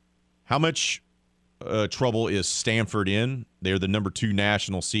 How much trouble is Stanford in? They're the number 2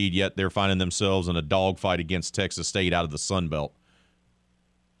 national seed, yet they're finding themselves in a dogfight against Texas State out of the Sun Belt.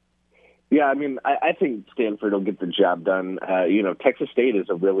 Yeah, I think Stanford will get the job done. Texas State is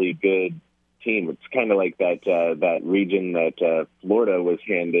a really good team. It's kind of like that region that Florida was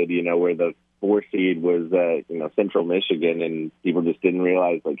handed, where the 4 seed was, Central Michigan, and people just didn't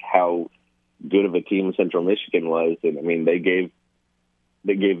realize how good of a team Central Michigan was. And they gave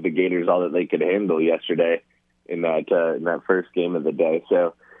the Gators all that they could handle yesterday in that first game of the day.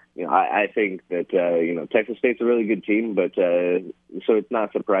 So, I think that Texas State's a really good team, but so it's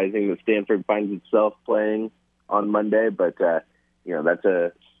not surprising that Stanford finds itself playing on Monday. But that's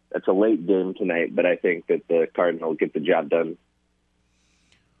a late game tonight. But I think that the Cardinals get the job done.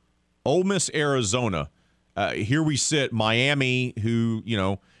 Ole Miss, Arizona. Here we sit. Miami, who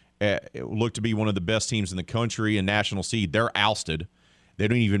look to be one of the best teams in the country and national seed, they're ousted. They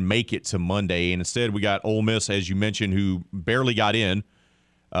don't even make it to Monday, and instead we got Ole Miss, as you mentioned, who barely got in.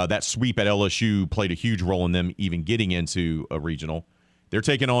 That sweep at LSU played a huge role in them even getting into a regional. They're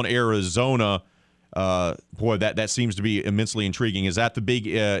taking on Arizona. Boy, that seems to be immensely intriguing. Is that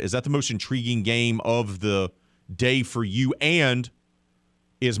the most intriguing game of the day for you? And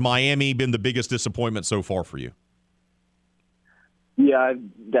is Miami been the biggest disappointment so far for you? Yeah,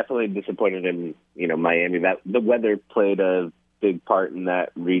 I'm definitely disappointed in Miami. That the weather played a big part in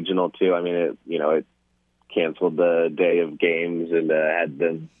that regional too. It canceled the day of games and had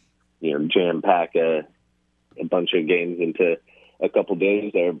them jam pack a bunch of games into a couple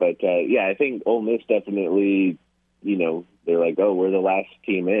days there. But I think Ole Miss definitely they're like, oh, we're the last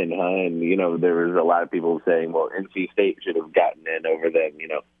team in, huh? And there was a lot of people saying, well, NC State should have gotten in over them.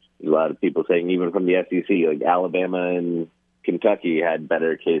 A lot of people saying even from the SEC, like Alabama and Kentucky had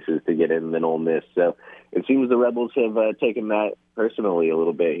better cases to get in than Ole Miss. So it seems the Rebels have taken that personally a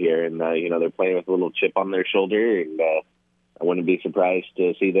little bit here, and they're playing with a little chip on their shoulder, and I wouldn't be surprised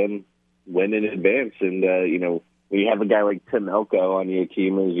to see them win in advance. And when you have a guy like Tim Elko on your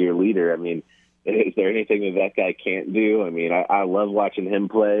team as your leader, is there anything that guy can't do? I love watching him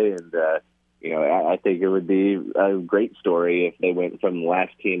play, and I think it would be a great story if they went from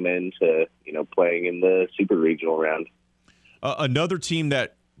last team in to playing in the super regional round. Another team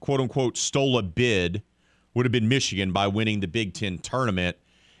that, quote-unquote, stole a bid would have been Michigan by winning the Big Ten tournament,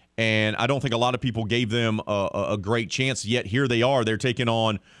 and I don't think a lot of people gave them a great chance, yet here they are. They're taking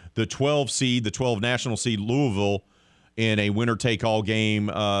on the 12 national seed Louisville in a winner-take-all game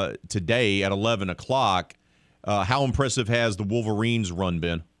today at 11 o'clock. How impressive has the Wolverines' run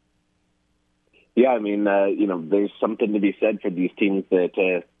been? Yeah, there's something to be said for these teams that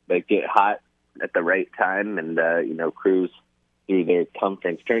get hot at the right time and, cruise through their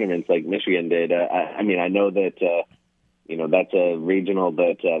conference tournaments like Michigan did. I know that, that's a regional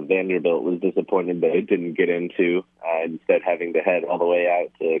that Vanderbilt was disappointed that it didn't get into, instead having to head all the way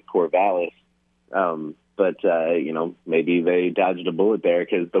out to Corvallis. but maybe they dodged a bullet there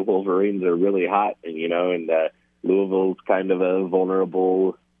because the Wolverines are really hot, and Louisville's kind of a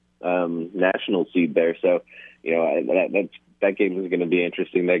vulnerable national seed there. So, that game is going to be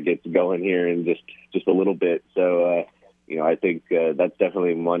interesting. That gets going here in just a little bit. So, I think that's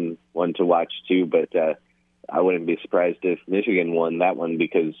definitely one to watch too. But I wouldn't be surprised if Michigan won that one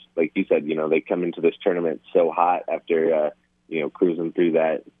because, like you said, they come into this tournament so hot after cruising through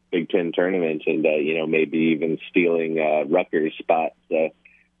that Big Ten tournament and maybe even stealing Rutgers' spot. So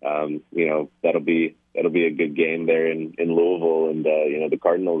that'll be a good game there in Louisville, and the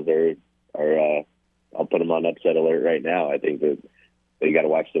Cardinals are I'll put them on upset alert right now. I think that they got to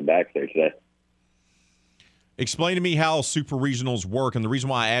watch their backs there today. Explain to me how super regionals work, and the reason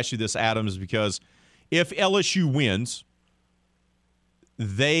why I asked you this, Adam, is because if LSU wins,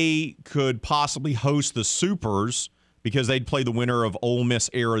 they could possibly host the Supers because they'd play the winner of Ole Miss,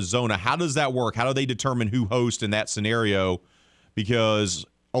 Arizona. How does that work? How do they determine who hosts in that scenario? Because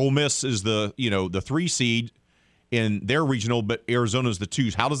Ole Miss is the 3 seed in their regional, but Arizona's the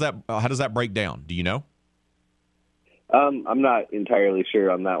 2. How does that break down? Do you know? I'm not entirely sure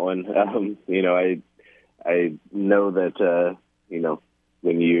on that one. I know that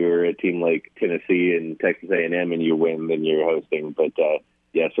when you're a team like Tennessee and Texas A&M and you win, then you're hosting. But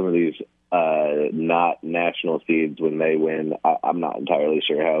some of these not national seeds, when they win, I'm not entirely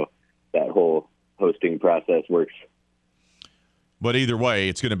sure how that whole hosting process works. But either way,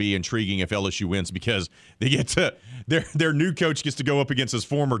 it's going to be intriguing if LSU wins because they get to their new coach gets to go up against his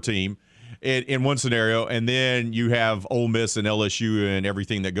former team in one scenario, and then you have Ole Miss and LSU and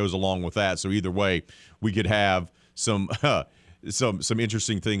everything that goes along with that. So either way, we could have some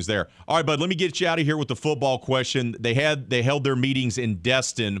interesting things there. All right, bud, let me get you out of here with the football question. They held their meetings in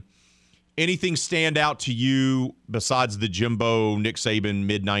Destin. Anything stand out to you besides the Jimbo, Nick Saban,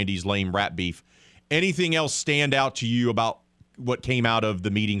 mid-90s lame rat beef? Anything else stand out to you about what came out of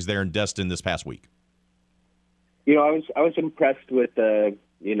the meetings there in Destin this past week? I was impressed with the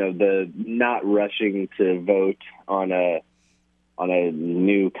not rushing to vote on a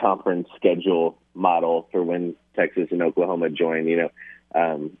new conference schedule model for when Texas and Oklahoma join.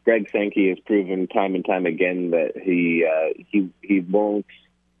 Greg Sankey has proven time and time again that he won't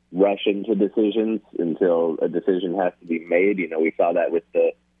rush into decisions until a decision has to be made. We saw that with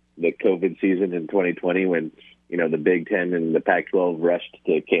the COVID season in 2020 when the Big Ten and the Pac-12 rushed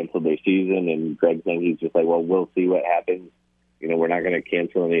to cancel their season, and Greg Sankey's just like, well, we'll see what happens. We're not going to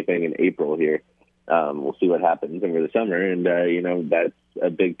cancel anything in April here. We'll see what happens over the summer, and that's a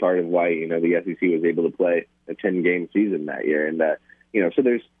big part of why the SEC was able to play a 10-game season that year, and so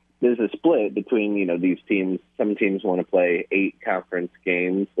there's a split between these teams. Some teams want to play 8 conference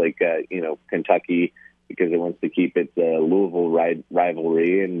games, like Kentucky, because it wants to keep its Louisville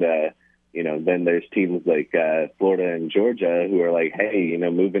rivalry, and then there's teams like Florida and Georgia who are like, hey,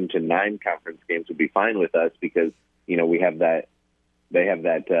 moving to 9 conference games would be fine with us because we have that. They have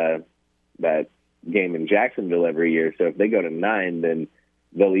that game in Jacksonville every year. So if they go to 9, then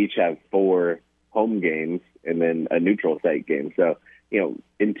they'll each have 4 home games and then a neutral site game. So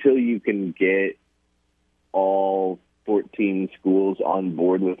until you can get all 14 schools on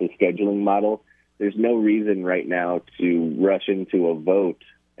board with the scheduling model, there's no reason right now to rush into a vote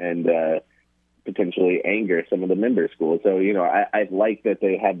and potentially anger some of the member schools. So, I like that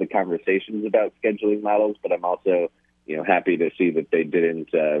they had the conversations about scheduling models, but I'm also, happy to see that they didn't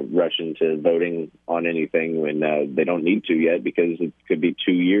rush into voting on anything when they don't need to yet, because it could be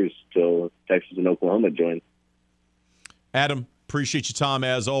 2 years till Texas and Oklahoma join. Adam, appreciate your time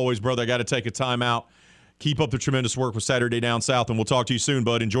as always, brother. I got to take a time out. Keep up the tremendous work with Saturday Down South, and we'll talk to you soon,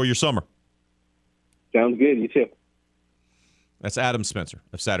 bud. Enjoy your summer. Sounds good. You too. That's Adam Spencer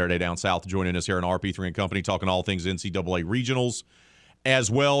of Saturday Down South joining us here on RP3 and Company, talking all things NCAA regionals, as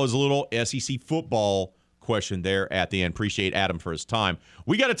well as a little SEC football question there at the end. Appreciate Adam for his time.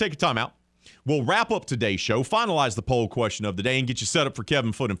 We got to take a time out. We'll wrap up today's show, finalize the poll question of the day, and get you set up for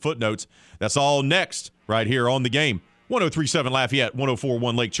Kevin Foote and Footnotes. That's all next right here on The Game. 103.7 Lafayette,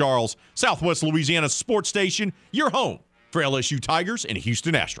 104.1 Lake Charles, Southwest Louisiana Sports Station, your home for LSU Tigers and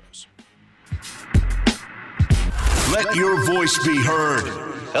Houston Astros. Let your voice be heard.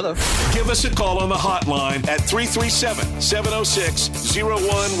 Hello. Give us a call on the hotline at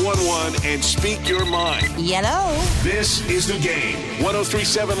 337-706-0111 and speak your mind. Hello. This is The Game.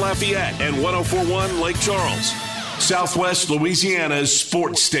 103.7 Lafayette and 104.1 Lake Charles, Southwest Louisiana's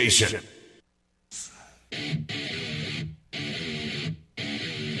sports station.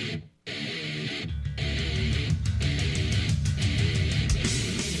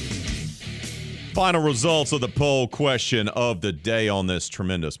 Final results of the poll question of the day on this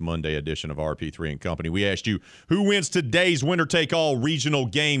tremendous Monday edition of RP3 and Company. We asked you, who wins today's winner-take-all regional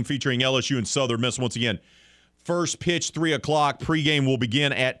game featuring LSU and Southern Miss? Once again, first pitch, 3 o'clock. Pregame will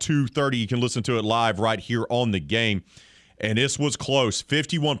begin at 2:30. You can listen to it live right here on the game. And this was close.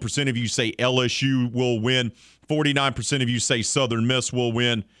 51% of you say LSU will win. 49% of you say Southern Miss will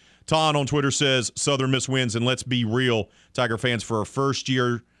win. Ton on Twitter says Southern Miss wins, and let's be real, Tiger fans, for our first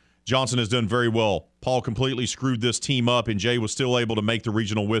year, Johnson has done very well. Paul completely screwed this team up, and Jay was still able to make the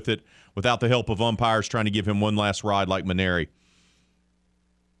regional with it without the help of umpires trying to give him one last ride like Maneri.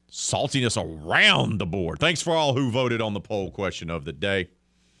 Saltiness around the board. Thanks for all who voted on the poll question of the day.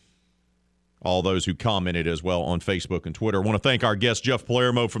 All those who commented as well on Facebook and Twitter. I want to thank our guest, Jeff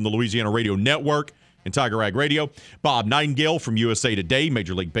Palermo from the Louisiana Radio Network and Tiger Rag Radio, Bob Nightingale from USA Today,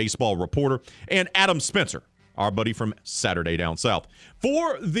 Major League Baseball reporter, and Adam Spencer, our buddy from Saturday Down South.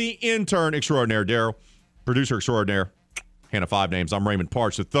 For the intern extraordinaire, Daryl, producer extraordinaire, Hannah Five Names, I'm Raymond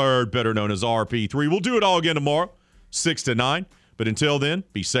Parks III, better known as RP3. We'll do it all again tomorrow, 6 to 9. But until then,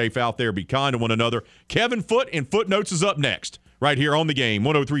 be safe out there, be kind to one another. Kevin Foote and Footnotes is up next, right here on the game.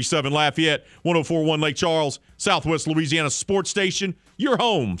 103.7 Lafayette, 104.1 Lake Charles, Southwest Louisiana Sports Station, your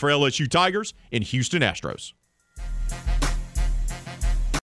home for LSU Tigers and Houston Astros.